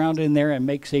cruises around in there and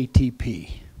makes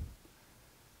ATP.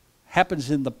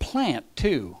 Happens in the plant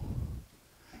too.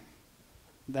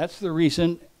 That's the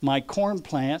reason my corn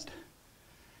plant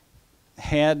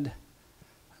had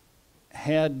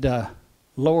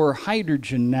lower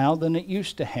hydrogen now than it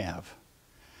used to have.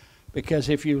 Because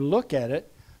if you look at it,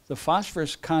 the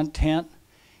phosphorus content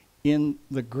in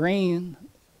the grain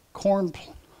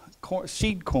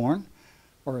seed corn,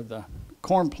 or the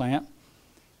corn plant,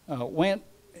 went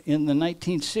in the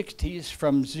 1960s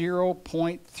from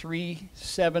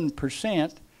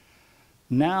 0.37%.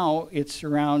 Now it's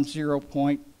around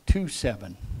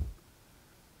 0.27.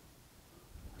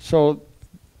 So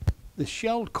the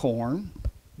shelled corn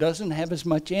doesn't have as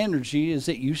much energy as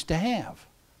it used to have.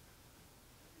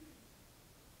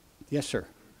 Yes, sir. Does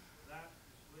that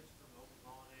switch from open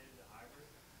pollinated to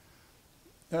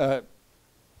hybrid?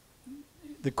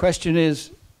 The question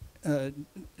is,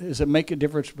 does it make a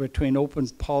difference between open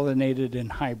pollinated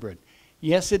and hybrid?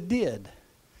 Yes, it did.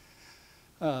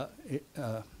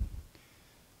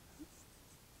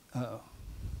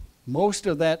 Most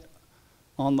of that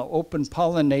on the open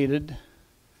pollinated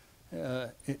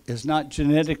is not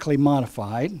genetically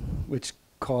modified, which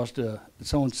caused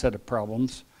its own set of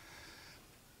problems.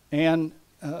 And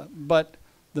but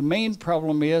the main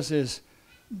problem is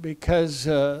because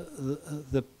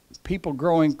the people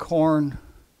growing corn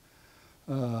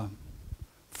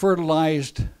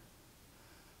fertilized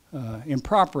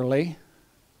improperly,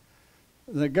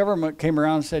 the government came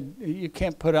around and said, you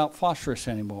can't put out phosphorus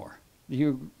anymore.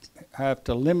 You have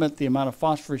to limit the amount of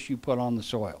phosphorus you put on the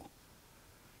soil.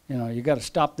 You know, you got to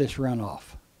stop this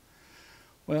runoff.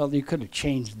 Well, you could have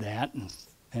changed that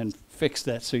and fixed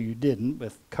that so you didn't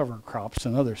with cover crops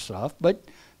and other stuff, but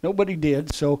nobody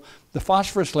did. So the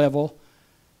phosphorus level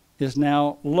is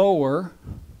now lower,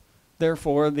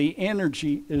 therefore the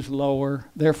energy is lower,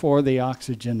 therefore the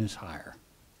oxygen is higher.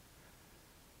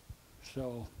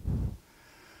 So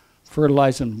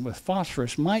fertilizing with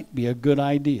phosphorus might be a good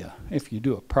idea if you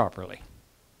do it properly.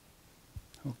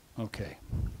 Okay.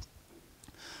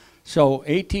 So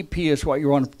ATP is what you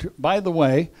want to, by the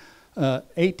way,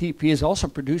 ATP is also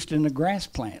produced in the grass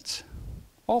plants.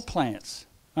 All plants.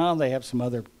 Oh, they have some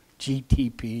other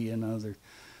GTP and other,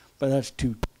 but that's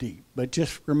too deep. But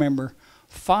just remember,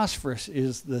 phosphorus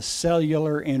is the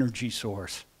cellular energy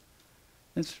source.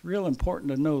 It's real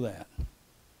important to know that.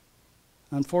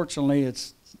 Unfortunately,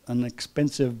 it's an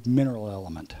expensive mineral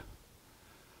element.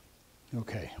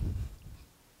 Okay.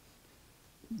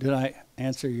 Did I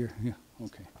answer your, yeah,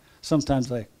 okay.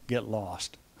 Sometimes I get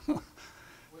lost.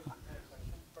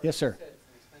 Yes, sir. You said it's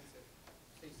expensive.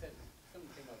 So you said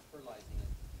something about fertilizing it.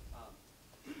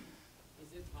 Is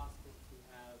it possible to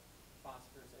have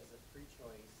phosphorus as a free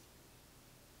choice,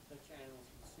 such animals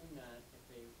consume that if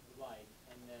they would like,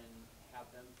 and then have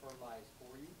them fertilize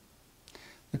for you?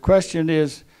 The question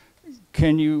is,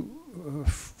 can you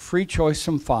free choice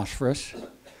some phosphorus,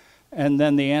 and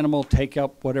then the animal take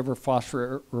up whatever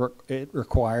phosphorus it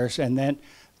requires, and then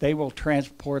they will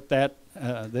transport that,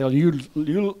 they'll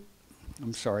utilize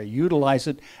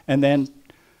it, and then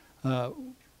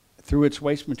through its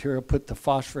waste material put the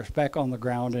phosphorus back on the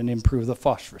ground and improve the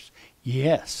phosphorus?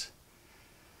 Yes.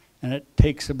 And it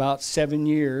takes about 7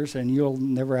 years, and you'll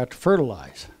never have to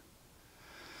fertilize.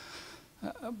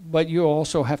 But you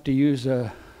also have to use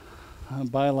a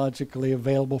biologically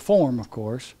available form, of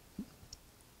course.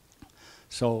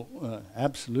 So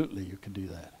absolutely you could do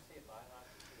that.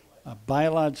 A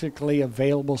biologically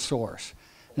available source.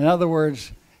 In other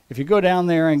words, if you go down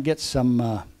there and get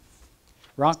some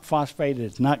rock phosphate,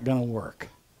 it's not going to work.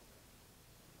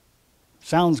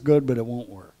 Sounds good, but it won't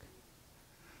work.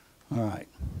 All right.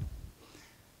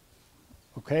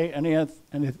 Okay, any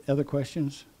other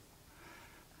questions?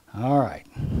 All right.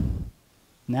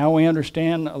 Now we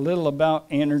understand a little about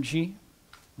energy,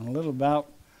 a little about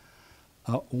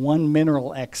one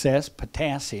mineral excess,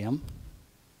 potassium.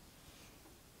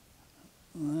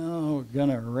 Well, we're going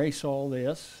to erase all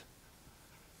this.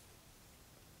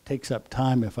 Takes up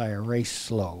time if I erase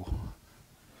slow.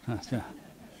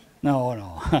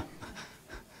 No.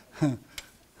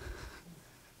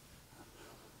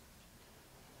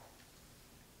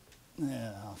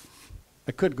 Yeah,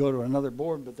 I could go to another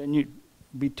board, but then you'd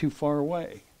be too far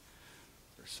away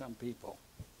for some people.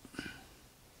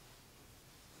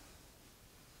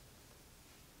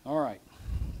 All right.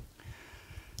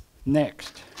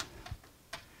 Next.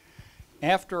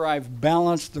 After I've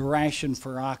balanced the ration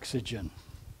for oxygen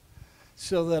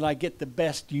so that I get the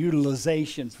best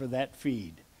utilization for that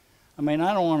feed. I mean,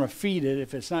 I don't want to feed it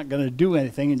if it's not going to do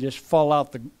anything and just fall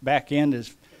out the back end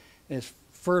as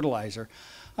fertilizer.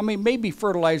 I mean, maybe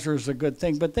fertilizer is a good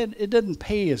thing, but then it doesn't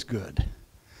pay as good.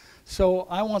 So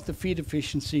I want the feed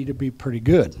efficiency to be pretty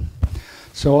good.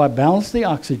 So I balance the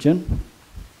oxygen.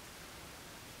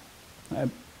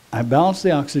 I balance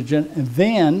the oxygen, and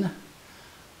then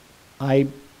I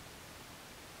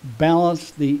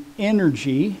balance the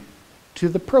energy to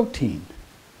the protein.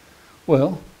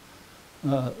 Well,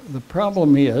 the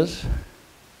problem is,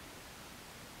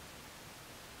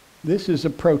 this is a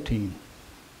protein.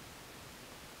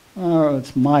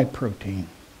 It's my protein.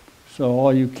 So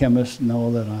all you chemists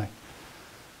know that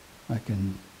I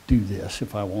can do this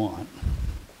if I want.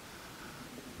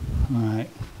 All right.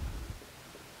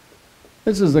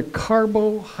 This is a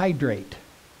carbohydrate.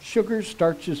 Sugars,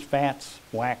 starches, fats,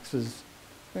 waxes,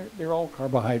 they're all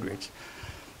carbohydrates.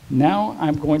 Now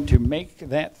I'm going to make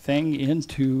that thing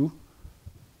into,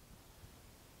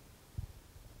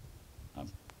 I'm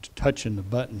touching the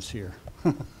buttons here.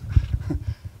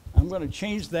 I'm going to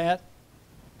change that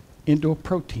into a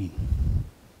protein.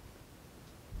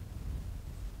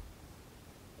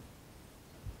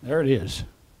 There it is.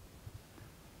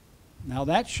 Now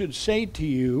that should say to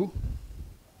you,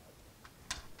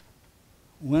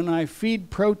 when I feed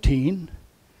protein,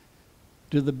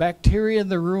 do the bacteria in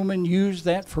the rumen use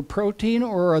that for protein,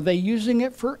 or are they using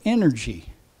it for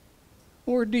energy?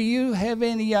 Or do you have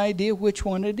any idea which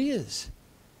one it is?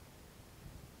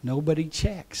 Nobody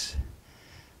checks.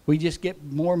 We just get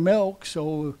more milk,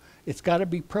 so it's got to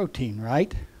be protein,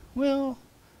 right? Well,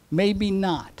 maybe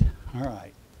not. All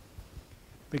right.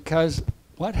 Because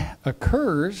what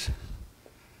occurs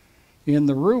in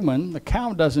the rumen, the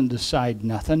cow doesn't decide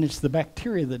nothing. It's the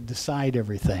bacteria that decide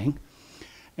everything.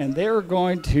 And they're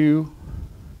going to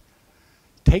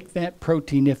take that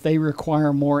protein if they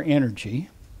require more energy,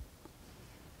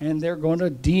 and they're going to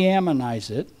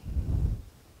deammonize it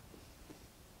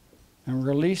and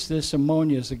release this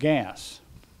ammonia as a gas.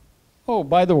 Oh,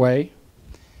 by the way,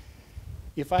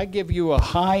 if I give you a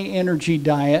high energy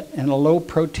diet and a low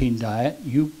protein diet,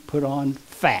 you put on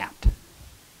fat.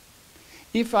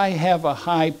 If I have a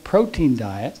high protein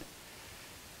diet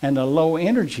and a low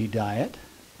energy diet,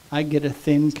 I get a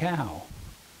thin cow.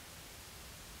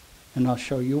 And I'll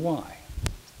show you why.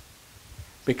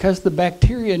 Because the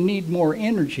bacteria need more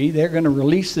energy, they're going to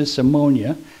release this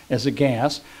ammonia as a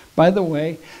gas. By the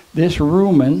way, this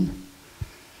rumen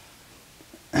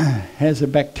has a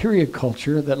bacteria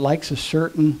culture that likes a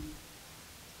certain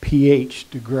pH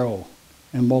to grow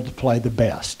and multiply the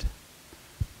best.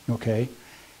 Okay?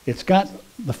 It's got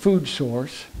the food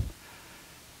source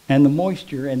and the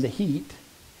moisture and the heat,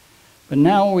 but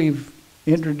now we've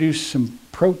introduced some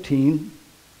protein,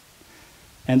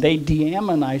 and they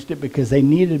deammonized it because they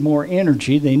needed more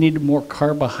energy, they needed more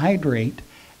carbohydrate,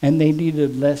 and they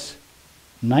needed less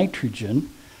nitrogen.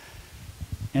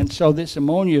 And so this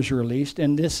ammonia is released,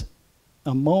 and this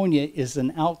ammonia is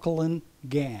an alkaline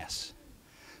gas.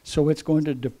 So it's going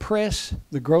to depress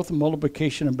the growth and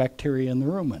multiplication of bacteria in the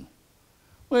rumen.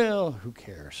 Well, who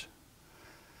cares?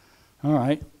 All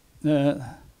right.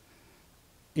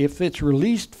 If it's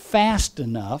released fast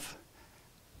enough,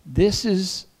 this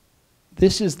is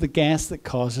the gas that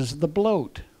causes the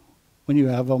bloat. When you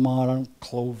have them on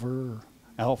clover or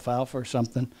alfalfa or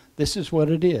something, this is what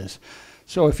it is.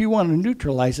 So if you want to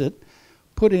neutralize it,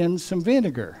 put in some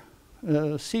vinegar,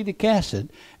 acetic acid,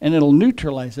 and it'll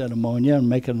neutralize that ammonia and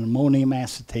make an ammonium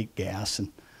acetate gas,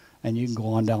 and you can go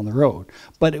on down the road.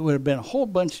 But it would have been a whole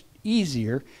bunch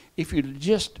easier if you'd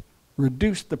just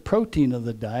reduced the protein of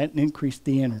the diet and increased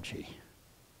the energy.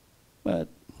 But,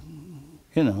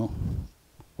 you know,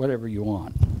 whatever you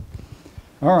want.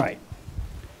 All right.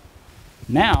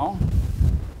 Now,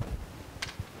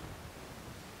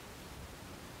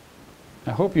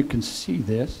 I hope you can see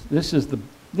this. This is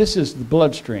the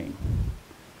bloodstream.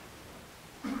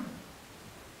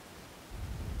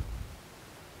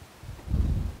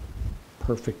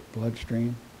 Perfect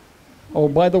bloodstream. Oh,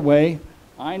 by the way,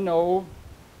 I know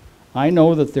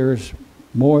that there's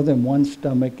more than one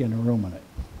stomach in a ruminant.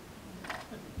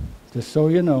 Just so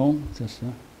you know,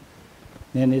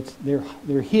 and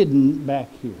they're hidden back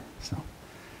here. So,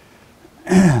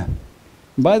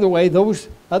 by the way, those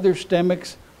other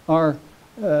stomachs are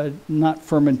not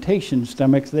fermentation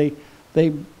stomachs. They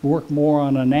work more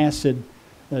on an acid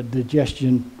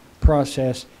digestion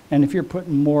process. And if you're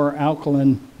putting more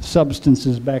alkaline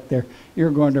substances back there,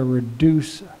 you're going to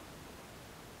reduce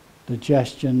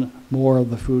digestion more of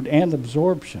the food and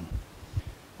absorption.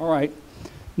 All right.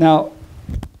 Now,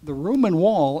 the rumen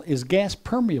wall is gas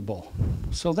permeable.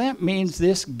 So that means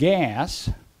this gas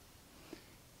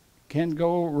can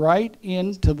go right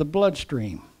into the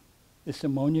bloodstream, this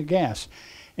ammonia gas.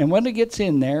 And when it gets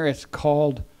in there, it's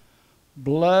called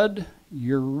blood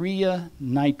urea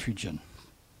nitrogen.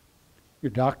 Your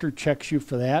doctor checks you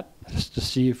for that, just to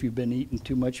see if you've been eating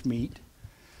too much meat.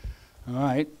 All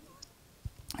right.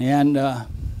 And,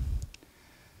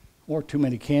 or too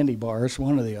many candy bars,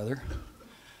 one or the other.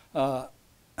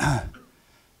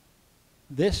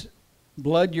 This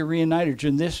blood urea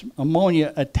nitrogen, this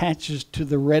ammonia attaches to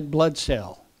the red blood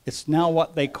cell. It's now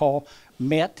what they call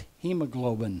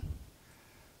methemoglobin.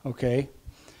 Okay?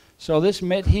 So this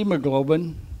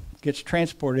methemoglobin gets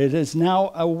transported. It is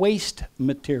now a waste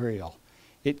material.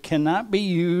 It cannot be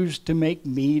used to make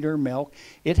meat or milk.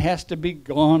 It has to be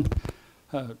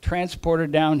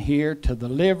transported down here to the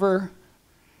liver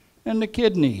and the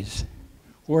kidneys,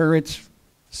 where it's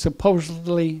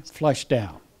supposedly flushed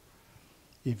out.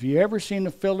 If you ever seen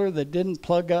a filler that didn't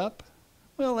plug up,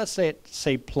 well, let's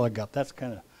say plug up. That's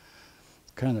kind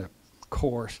of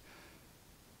coarse.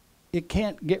 It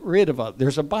can't get rid of it.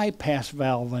 There's a bypass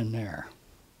valve in there.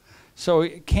 So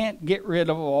it can't get rid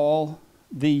of all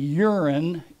the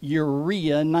urine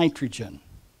urea nitrogen.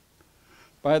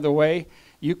 By the way,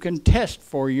 you can test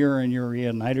for urine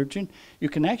urea nitrogen. You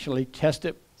can actually test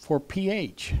it for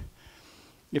pH.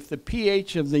 If the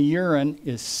pH of the urine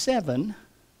is 7,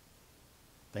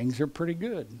 things are pretty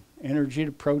good. Energy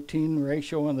to protein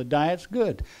ratio on the diet's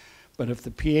good. But if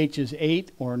the pH is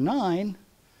 8 or 9,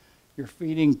 you're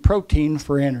feeding protein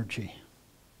for energy.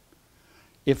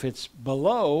 If it's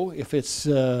below, if it's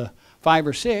 5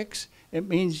 or 6, it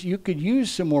means you could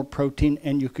use some more protein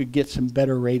and you could get some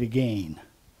better rate of gain.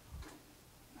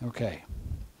 Okay.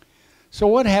 So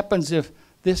what happens if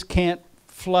this can't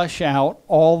flush out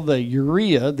all the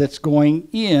urea that's going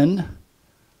in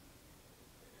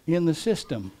the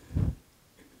system?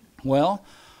 Well,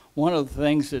 one of the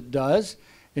things it does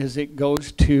is it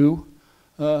goes to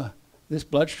this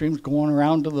bloodstream's going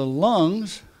around to the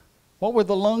lungs. What were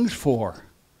the lungs for?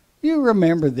 You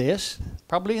remember this.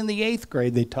 Probably in the 8th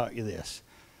grade they taught you this.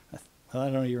 I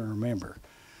don't even remember.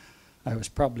 I was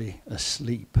probably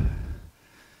asleep.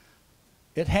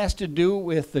 It has to do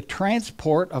with the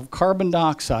transport of carbon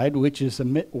dioxide, which is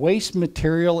a waste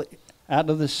material out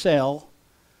of the cell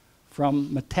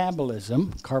from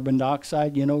metabolism. Carbon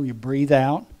dioxide, you know, you breathe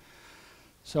out.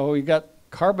 So you got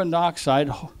carbon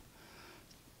dioxide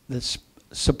that's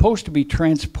supposed to be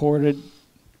transported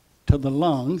to the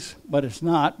lungs, but it's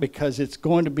not, because it's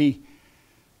going to be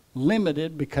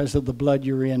limited because of the blood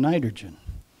urea nitrogen.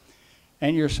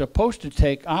 And you're supposed to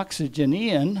take oxygen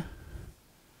in,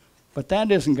 but that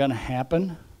isn't going to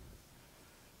happen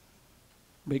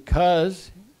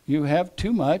because you have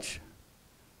too much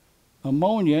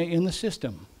ammonia in the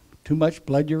system, too much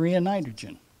blood urea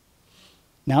nitrogen.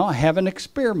 Now I have an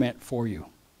experiment for you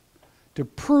to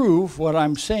prove what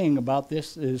I'm saying about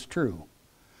this is true.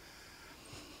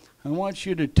 I want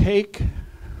you to take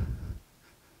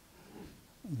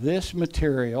this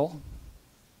material,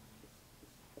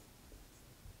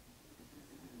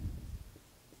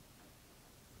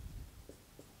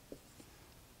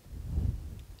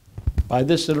 buy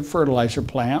this at a fertilizer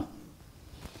plant,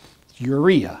 it's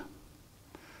urea.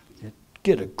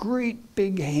 Get a great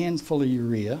big handful of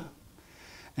urea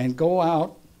and go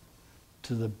out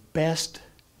to the best,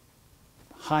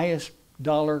 highest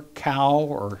dollar cow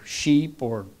or sheep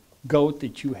or goat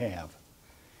that you have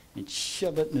and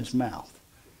shove it in his mouth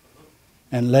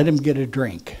and let him get a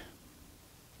drink.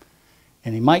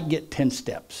 And he might get 10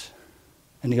 steps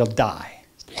and he'll die.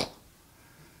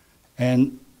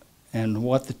 And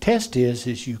what the test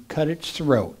is you cut its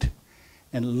throat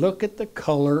and look at the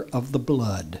color of the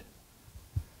blood.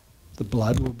 The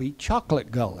blood will be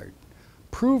chocolate colored,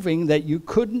 proving that you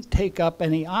couldn't take up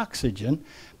any oxygen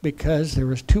because there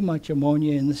was too much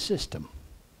ammonia in the system.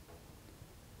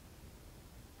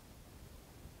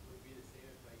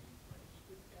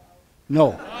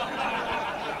 No.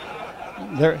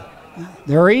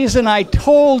 The reason I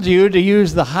told you to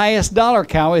use the highest dollar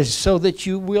cow is so that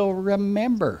you will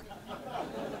remember.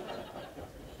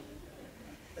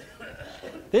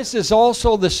 This is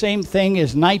also the same thing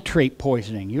as nitrate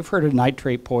poisoning. You've heard of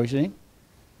nitrate poisoning.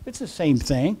 It's the same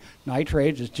thing.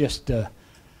 Nitrate is just, well,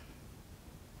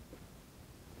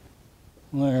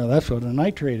 that's what a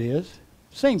nitrate is.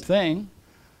 Same thing.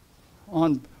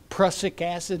 On prussic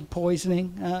acid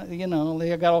poisoning, you know,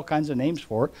 they got all kinds of names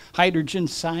for it. Hydrogen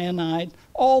cyanide,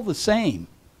 all the same.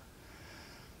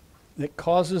 That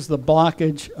causes the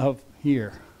blockage of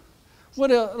here.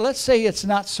 Let's say it's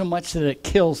not so much that it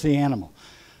kills the animal.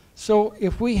 So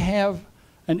if we have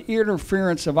an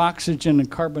interference of oxygen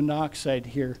and carbon dioxide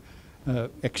here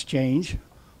exchange,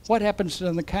 what happens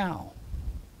to the cow?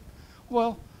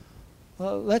 Well,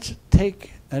 let's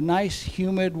take a nice,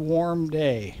 humid, warm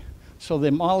day. so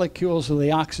the molecules of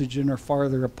the oxygen are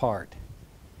farther apart.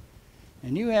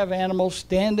 And you have animals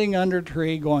standing under a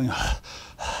tree going,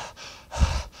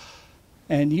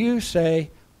 and you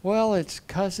say, well, it's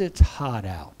 'cause it's hot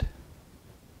out.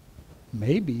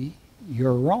 Maybe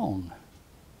you're wrong.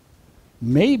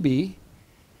 Maybe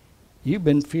you've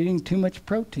been feeding too much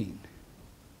protein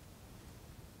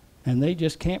and they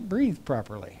just can't breathe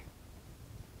properly.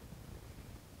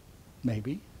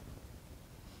 Maybe.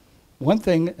 One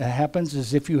thing that happens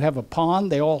is if you have a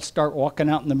pond, they all start walking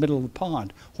out in the middle of the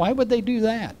pond. Why would they do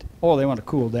that? Oh, they want to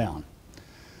cool down.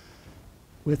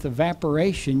 With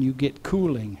evaporation, you get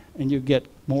cooling and you get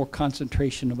more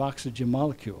concentration of oxygen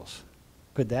molecules.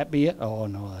 Could that be it? Oh,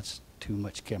 no, that's too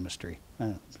much chemistry.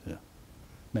 Yeah,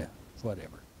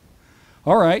 whatever.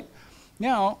 All right.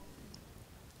 Now,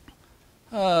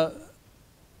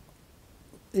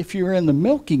 if you're in the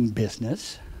milking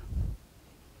business,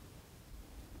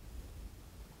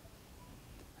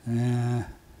 a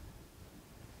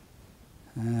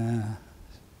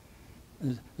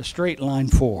straight line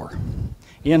 4,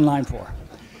 inline 4.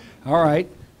 All right.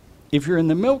 If you're in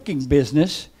the milking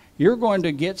business, you're going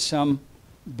to get some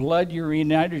blood urea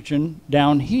nitrogen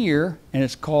down here, and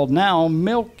it's called now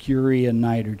milk urea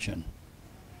nitrogen.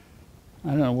 I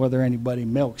don't know whether anybody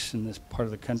milks in this part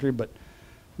of the country, but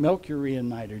milk urea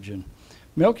nitrogen.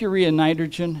 Milk urea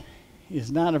nitrogen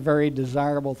is not a very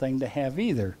desirable thing to have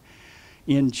either.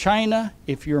 In China,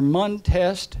 if your MUN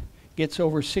test gets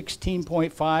over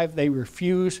 16.5, they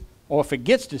refuse, or if it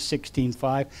gets to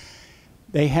 16.5,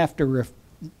 they have to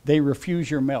they refuse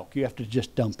your milk. You have to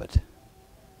just dump it.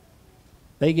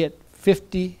 They get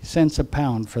 50 cents a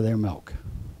pound for their milk.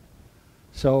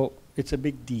 So it's a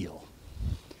big deal.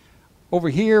 Over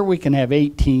here, we can have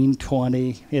 18,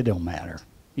 20, it don't matter.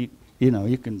 You know,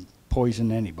 you can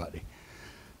poison anybody.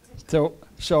 So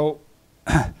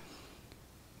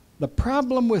the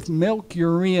problem with milk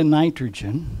urea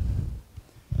nitrogen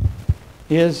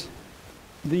is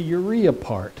the urea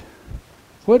part.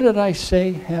 What did I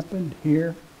say happened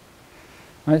here?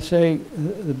 I say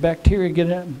the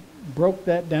bacteria broke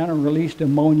that down and released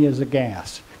ammonia as a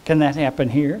gas. Can that happen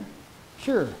here?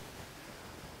 Sure.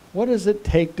 What does it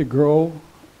take to grow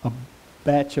a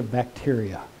batch of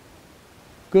bacteria?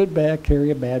 Good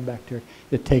bacteria, bad bacteria.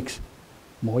 It takes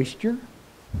moisture.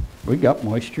 We got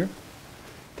moisture.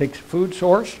 Takes food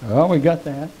source. Oh, we got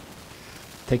that.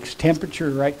 Takes temperature,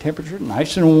 right temperature,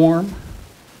 nice and warm.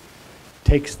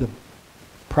 Takes the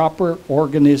proper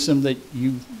organism that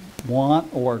you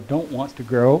want or don't want to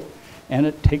grow, and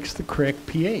it takes the correct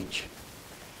pH.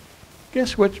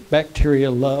 Guess which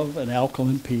bacteria love an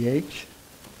alkaline pH?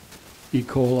 E.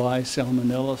 coli,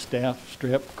 salmonella, staph,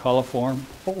 strep, coliform,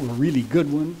 all the really good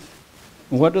ones.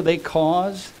 And what do they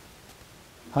cause?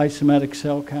 High somatic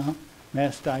cell count,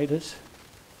 mastitis.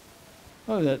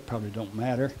 Oh, that probably don't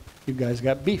matter. You guys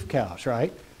got beef cows,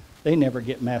 right? They never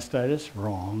get mastitis.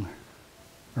 Wrong.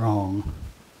 Wrong.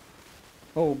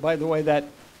 Oh, by the way, that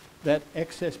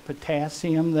excess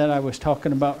potassium that I was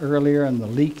talking about earlier and the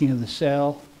leaking of the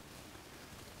cell,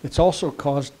 it's also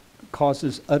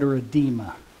causes udder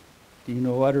edema. Do you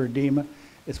know udder edema?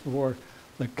 It's where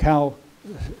the cow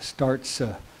starts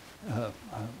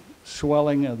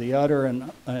swelling of the udder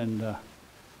and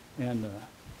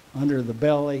under the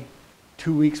belly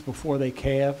 2 weeks before they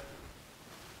calve.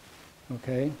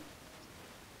 Okay.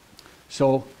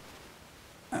 So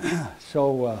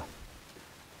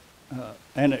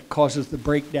and it causes the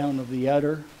breakdown of the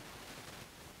udder.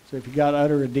 So if you got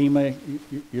udder edema,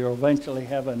 you'll eventually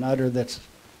have an udder that's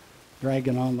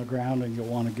dragging on the ground and you'll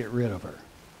want to get rid of her.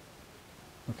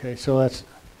 Okay, so that's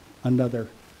another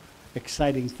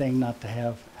exciting thing not to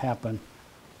have happen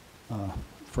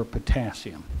for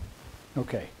potassium.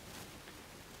 Okay.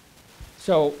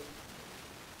 So,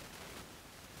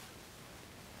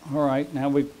 all right, now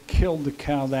we've killed the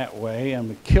cow that way, and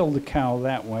we killed the cow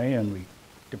that way, and we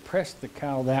depressed the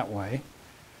cow that way.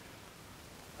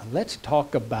 Let's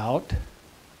talk about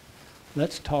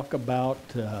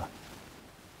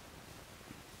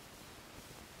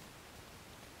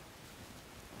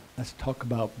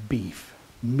beef,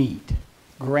 meat,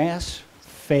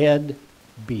 grass-fed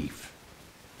beef.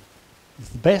 It's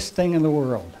the best thing in the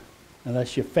world,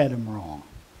 unless you fed them wrong.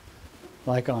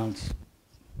 Like on.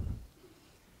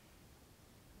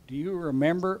 Do you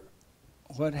remember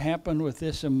what happened with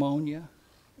this ammonia?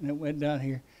 And it went down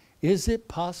here. Is it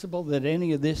possible that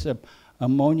any of this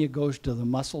ammonia goes to the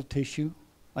muscle tissue,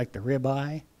 like the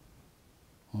ribeye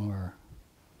or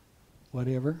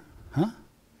whatever? Huh?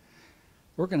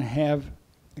 We're going to have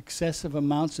excessive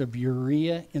amounts of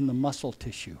urea in the muscle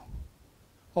tissue.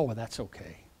 Oh, well, that's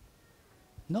okay.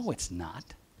 No, it's not.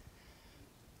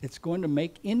 it's going to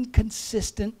make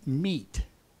inconsistent meat.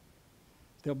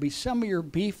 There'll be some of your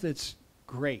beef that's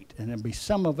great, and there'll be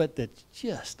some of it that's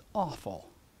just awful.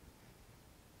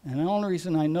 And the only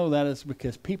reason I know that is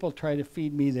because people try to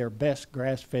feed me their best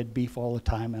grass-fed beef all the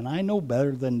time, and I know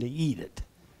better than to eat it.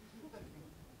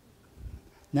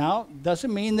 Now,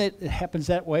 doesn't mean that it happens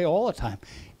that way all the time.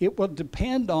 It will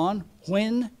depend on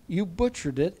when you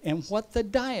butchered it and what the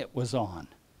diet was on.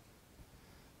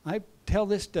 I tell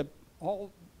this to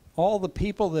all the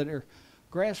people that are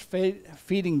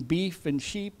feeding beef and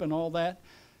sheep and all that,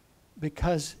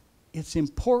 because it's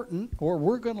important, or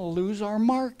we're going to lose our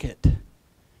market.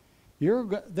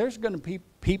 There's going to be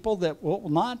people that will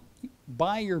not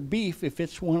buy your beef if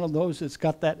it's one of those that's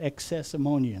got that excess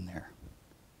ammonia in there.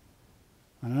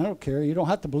 And I don't care. You don't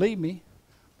have to believe me,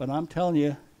 but I'm telling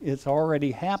you, it's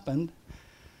already happened,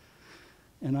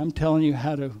 and I'm telling you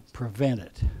how to prevent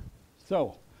it.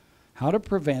 So, how to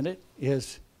prevent it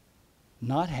is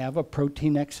not have a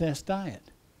protein excess diet.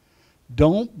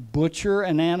 Don't butcher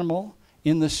an animal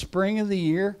in the spring of the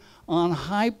year on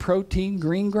high protein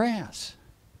green grass.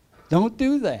 Don't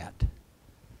do that.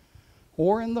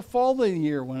 Or in the fall of the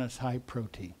year when it's high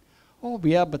protein. Oh,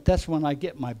 yeah, but that's when I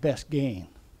get my best gain.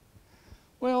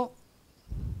 Well,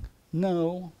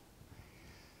 no.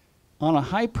 On a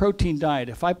high protein diet,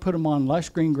 if I put them on lush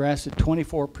green grass at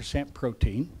 24%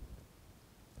 protein,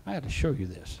 I had to show you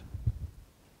this.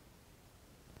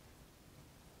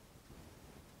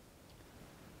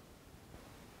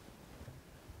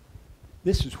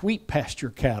 This is wheat pasture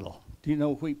cattle. Do you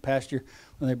know wheat pasture?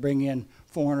 When they bring in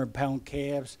 400-pound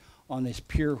calves on this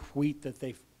pure wheat that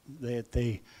they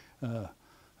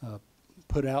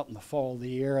put out in the fall of the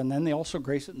year, and then they also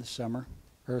graze it in the summer,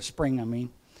 or spring, I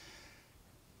mean.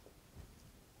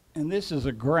 And this is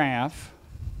a graph,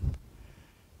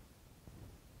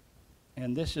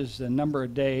 and this is the number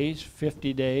of days,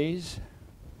 50 days,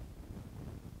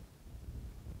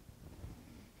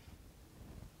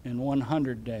 and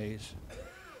 100 days.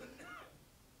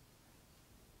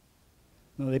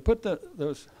 Now they put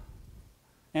those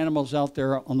animals out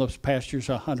there on those pastures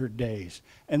 100 days,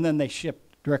 and then they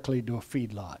ship directly to a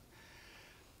feedlot.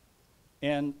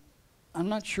 And I'm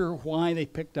not sure why they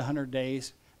picked 100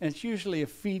 days. And it's usually a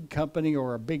feed company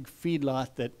or a big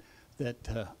feedlot that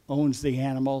owns the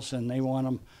animals, and they want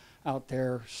them out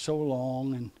there so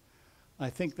long. And I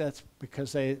think that's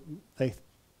because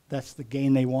that's the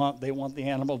gain they want. They want the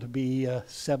animal to be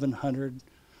 700.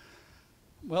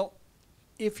 Well,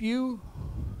 if you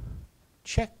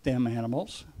check them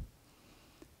animals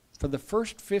for the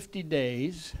first 50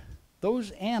 days, those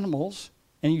animals,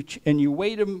 and you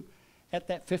weight them at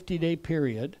that 50-day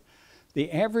period,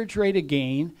 the average rate of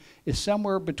gain is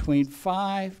somewhere between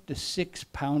 5 to 6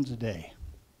 pounds a day.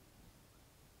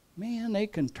 Man, they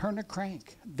can turn a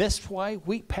crank. That's why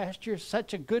wheat pasture is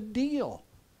such a good deal.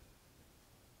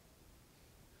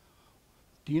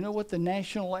 Do you know what the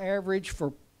national average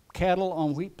for cattle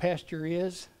on wheat pasture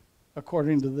is,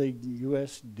 according to the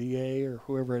USDA or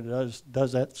whoever it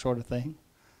does that sort of thing?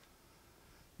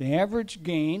 The average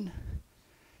gain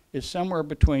is somewhere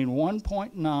between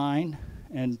 1.9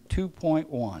 and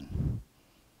 2.1.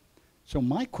 So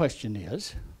my question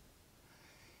is,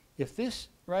 if this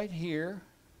right here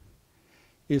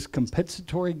is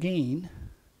compensatory gain,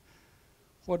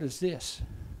 what is this?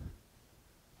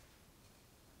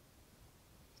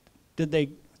 Did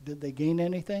they gain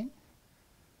anything?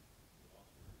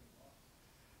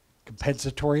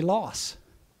 Compensatory loss.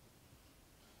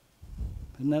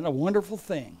 Isn't that a wonderful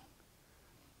thing?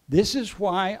 This is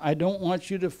why I don't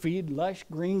want you to feed lush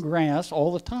green grass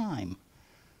all the time,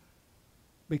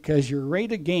 because your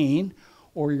rate of gain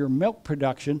or your milk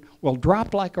production will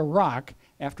drop like a rock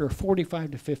after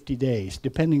 45 to 50 days,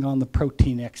 depending on the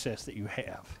protein excess that you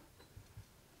have.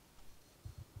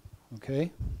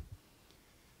 Okay?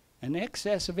 An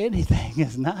excess of anything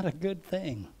is not a good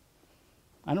thing.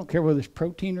 I don't care whether it's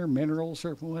protein or minerals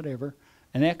or whatever.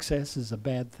 An excess is a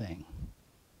bad thing.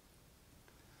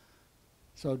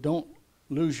 So don't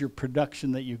lose your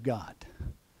production that you got.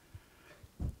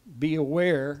 Be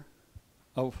aware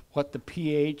of what the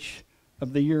pH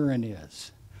of the urine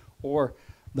is, or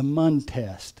the MUN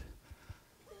test.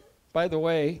 By the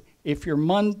way, if your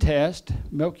MUN test,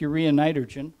 milk urea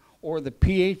nitrogen, or the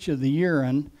pH of the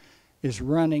urine is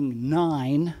running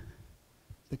 9,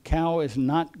 the cow is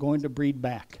not going to breed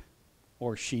back,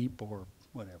 or sheep, or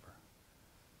whatever.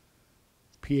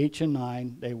 pH of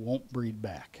 9, they won't breed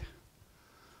back.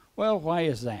 Well, why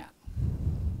is that?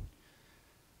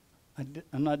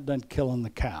 I'm not done killing the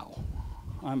cow.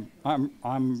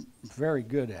 I'm very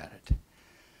good at it.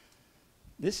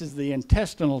 This is the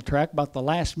intestinal tract, about the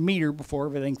last meter before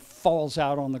everything falls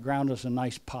out on the ground as a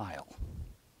nice pile,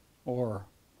 or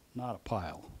not a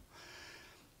pile.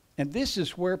 And this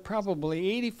is where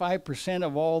probably 85%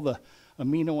 of all the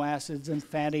amino acids and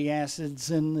fatty acids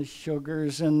and the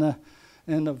sugars and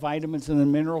the vitamins and the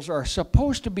minerals are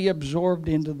supposed to be absorbed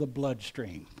into the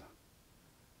bloodstream.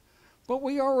 But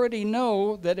we already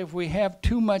know that if we have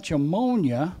too much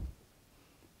ammonia,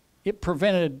 it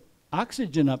prevented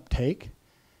oxygen uptake.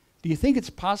 Do you think it's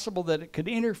possible that it could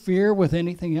interfere with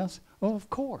anything else? Oh,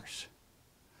 of course.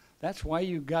 That's why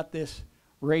you've got this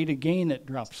rate of gain that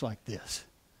drops like this.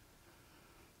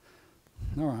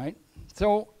 All right.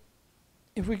 So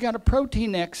if we got a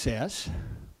protein excess,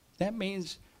 that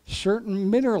means certain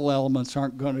mineral elements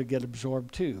aren't going to get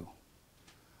absorbed too,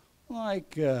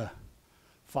 like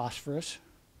phosphorus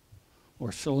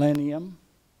or selenium.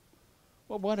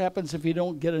 Well, what happens if you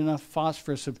don't get enough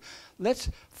phosphorus? Let's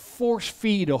force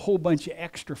feed a whole bunch of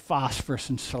extra phosphorus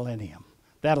and selenium.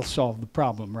 That'll solve the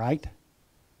problem, right?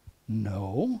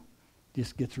 No.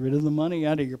 Just gets rid of the money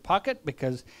out of your pocket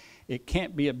because it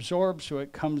can't be absorbed, so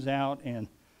it comes out and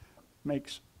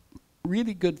makes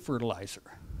really good fertilizer.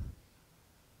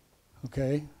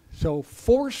 Okay? So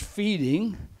force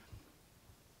feeding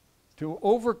to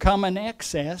overcome an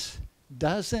excess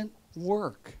doesn't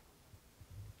work.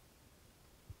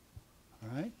 All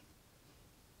right?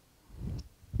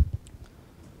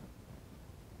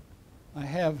 I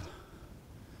have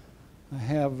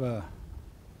a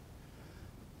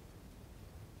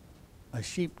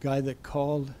sheep guy that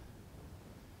called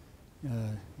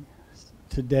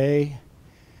today,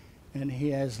 and he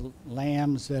has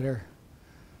lambs that are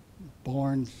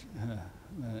born,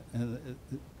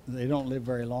 they don't live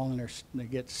very long, and they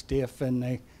get stiff, and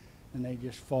they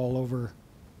just fall over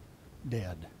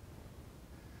dead.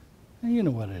 And you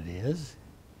know what it is.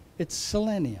 It's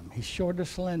selenium. He's short of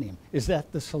selenium. Is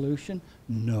that the solution?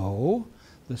 No.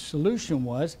 The solution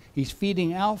was he's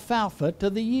feeding alfalfa to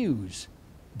the ewes.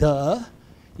 Duh.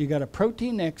 You got a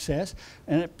protein excess,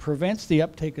 and it prevents the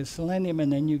uptake of selenium,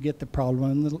 and then you get the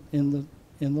problem in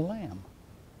the lamb.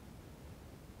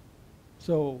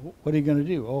 So what are you going to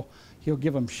do? Oh, he'll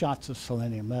give him shots of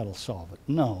selenium. That'll solve it.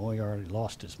 No, he already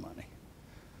lost his money.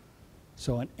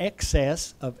 So an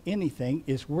excess of anything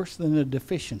is worse than a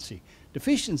deficiency.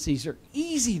 Deficiencies are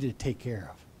easy to take care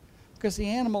of because the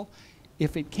animal,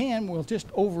 if it can, will just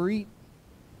overeat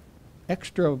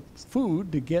extra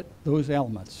food to get those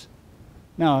elements.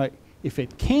 Now, if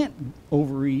it can't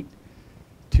overeat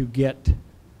to get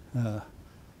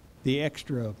the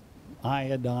extra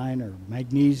iodine or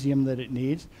magnesium that it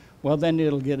needs, well, then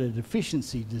it'll get a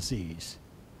deficiency disease.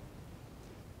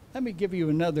 Let me give you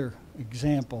another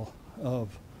example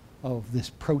of this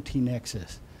protein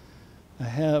excess. I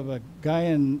have a guy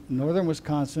in northern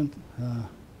Wisconsin,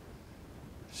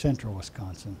 central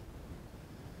Wisconsin,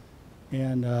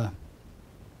 and I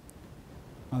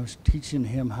was teaching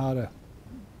him how to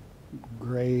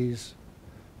graze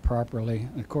properly.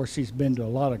 And of course, he's been to a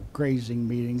lot of grazing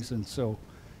meetings, and so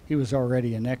he was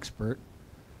already an expert.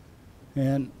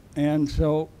 And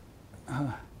so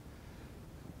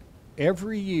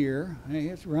every year,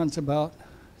 it runs about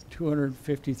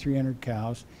 250, 300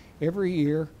 cows. Every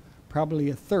year, probably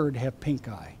a third have pink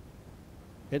eye,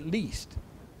 at least.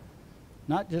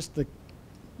 Not just the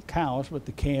cows, but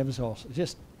the calves also.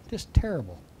 Just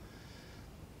terrible.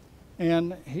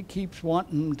 And he keeps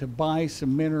wanting to buy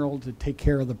some mineral to take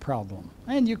care of the problem.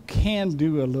 And you can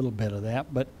do a little bit of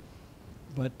that, but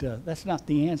that's not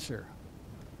the answer.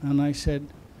 And I said,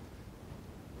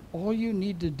 all you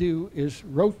need to do is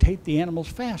rotate the animals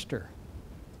faster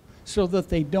so that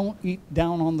they don't eat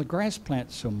down on the grass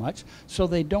plants so much, so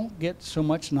they don't get so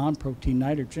much non-protein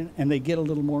nitrogen, and they get a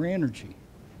little more energy,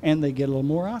 and they get a little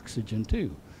more oxygen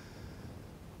too.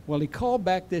 Well, he called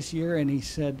back this year and he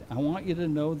said, I want you to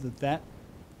know that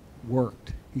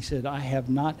worked. He said, I have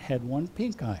not had one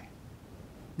pink eye.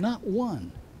 Not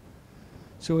one.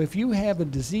 So if you have a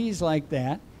disease like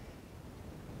that,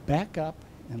 back up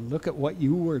and look at what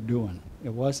you were doing.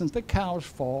 It wasn't the cow's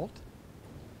fault.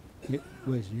 It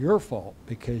was your fault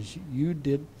because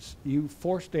you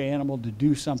forced the animal to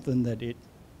do something that it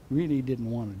really didn't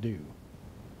want to do.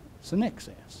 It's an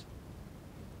excess.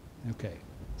 Okay.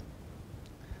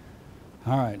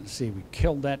 All right, let's see. We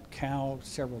killed that cow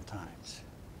several times.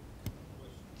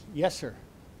 Yes, sir.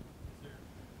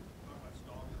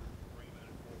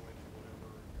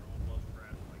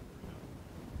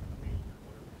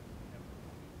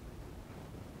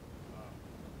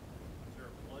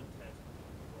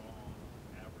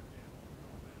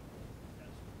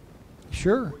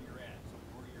 Sure. Where you're at, so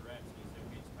you said,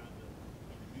 okay, it's time to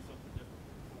do something different.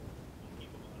 We'll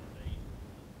keep them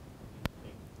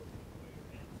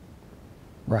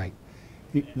Right.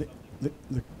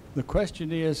 The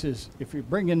question is if you're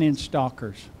bringing in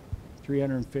stalkers,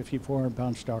 350,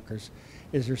 400-pound stalkers,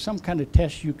 is there some kind of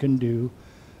test you can do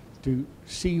to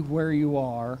see where you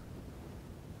are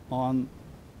on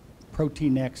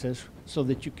protein excess so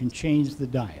that you can change the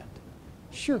diet?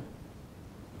 Sure.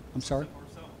 I'm sorry? Or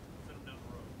send them down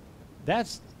the road.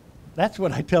 That's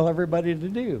what I tell everybody to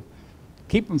do.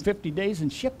 Keep them 50 days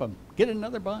and ship them. Get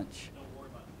another bunch. Don't worry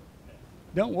about the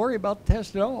test. Don't worry about the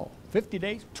test at all. 50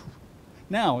 days.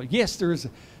 Now, yes,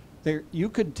 you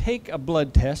could take a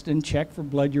blood test and check for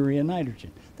blood urea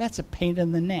nitrogen. That's a pain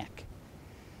in the neck.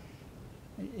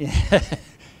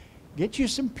 Get you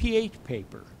some pH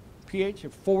paper. pH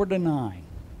of 4 to 9.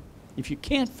 If you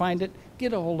can't find it,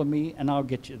 get a hold of me and I'll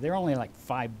get you. They're only like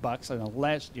 $5 and it'll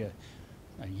last you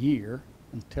a year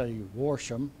until you wash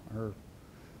them or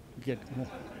get.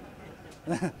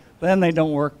 Then they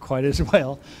don't work quite as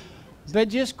well. But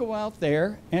just go out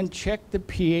there and check the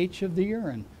pH of the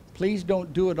urine. Please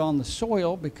don't do it on the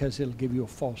soil because it'll give you a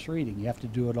false reading. You have to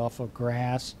do it off of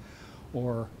grass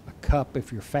or a cup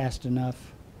if you're fast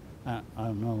enough. I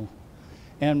don't know.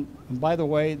 And by the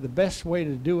way, the best way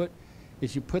to do it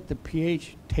is you put the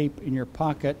pH tape in your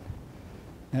pocket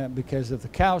because if the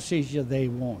cow sees you, they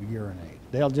won't urinate.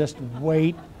 They'll just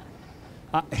wait.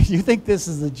 You think this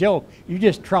is a joke. You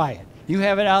just try it. You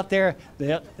have it out there,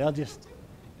 they'll just,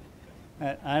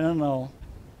 I don't know.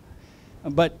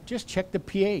 But just check the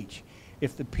pH.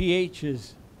 If the pH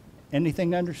is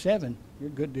anything under 7,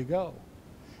 you're good to go.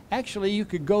 Actually, you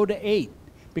could go to 8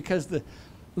 because the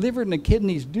liver and the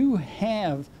kidneys do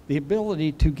have the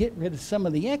ability to get rid of some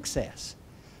of the excess.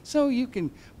 So you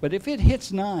can, but if it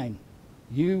hits 9,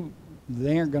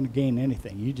 they aren't going to gain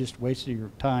anything. You just wasted your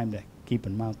time to keep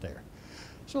them out there.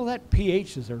 So that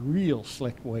pH is a real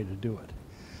slick way to do it.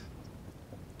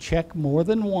 Check more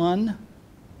than one.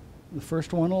 The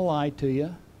first one will lie to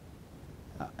you.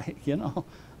 You know,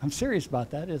 I'm serious about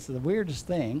that. It's the weirdest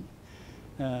thing.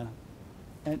 And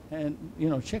you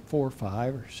know, check 4 or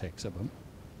 5 or 6 of them,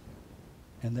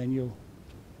 and then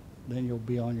you'll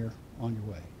be on your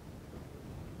way.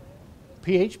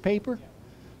 pH paper?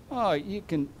 Oh, you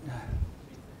can.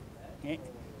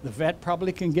 The vet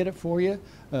probably can get it for you.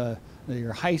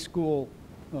 Your high school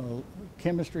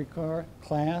chemistry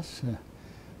class.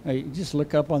 You just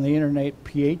look up on the internet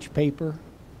pH paper.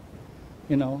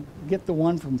 You know, get the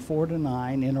one from 4 to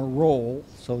 9 in a roll.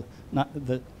 So not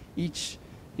the each.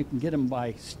 You can get them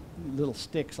by little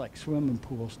sticks like swimming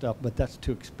pool stuff, but that's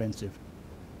too expensive.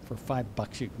 For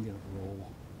 $5 you can get a roll.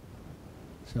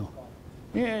 So,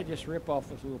 yeah, just rip off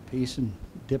this little piece and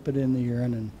dip it in the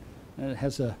urine, and it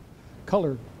has a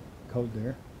color code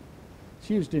there. It's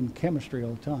used in chemistry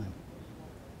all the time.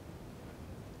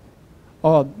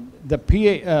 Oh, the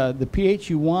pH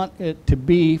you want it to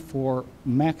be for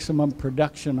maximum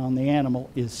production on the animal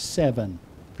is 7,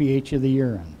 pH of the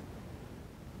urine.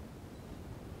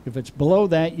 If it's below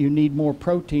that, you need more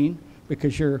protein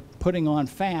because you're putting on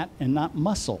fat and not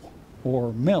muscle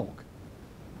or milk.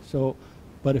 So,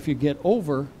 but if you get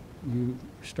over, you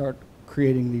start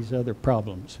creating these other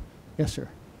problems. Yes, sir.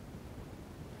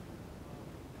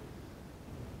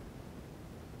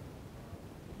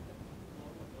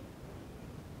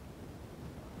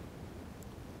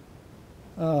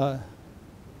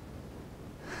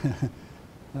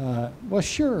 Well,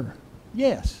 sure,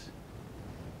 yes.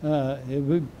 It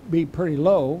would be pretty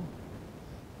low,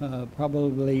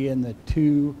 probably in the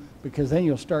 2, because then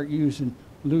you'll start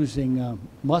losing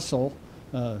muscle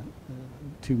to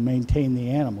maintain the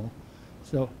animal.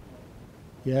 So,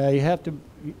 yeah, you have to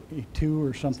 2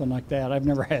 or something like that. I've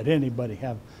never had anybody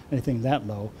have anything that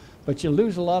low, but you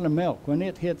lose a lot of milk when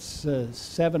it hits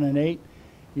 7 and 8.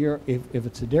 If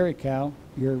it's a dairy cow,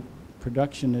 your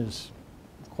production is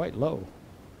quite low,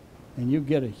 and you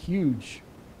get a huge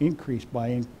increase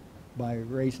by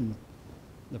raising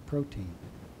the protein.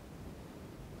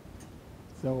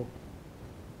 So,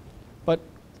 but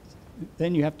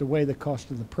then you have to weigh the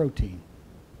cost of the protein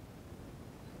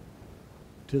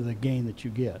to the gain that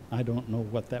you get. I don't know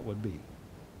what that would be.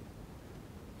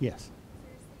 Yes.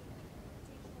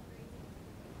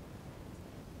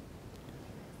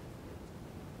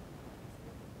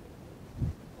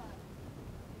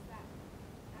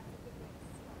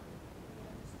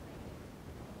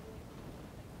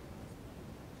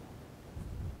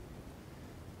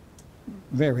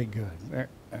 Very good.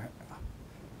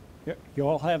 You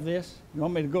all have this? You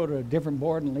want me to go to a different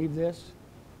board and leave this?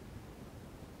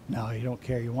 No, you don't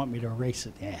care. You want me to erase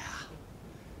it? Yeah.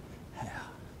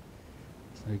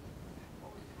 So,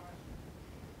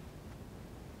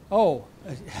 oh,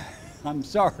 I'm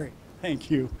sorry.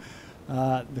 Thank you.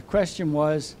 The question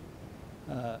was,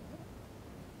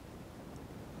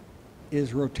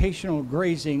 Is rotational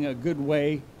grazing a good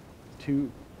way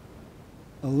to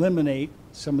eliminate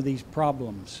some of these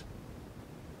problems?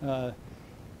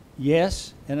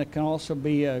 Yes, and it can also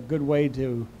be a good way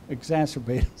to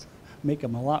exacerbate, make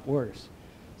them a lot worse.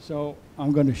 So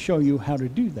I'm going to show you how to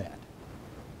do that.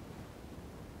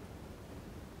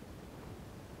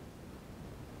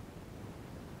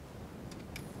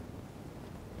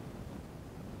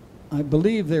 I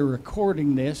believe they're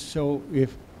recording this, so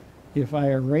if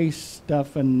I erase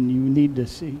stuff and you need to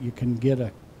see, you can get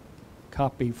a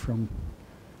copy from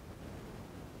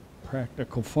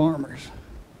Practical Farmers.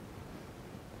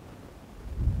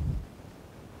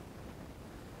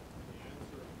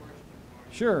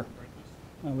 Sure.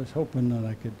 I was hoping that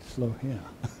I could slow him.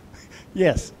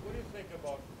 Yes. What do you think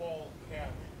about fall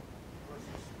calving versus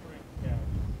spring calving,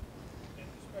 and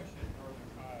especially in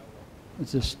northern Iowa?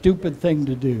 It's a stupid thing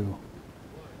to do.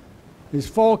 Is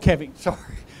fall calving, sorry.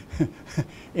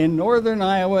 In northern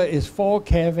Iowa, is fall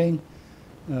calving,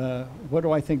 what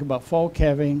do I think about fall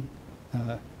calving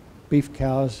beef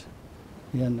cows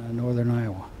in northern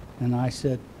Iowa? And I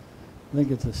said, I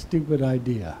think it's a stupid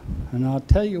idea. And I'll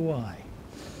tell you why.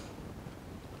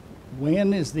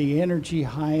 When is the energy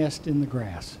highest in the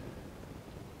grass?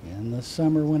 In the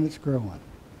summer when it's growing.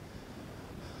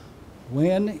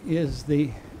 When is the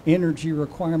energy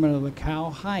requirement of the cow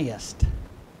highest?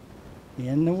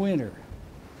 In the winter.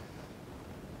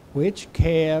 Which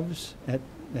calves at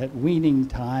weaning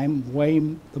time weigh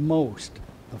the most?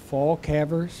 The fall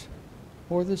calvers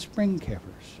or the spring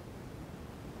calvers?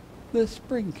 The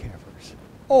spring calvers,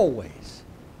 always.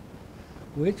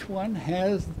 Which one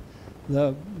has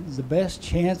the best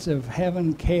chance of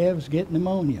having calves get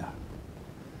pneumonia?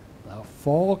 The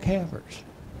fall calvers.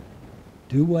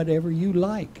 Do whatever you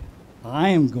like. I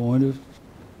am going to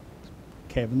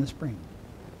calve in the spring.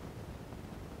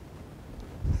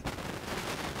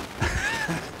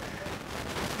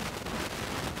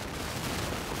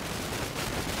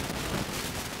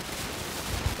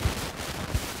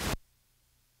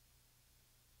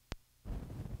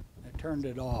 Turned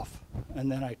it off,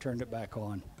 and then I turned it back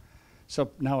on. So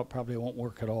now it probably won't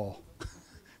work at all.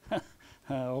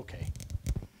 Okay.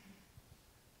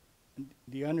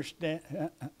 Do you understand?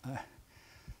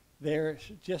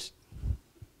 There's just,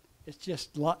 there's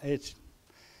lots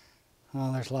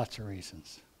of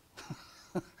reasons.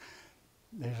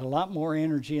 There's a lot more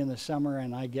energy in the summer,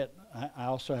 and I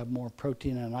also have more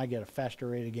protein, and I get a faster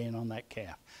rate of gain on that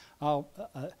calf. A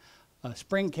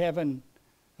spring calving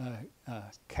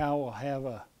cow will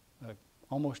have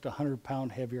almost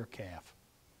 100-pound heavier calf,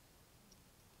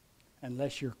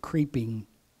 unless you're creeping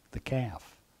the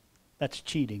calf. That's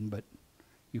cheating, but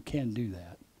you can do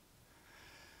that.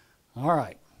 All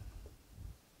right.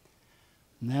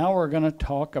 Now we're going to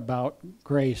talk about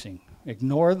grazing.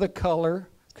 Ignore the color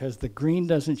because the green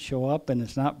doesn't show up and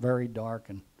it's not very dark,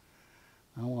 and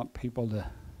I want people to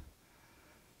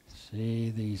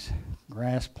see these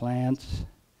grass plants.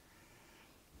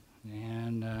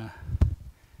 And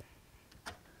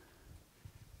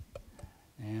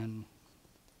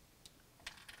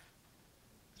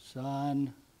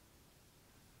sun.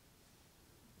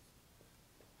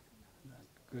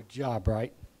 Good job,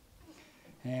 right?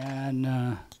 And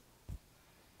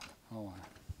hold on.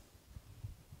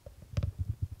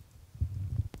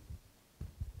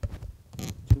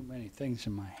 Too many things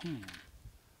in my hand.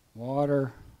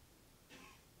 Water.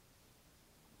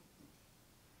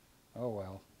 Oh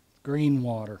well. Green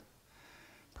water.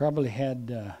 Probably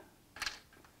had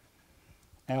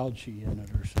algae in it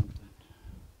or something.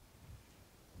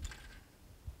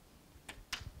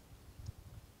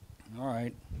 All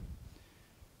right.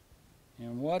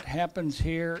 And what happens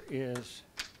here is,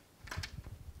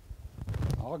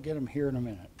 I'll get them here in a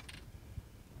minute.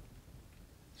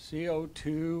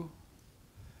 CO2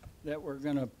 that we're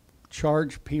going to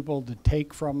charge people to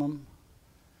take from them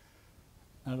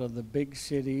out of the big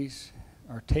cities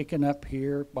are taken up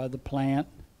here by the plant.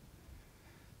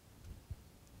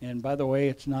 And by the way,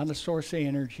 it's not a source of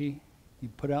energy. You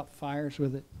put out fires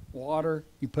with it. Water,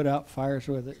 you put out fires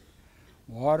with it.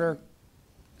 Water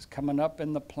is coming up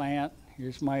in the plant.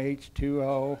 Here's my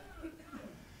H2O.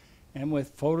 And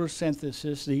with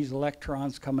photosynthesis, these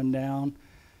electrons coming down,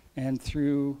 and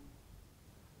through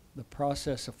the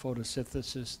process of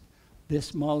photosynthesis,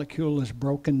 this molecule is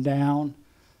broken down.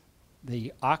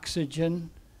 The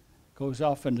oxygen goes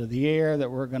off into the air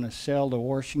that we're going to sell to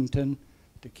Washington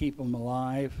to keep them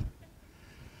alive.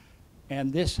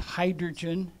 And this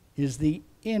hydrogen is the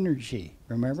energy.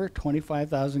 Remember,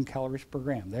 25,000 calories per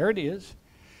gram. There it is.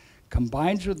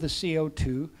 Combines with the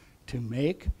CO2 to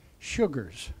make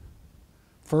sugars,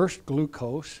 first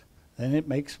glucose, then it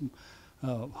makes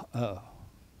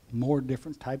more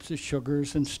different types of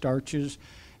sugars and starches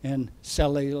and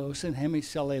cellulose and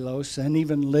hemicellulose and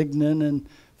even lignin and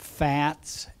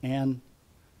fats and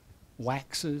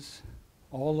waxes.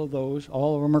 All of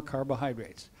them are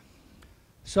carbohydrates.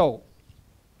 So,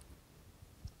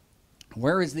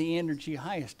 where is the energy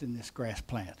highest in this grass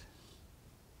plant?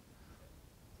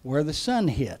 Where the sun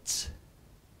hits.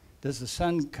 Does the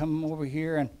sun come over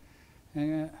here and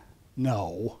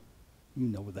no, you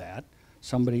know that.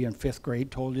 Somebody in 5th grade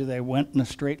told you they went in a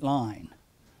straight line.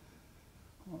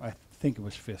 I think it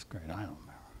was 5th grade, I don't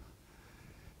remember.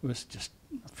 It was just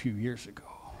a few years ago.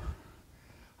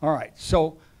 All right,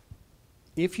 so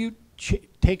if you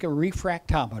take a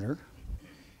refractometer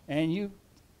and you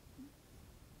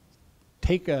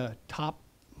take a top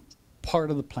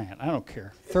part of the plant, I don't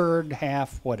care, third,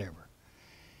 half, whatever,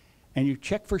 and you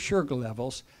check for sugar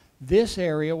levels, this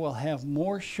area will have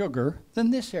more sugar than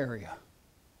this area.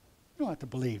 You don't have to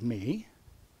believe me.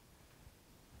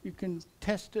 You can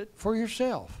test it for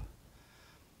yourself.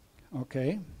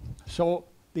 Okay, so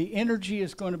the energy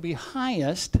is going to be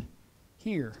highest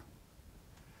here.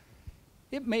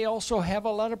 It may also have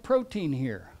a lot of protein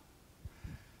here.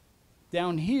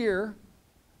 Down here,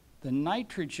 the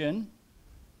nitrogen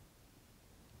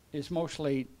is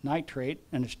mostly nitrate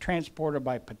and is transported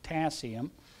by potassium.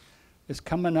 It's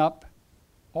coming up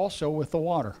also with the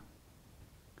water.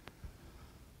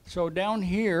 So down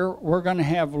here, we're going to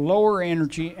have lower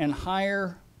energy and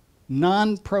higher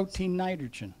non-protein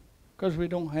nitrogen because we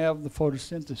don't have the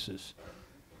photosynthesis.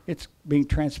 It's being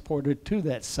transported to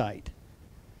that site.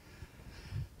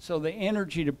 So the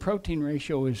energy to protein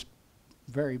ratio is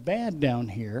very bad down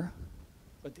here,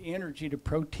 but the energy to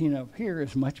protein up here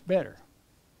is much better.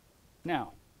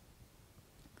 Now,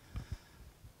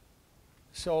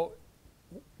 so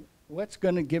what's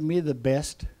going to give me the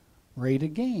best rate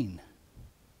of gain?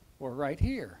 Well, right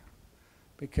here,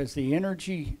 because the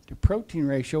energy to protein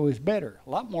ratio is better, a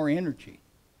lot more energy.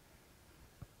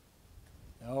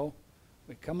 So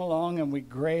we come along and we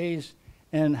graze,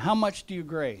 and how much do you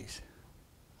graze?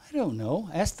 I don't know.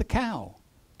 Ask the cow.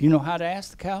 Do you know how to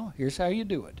ask the cow? Here's how you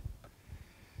do it.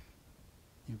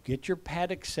 You get your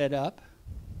paddock set up,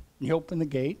 you open the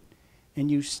gate, and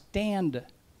you stand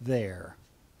there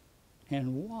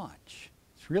and watch.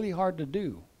 It's really hard to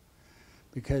do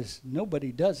because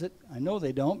nobody does it. I know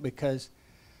they don't because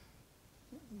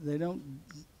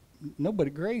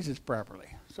nobody grazes properly.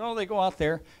 So they go out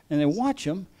there and they watch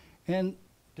them, and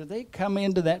do they come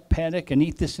into that paddock and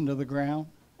eat this into the ground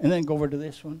and then go over to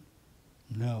this one?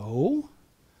 No.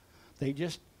 They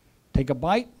just take a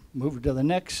bite, move it to the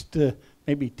next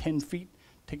maybe 10 feet,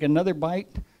 take another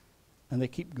bite, and they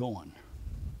keep going.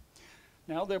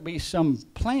 Now there'll be some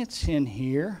plants in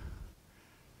here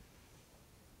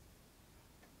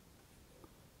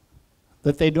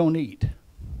that they don't eat.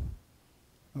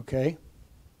 Okay?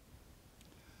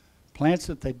 Plants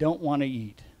that they don't want to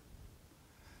eat.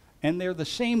 And they're the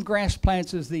same grass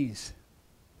plants as these.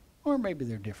 Or maybe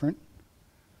they're different.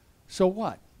 So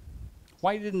what?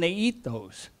 Why didn't they eat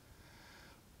those?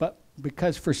 But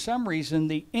because for some reason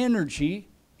the energy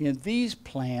in these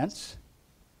plants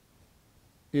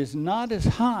is not as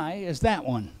high as that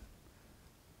one.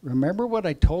 Remember what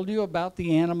I told you about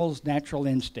the animal's natural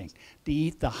instinct, to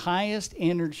eat the highest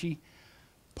energy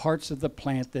parts of the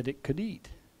plant that it could eat.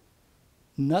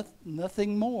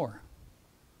 Nothing more.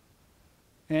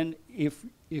 And if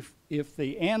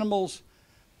the animal's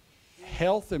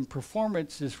health and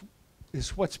performance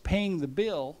is what's paying the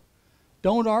bill,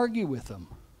 don't argue with them.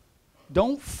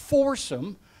 Don't force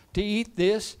them to eat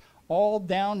this all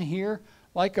down here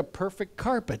like a perfect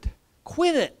carpet.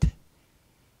 Quit it.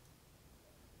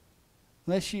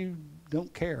 Unless you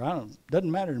don't care.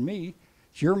 Doesn't matter to me.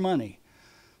 It's your money.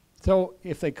 So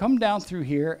if they come down through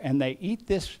here and they eat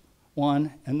this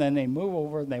one and then they move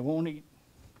over and they won't eat,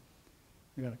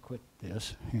 we got to quit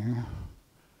this here.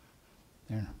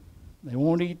 There. They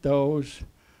won't eat those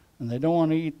and they don't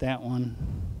want to eat that one.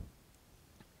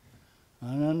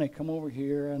 And then they come over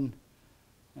here and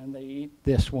they eat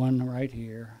this one right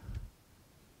here.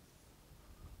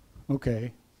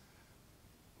 Okay.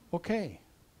 Okay.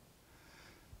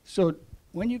 So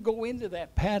when you go into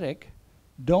that paddock,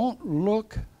 don't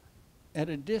look at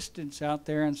a distance out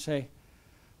there and say,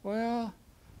 well,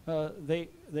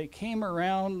 they came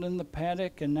around in the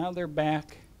paddock and now they're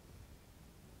back.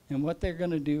 And what they're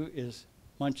going to do is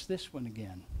munch this one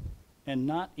again and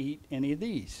not eat any of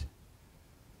these.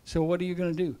 So what are you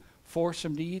going to do? Force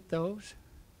them to eat those?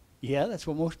 Yeah, that's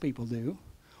what most people do.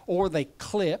 Or they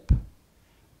clip.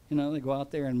 You know, they go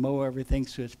out there and mow everything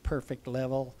so it's perfect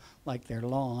level like their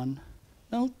lawn.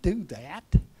 Don't do that.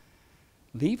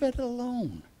 Leave it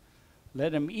alone.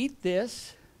 Let them eat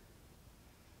this,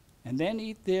 and then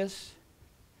eat this,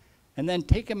 and then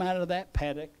take them out of that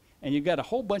paddock, and you've got a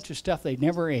whole bunch of stuff they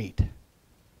never ate.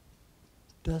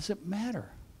 Doesn't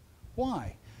matter.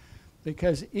 Why?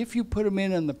 Because if you put them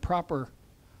in the proper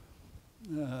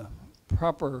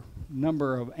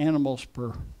number of animals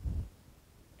per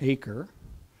acre,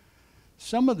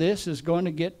 some of this is going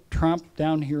to get trumped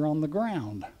down here on the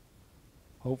ground,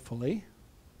 hopefully.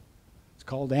 It's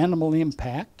called animal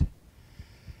impact.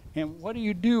 And what do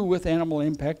you do with animal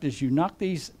impact is you knock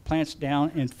these plants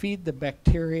down and feed the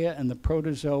bacteria and the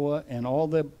protozoa and all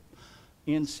the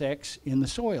insects in the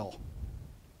soil.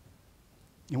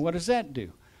 And what does that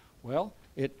do? Well,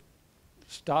 it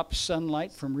stops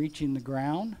sunlight from reaching the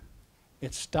ground.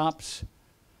 It stops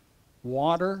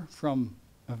water from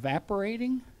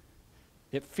evaporating.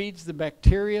 It feeds the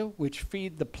bacteria, which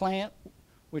feed the plant,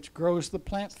 which grows the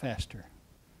plant faster.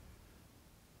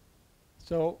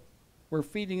 So we're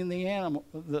feeding the animal,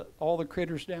 all the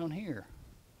critters down here,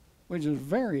 which is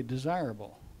very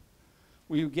desirable.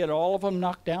 Will you get all of them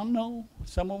knocked down? No.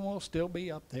 Some of them will still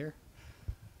be up there.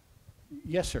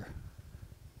 Yes, sir.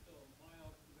 So my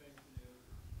observation is,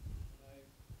 when I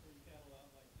bring cattle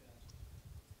out like that,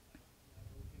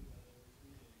 I'm looking at it every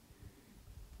 3 days.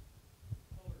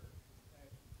 The color is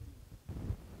actually pretty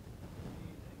amazing.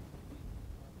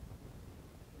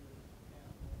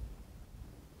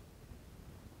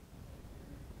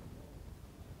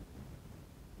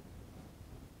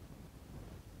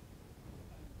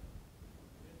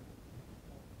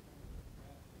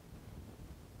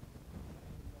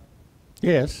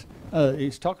 Yes.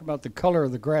 He's talking about the color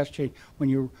of the grass change. When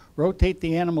you rotate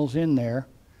the animals in there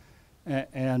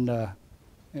and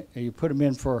you put them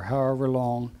in for however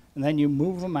long, and then you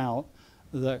move them out,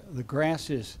 the grass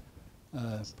is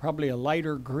probably a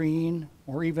lighter green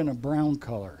or even a brown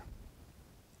color.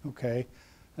 Okay?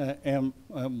 And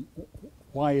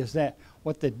why is that?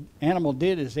 What the animal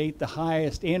did is ate the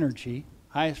highest energy,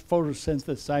 highest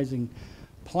photosynthesizing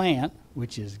plant,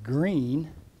 which is green,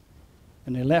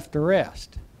 and they left the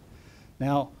rest.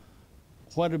 Now,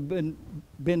 what had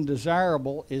been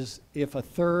desirable is if a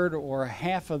third or a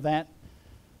half of that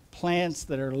plants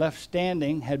that are left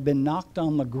standing had been knocked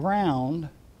on the ground,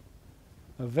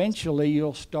 eventually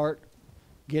you'll start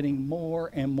getting more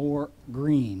and more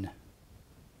green.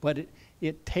 But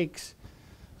it takes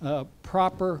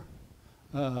proper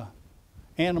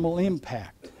animal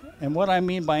impact. And what I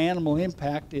mean by animal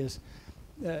impact is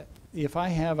if I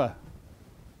have a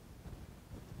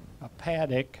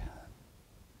paddock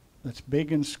that's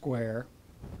big and square,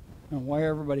 and why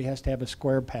everybody has to have a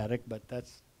square paddock, but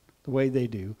that's the way they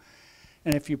do.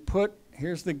 And if you put,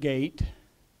 here's the gate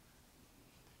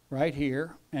right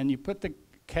here, and you put the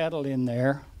cattle in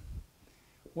there,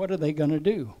 what are they going to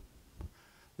do?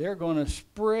 They're going to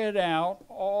spread out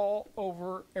all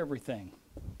over everything,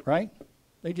 right?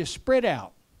 They just spread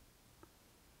out.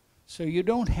 So you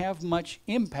don't have much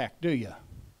impact, do you?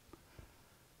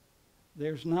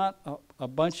 There's not a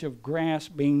bunch of grass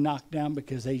being knocked down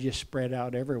because they just spread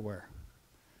out everywhere.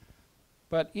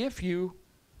 But if you,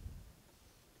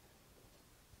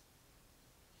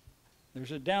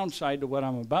 there's a downside to what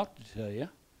I'm about to tell you.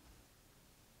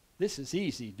 This is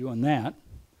easy doing that.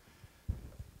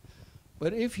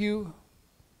 But if you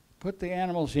put the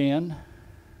animals in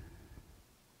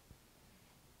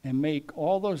and make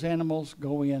all those animals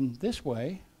go in this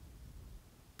way,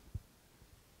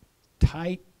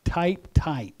 tight,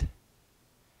 tight.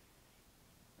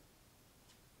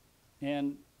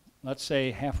 And let's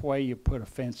say halfway you put a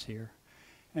fence here.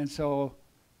 And so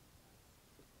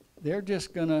they're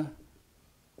just going to,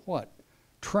 what?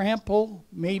 Trample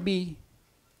maybe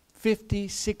 50,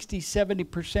 60,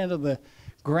 70% of the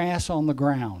grass on the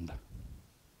ground.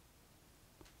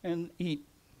 And eat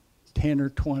 10 or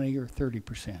 20 or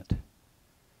 30%.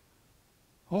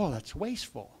 Oh, that's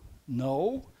wasteful.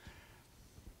 No.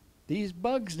 These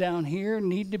bugs down here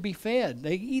need to be fed.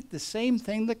 They eat the same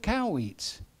thing the cow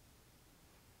eats.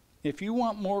 If you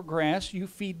want more grass, you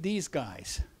feed these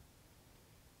guys.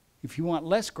 If you want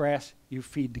less grass, you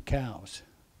feed the cows.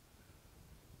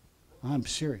 I'm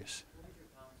serious. What would your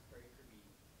pounds per acre be?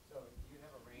 So do you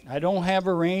have a range? I don't have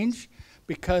a range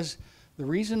because the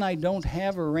reason I don't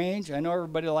have a range, I know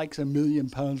everybody likes 1,000,000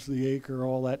 pounds to the acre,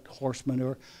 all that horse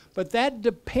manure, but that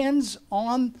depends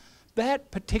on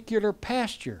that particular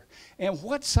pasture and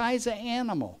what size of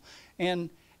animal and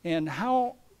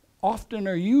how often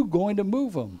are you going to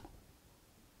move them.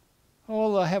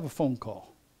 Oh, I have a phone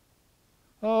call.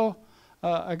 Oh,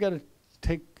 I got to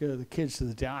take the kids to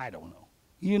the I don't know.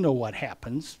 You know what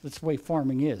happens. That's the way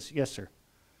farming is. Yes, sir.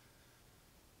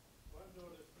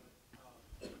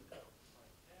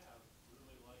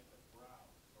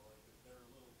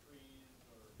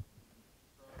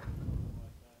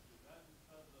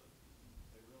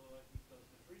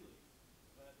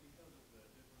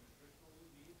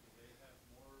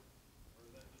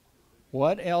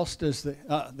 What else does the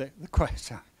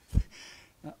question?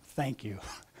 Thank you.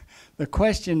 The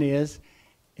question is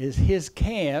his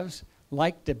calves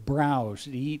like to browse,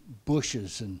 to eat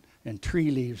bushes and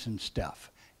tree leaves and stuff?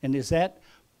 And is that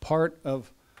part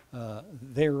of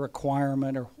their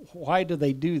requirement, or why do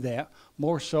they do that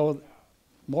more so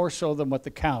than what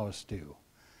the cows do?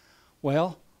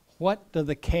 Well, what do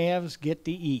the calves get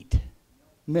to eat?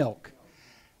 Milk.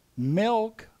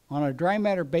 Milk on a dry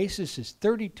matter basis is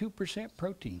 32%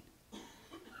 protein.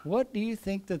 What do you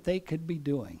think that they could be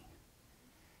doing?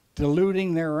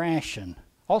 Diluting their ration.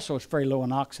 Also, it's very low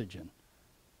in oxygen.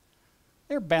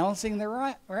 They're balancing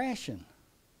their ration.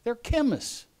 They're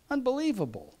chemists.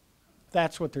 Unbelievable.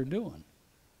 That's what they're doing.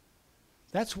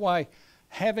 That's why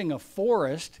having a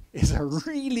forest is a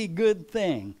really good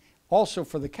thing, also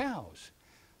for the cows.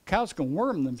 Cows can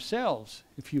worm themselves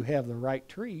if you have the right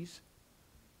trees.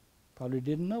 Probably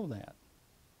didn't know that.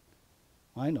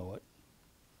 I know it.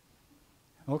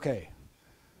 Okay.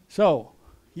 So,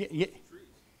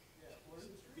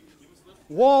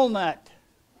 walnut.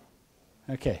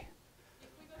 Okay. If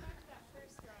we go back to that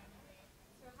first drawing you made,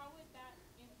 so how would that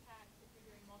impact if you're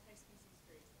doing multi-species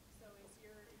grazing? So if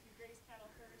you graze cattle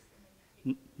first and then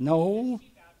you take No.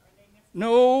 sheep out, are they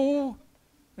necessarily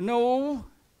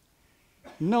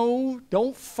No,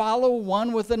 don't follow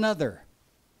one with another.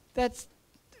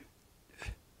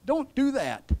 Don't do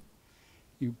that.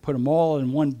 You put them all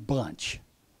in one bunch.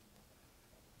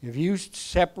 If you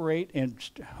separate and,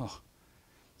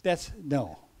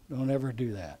 don't ever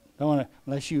do that. No.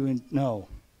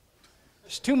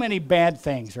 There's too many bad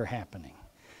things are happening.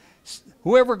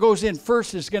 Whoever goes in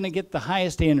first is going to get the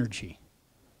highest energy.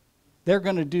 They're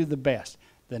going to do the best.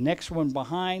 The next one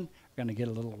behind are going to get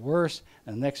a little worse,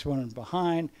 and the next one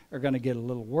behind are going to get a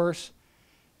little worse,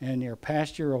 and your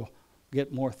pasture will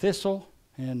get more thistle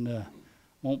and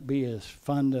won't be as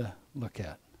fun to look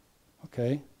at.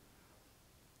 Okay?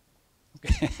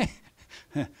 Okay.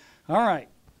 All right.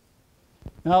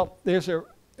 Now, there's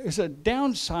a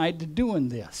downside to doing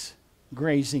this,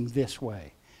 grazing this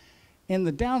way. And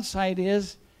the downside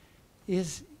is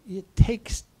it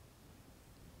takes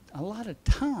a lot of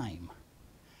time.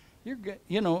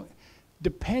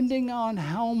 Depending on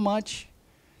how much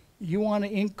you want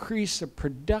to increase the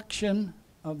production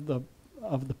of the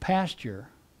pasture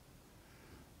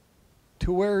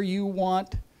to where you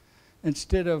want,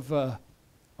 instead of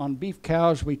on beef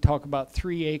cows, we talk about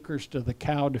 3 acres to the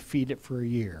cow to feed it for a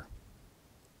year.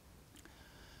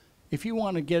 If you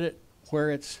want to get it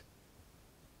where it's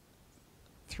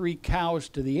 3 cows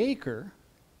to the acre,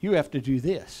 you have to do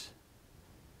this.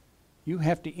 You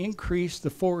have to increase the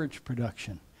forage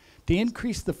production. To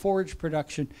increase the forage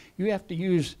production, you have to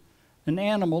use an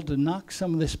animal to knock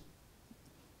some of this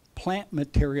plant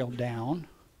material down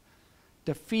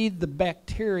to feed the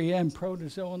bacteria and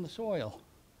protozoa in the soil.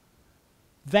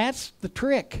 That's the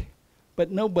trick, but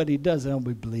nobody does it.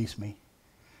 Nobody believes me.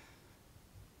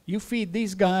 You feed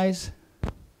these guys,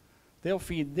 they'll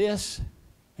feed this,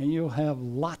 and you'll have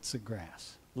lots of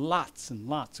grass, lots and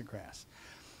lots of grass.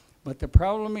 But the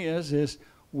problem is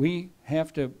we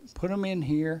have to put them in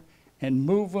here and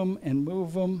move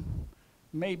them,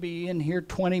 maybe in here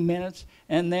 20 minutes,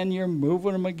 and then you're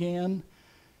moving them again.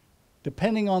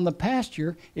 Depending on the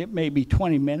pasture, it may be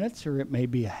 20 minutes or it may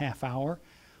be a half hour.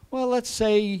 Well, let's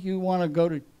say you want to go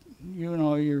to,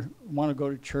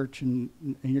 church and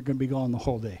you're going to be gone the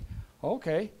whole day.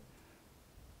 Okay.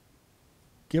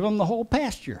 Give them the whole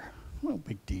pasture. No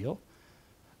big deal.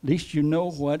 At least you know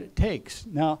what it takes.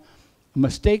 Now, a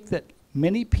mistake that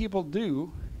many people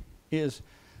do is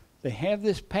they have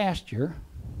this pasture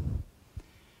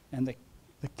and the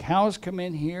cows come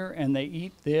in here and they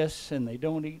eat this and they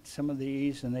don't eat some of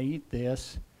these and they eat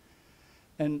this.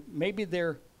 And maybe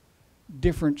they're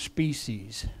different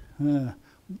species. The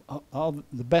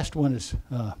best one is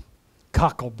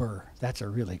cocklebur. That's a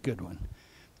really good one.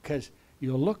 Because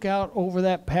you'll look out over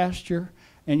that pasture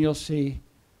and you'll see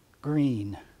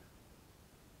green.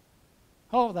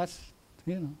 Oh, that's,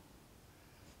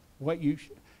 what you,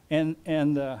 and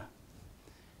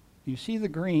you see the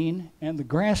green, and the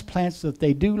grass plants that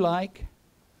they do like,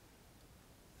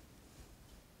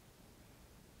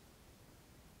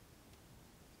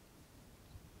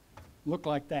 look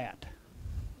like that.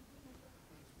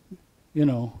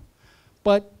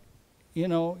 But, you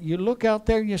look out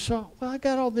there and you saw, well, I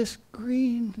got all this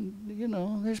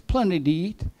green, there's plenty to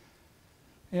eat,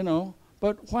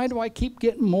 but why do I keep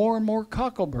getting more and more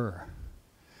cocklebur?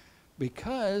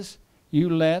 Because you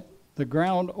let the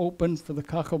ground open for the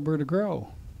cocklebur to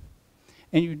grow.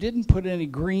 And you didn't put any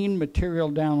green material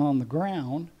down on the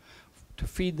ground to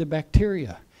feed the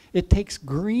bacteria. It takes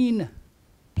green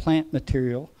plant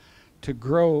material to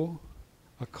grow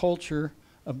a culture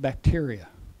of bacteria.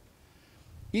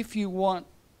 If you want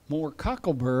more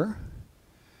cocklebur,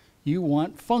 you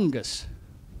want fungus.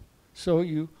 So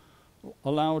you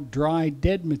allow dry,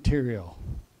 dead material,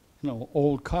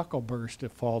 old cockleburs to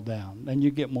fall down. Then you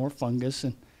get more fungus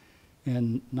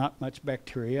and not much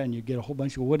bacteria, and you get a whole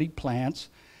bunch of woody plants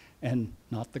and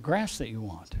not the grass that you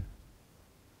want.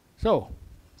 So,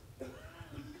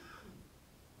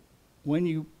 when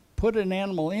you put an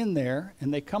animal in there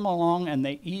and they come along and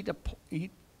they eat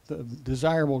the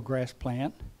desirable grass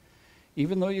plant,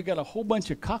 even though you got a whole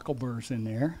bunch of cockleburs in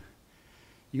there,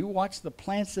 you watch the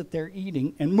plants that they're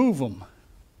eating and move them.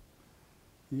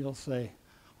 You'll say,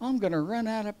 I'm going to run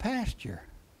out of pasture.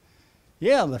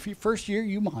 Yeah, the first year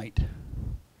you might.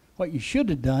 What you should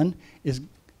have done is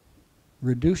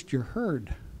reduced your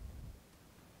herd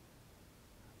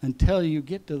until you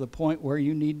get to the point where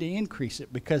you need to increase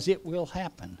it, because it will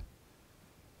happen.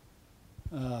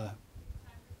 Oh,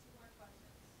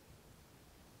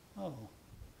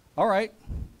 all right.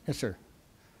 Yes, sir.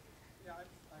 Yeah,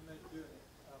 I'm doing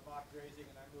mock grazing,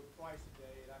 and I move twice a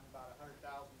day, and I'm about 100,000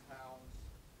 pounds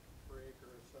per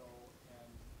acre or so. And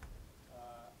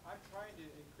I'm trying to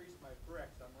increase my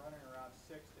bricks. I'm running around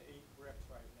 6 to 8 bricks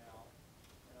right now,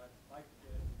 and I'd like to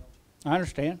get it, I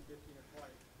understand. 15 or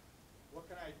 20. What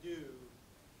can I do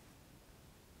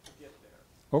to get there?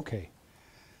 Okay.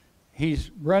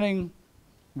 He's running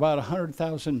about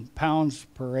 100,000 pounds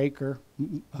per acre,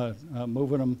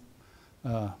 moving them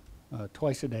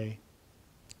twice a day.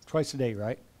 Twice a day,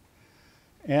 right?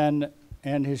 And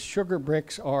his sugar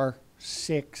bricks are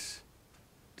 6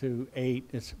 to 8.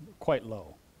 It's quite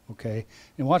low, okay?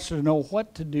 And wants to know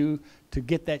what to do to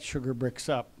get that sugar bricks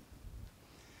up.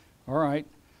 All right.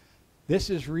 This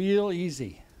is real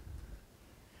easy.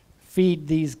 Feed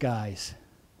these guys.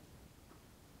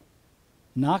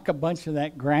 Knock a bunch of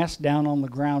that grass down on the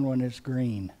ground when it's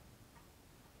green.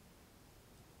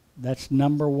 That's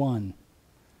number one.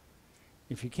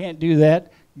 If you can't do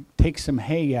that, take some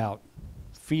hay out.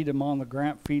 Feed them on the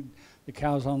ground. Feed the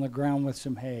cows on the ground with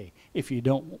some hay, if you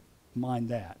don't mind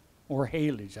that. Or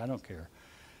haylage, I don't care.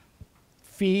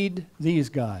 Feed these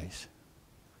guys.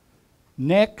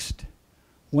 Next,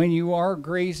 when you are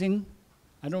grazing,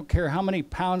 I don't care how many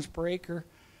pounds per acre,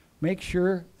 make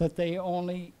sure that the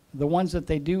ones that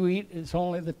they do eat is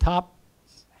only the top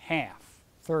half,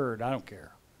 third, I don't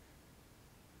care.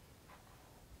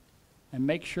 And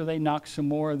make sure they knock some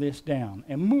more of this down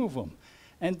and move them.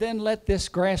 And then let this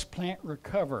grass plant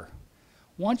recover.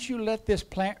 Once you let this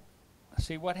plant,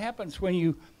 see what happens when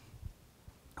you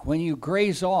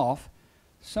graze off,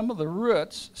 some of the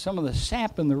roots, some of the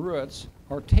sap in the roots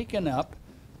are taken up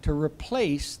to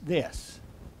replace this.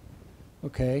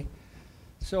 Okay?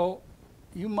 So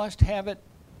you must have it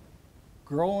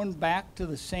growing back to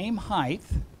the same height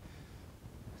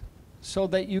so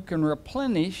that you can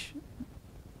replenish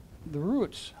the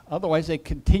roots. Otherwise, they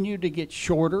continue to get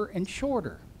shorter and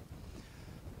shorter.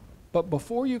 But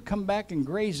before you come back and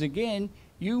graze again,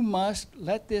 you must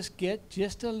let this get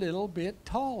just a little bit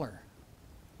taller.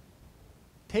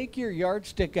 Take your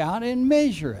yardstick out and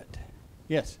measure it.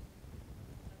 Yes?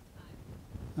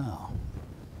 Oh,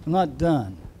 I'm not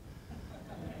done.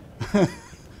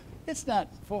 It's not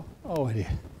full. Oh, it is.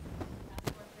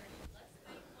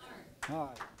 All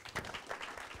right.